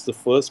that if it's the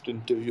first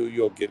interview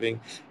you're giving,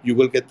 you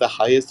will get the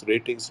highest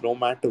ratings no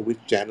matter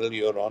which channel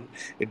you're on?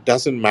 It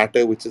doesn't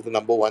matter which is the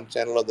number one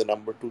channel or the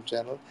number two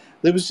channel.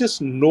 There was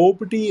just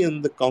nobody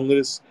in the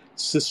Congress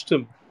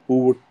system who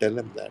would tell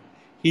him that.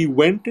 He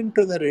went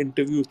into that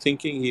interview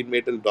thinking he'd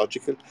made a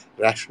logical,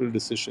 rational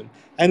decision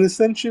and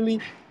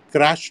essentially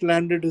crash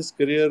landed his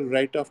career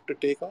right after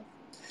takeoff.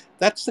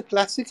 That's the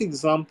classic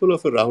example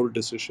of a Rahul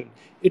decision.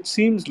 It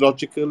seems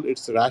logical,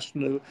 it's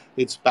rational,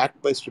 it's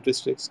backed by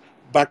statistics,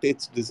 but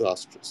it's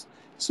disastrous.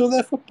 So,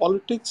 therefore,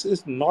 politics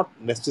is not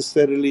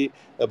necessarily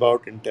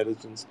about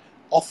intelligence.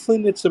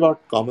 Often it's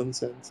about common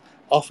sense,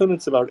 often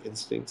it's about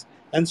instincts.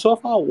 And so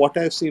far, what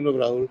I've seen of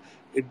Rahul,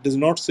 it does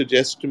not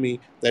suggest to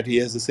me that he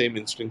has the same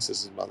instincts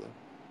as his mother.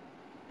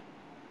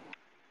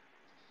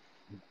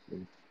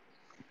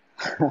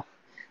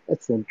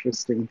 That's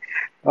interesting.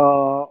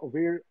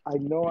 I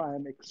know I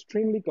am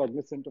extremely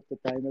cognizant of the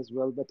time as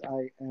well, but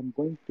I am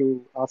going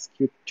to ask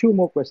you two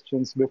more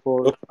questions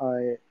before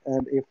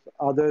and if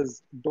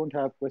others don't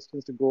have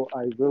questions to go,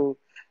 I will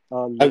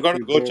I've let got to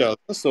you go, go. Charles.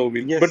 So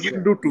but Yes, we can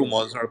sir. do two Yes,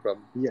 more. It's not a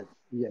problem. yes,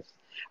 yes.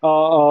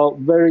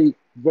 Very,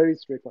 very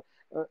straightforward.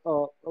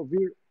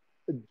 We're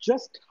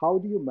just how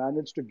do you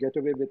manage to get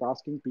away with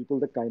asking people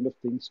the kind of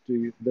things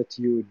that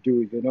you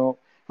do?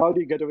 How do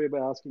you get away by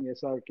asking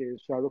SRK,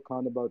 Shah Rukh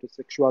Khan about his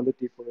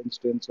sexuality, for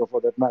instance, or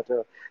for that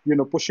matter,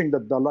 pushing the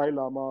Dalai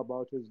Lama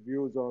about his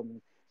views on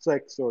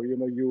sex, or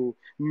you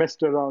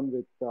messed around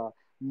with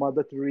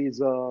Mother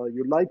Teresa,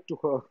 you lied to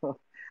her,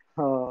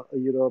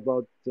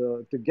 about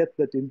to get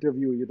that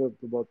interview,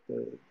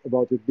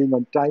 about it being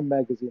on Time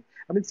magazine.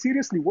 I mean,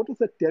 seriously, what does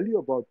that tell you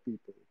about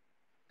people?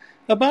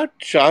 About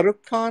Shah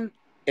Rukh Khan,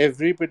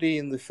 everybody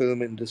in the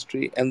film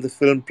industry and the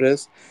film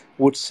press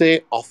would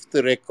say off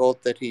the record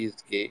that he is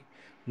gay.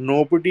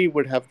 Nobody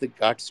would have the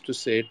guts to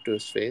say it to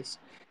his face.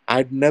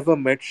 I'd never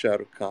met Shah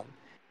Rukh Khan.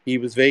 He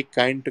was very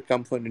kind to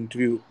come for an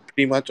interview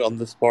pretty much on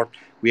the spot.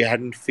 We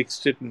hadn't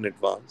fixed it in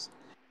advance.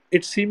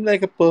 It seemed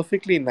like a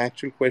perfectly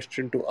natural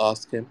question to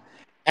ask him,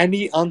 and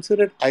he answered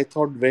it, I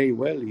thought, very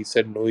well. He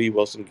said no, he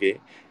wasn't gay.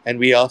 And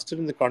I asked it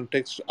in the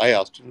context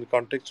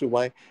of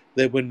why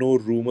there were no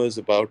rumors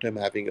about him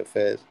having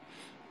affairs.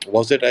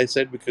 Was it, I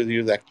said, because he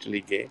was actually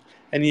gay?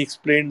 And he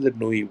explained that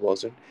no, he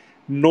wasn't.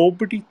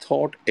 Nobody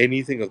thought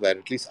anything of that.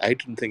 At least I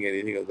didn't think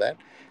anything of that.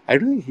 I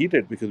don't think he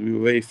did because we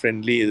were very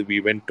friendly. We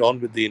went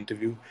on with the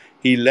interview.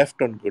 He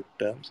left on good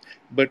terms.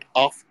 But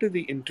after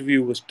the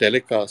interview was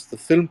telecast, the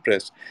film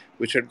press,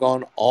 which had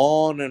gone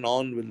on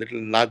with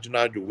little nudge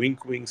nudge,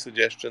 wink wink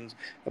suggestions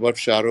about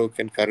Shah Rukh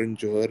and Karan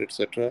Johar,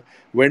 etc.,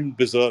 went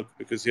berserk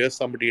because here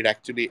somebody had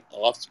actually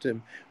asked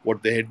him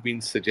what they had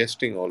been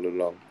suggesting all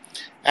along.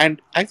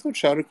 And I thought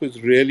Shah Rukh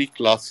was really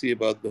classy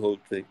about the whole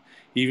thing,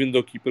 even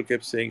though people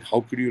kept saying,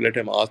 how could you let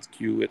him ask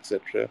you,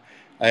 etc.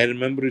 I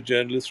remember a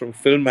journalist from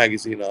Film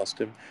Magazine asked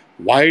him,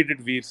 why did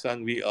Vir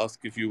Sanghvi ask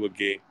if you were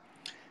gay?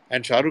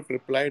 And Shah Rukh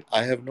replied,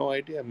 I have no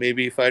idea.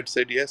 Maybe if I'd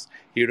said yes,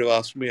 he would have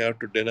asked me out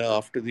to dinner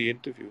after the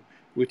interview,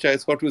 which I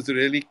thought was a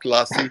really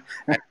classy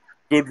and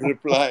good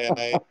reply. And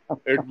I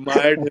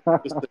admired him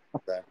for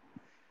saying that.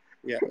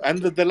 Yeah. And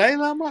the Dalai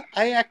Lama,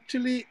 I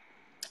actually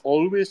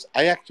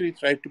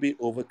tried to be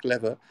over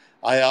clever.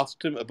 I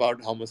asked him about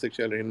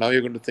homosexuality. Now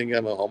you're going to think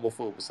I'm a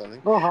homophobe or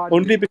something. Oh, Only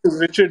hardly. because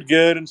Richard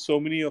Gere and so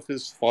many of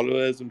his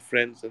followers and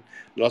friends in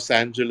Los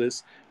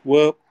Angeles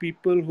were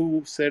people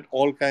who said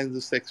all kinds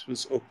of sex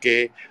was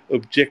okay,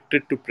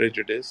 objected to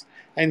prejudice.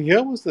 And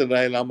here was the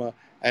Dalai Lama.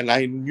 And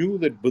I knew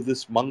that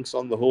Buddhist monks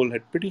on the whole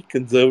had pretty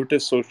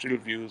conservative social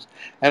views.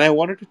 And I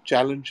wanted to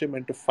challenge him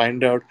and to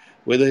find out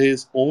whether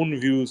his own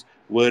views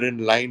were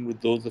in line with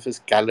those of his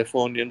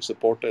Californian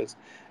supporters.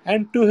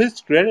 And to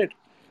his credit,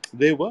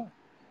 they were.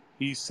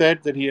 He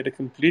said that he had a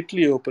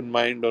completely open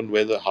mind on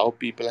whether how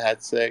people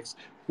had sex,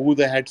 who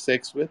they had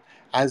sex with,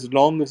 as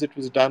long as it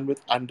was done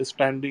with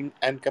understanding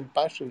and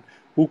compassion.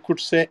 Who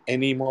could say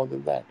any more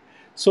than that?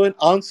 So, in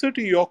answer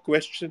to your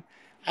question,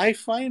 I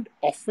find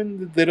often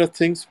that there are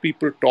things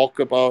people talk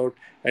about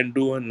and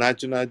do a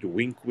nudge nudge,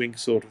 wink wink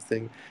sort of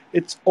thing.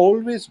 It's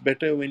always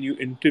better when you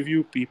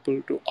interview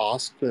people to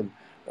ask them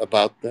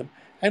about them.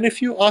 And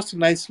if you ask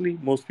nicely,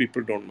 most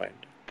people don't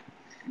mind.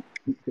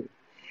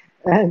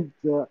 And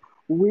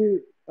we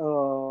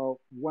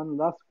one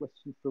last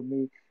question from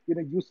me.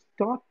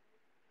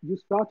 You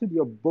started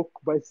your book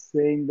by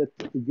saying that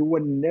you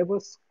were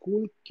never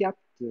school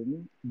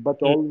captain, but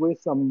Mm,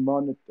 always a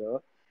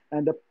monitor,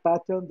 and a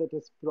pattern that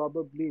has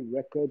probably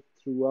recurred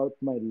throughout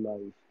my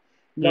life.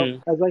 Now,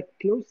 mm. as I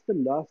closed the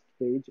last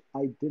page,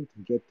 I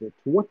didn't get it.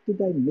 What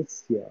did I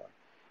miss here?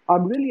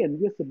 I'm really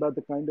envious about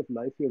the kind of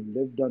life you've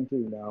lived until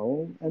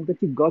now, and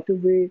that you got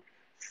away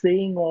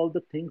saying all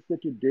the things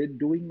that you did,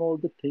 doing all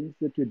the things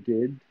that you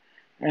did.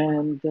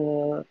 And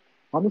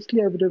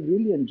honestly, I would have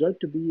really enjoyed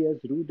to be as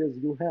rude as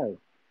you have.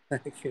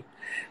 Thank you.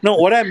 No,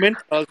 what I meant,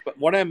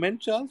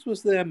 Charles,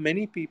 was there are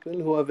many people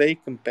who are very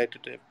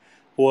competitive,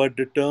 who are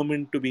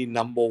determined to be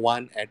number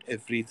one at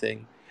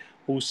everything,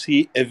 who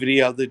see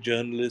every other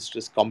journalist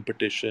as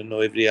competition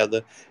or every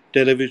other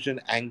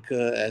television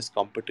anchor as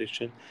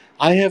competition.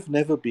 I have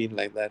never been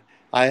like that.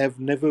 I have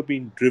never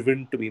been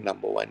driven to be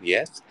number one.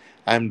 Yes,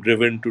 I'm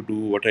driven to do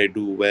what I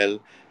do well.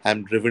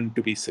 I'm driven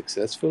to be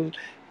successful,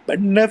 but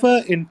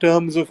never in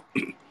terms of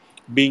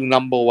being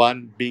number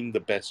one, being the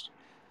best.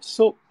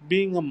 So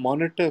being a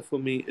monitor for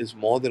me is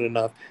more than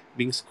enough.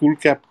 Being school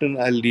captain,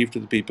 I'll leave to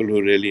the people who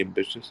are really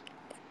ambitious.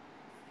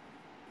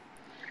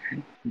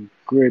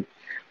 Great.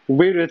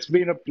 Veer, it's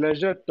been a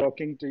pleasure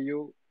talking to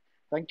you.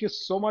 Thank you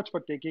so much for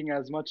taking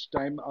as much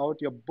time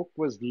out. Your book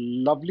was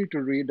lovely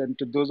to read, and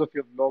to those of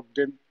you who've logged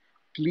in,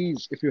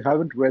 please, if you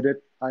haven't read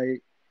it,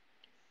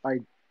 I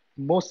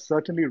most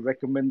certainly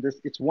recommend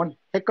this. It's one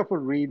heck of a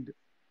read,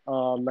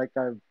 like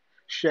I've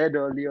shared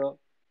earlier.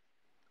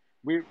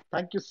 We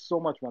thank you so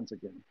much once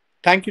again.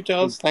 Thank you, Thank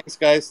Charles. Thanks,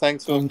 guys.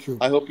 Thanks for. Thank you.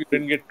 I hope you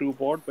didn't get too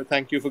bored, but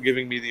thank you for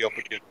giving me the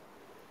opportunity.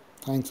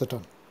 Thanks a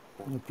ton.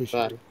 I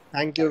appreciate Bye. it.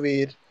 Thank you, Bye.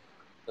 Veer.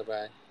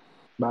 Bye.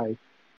 Bye.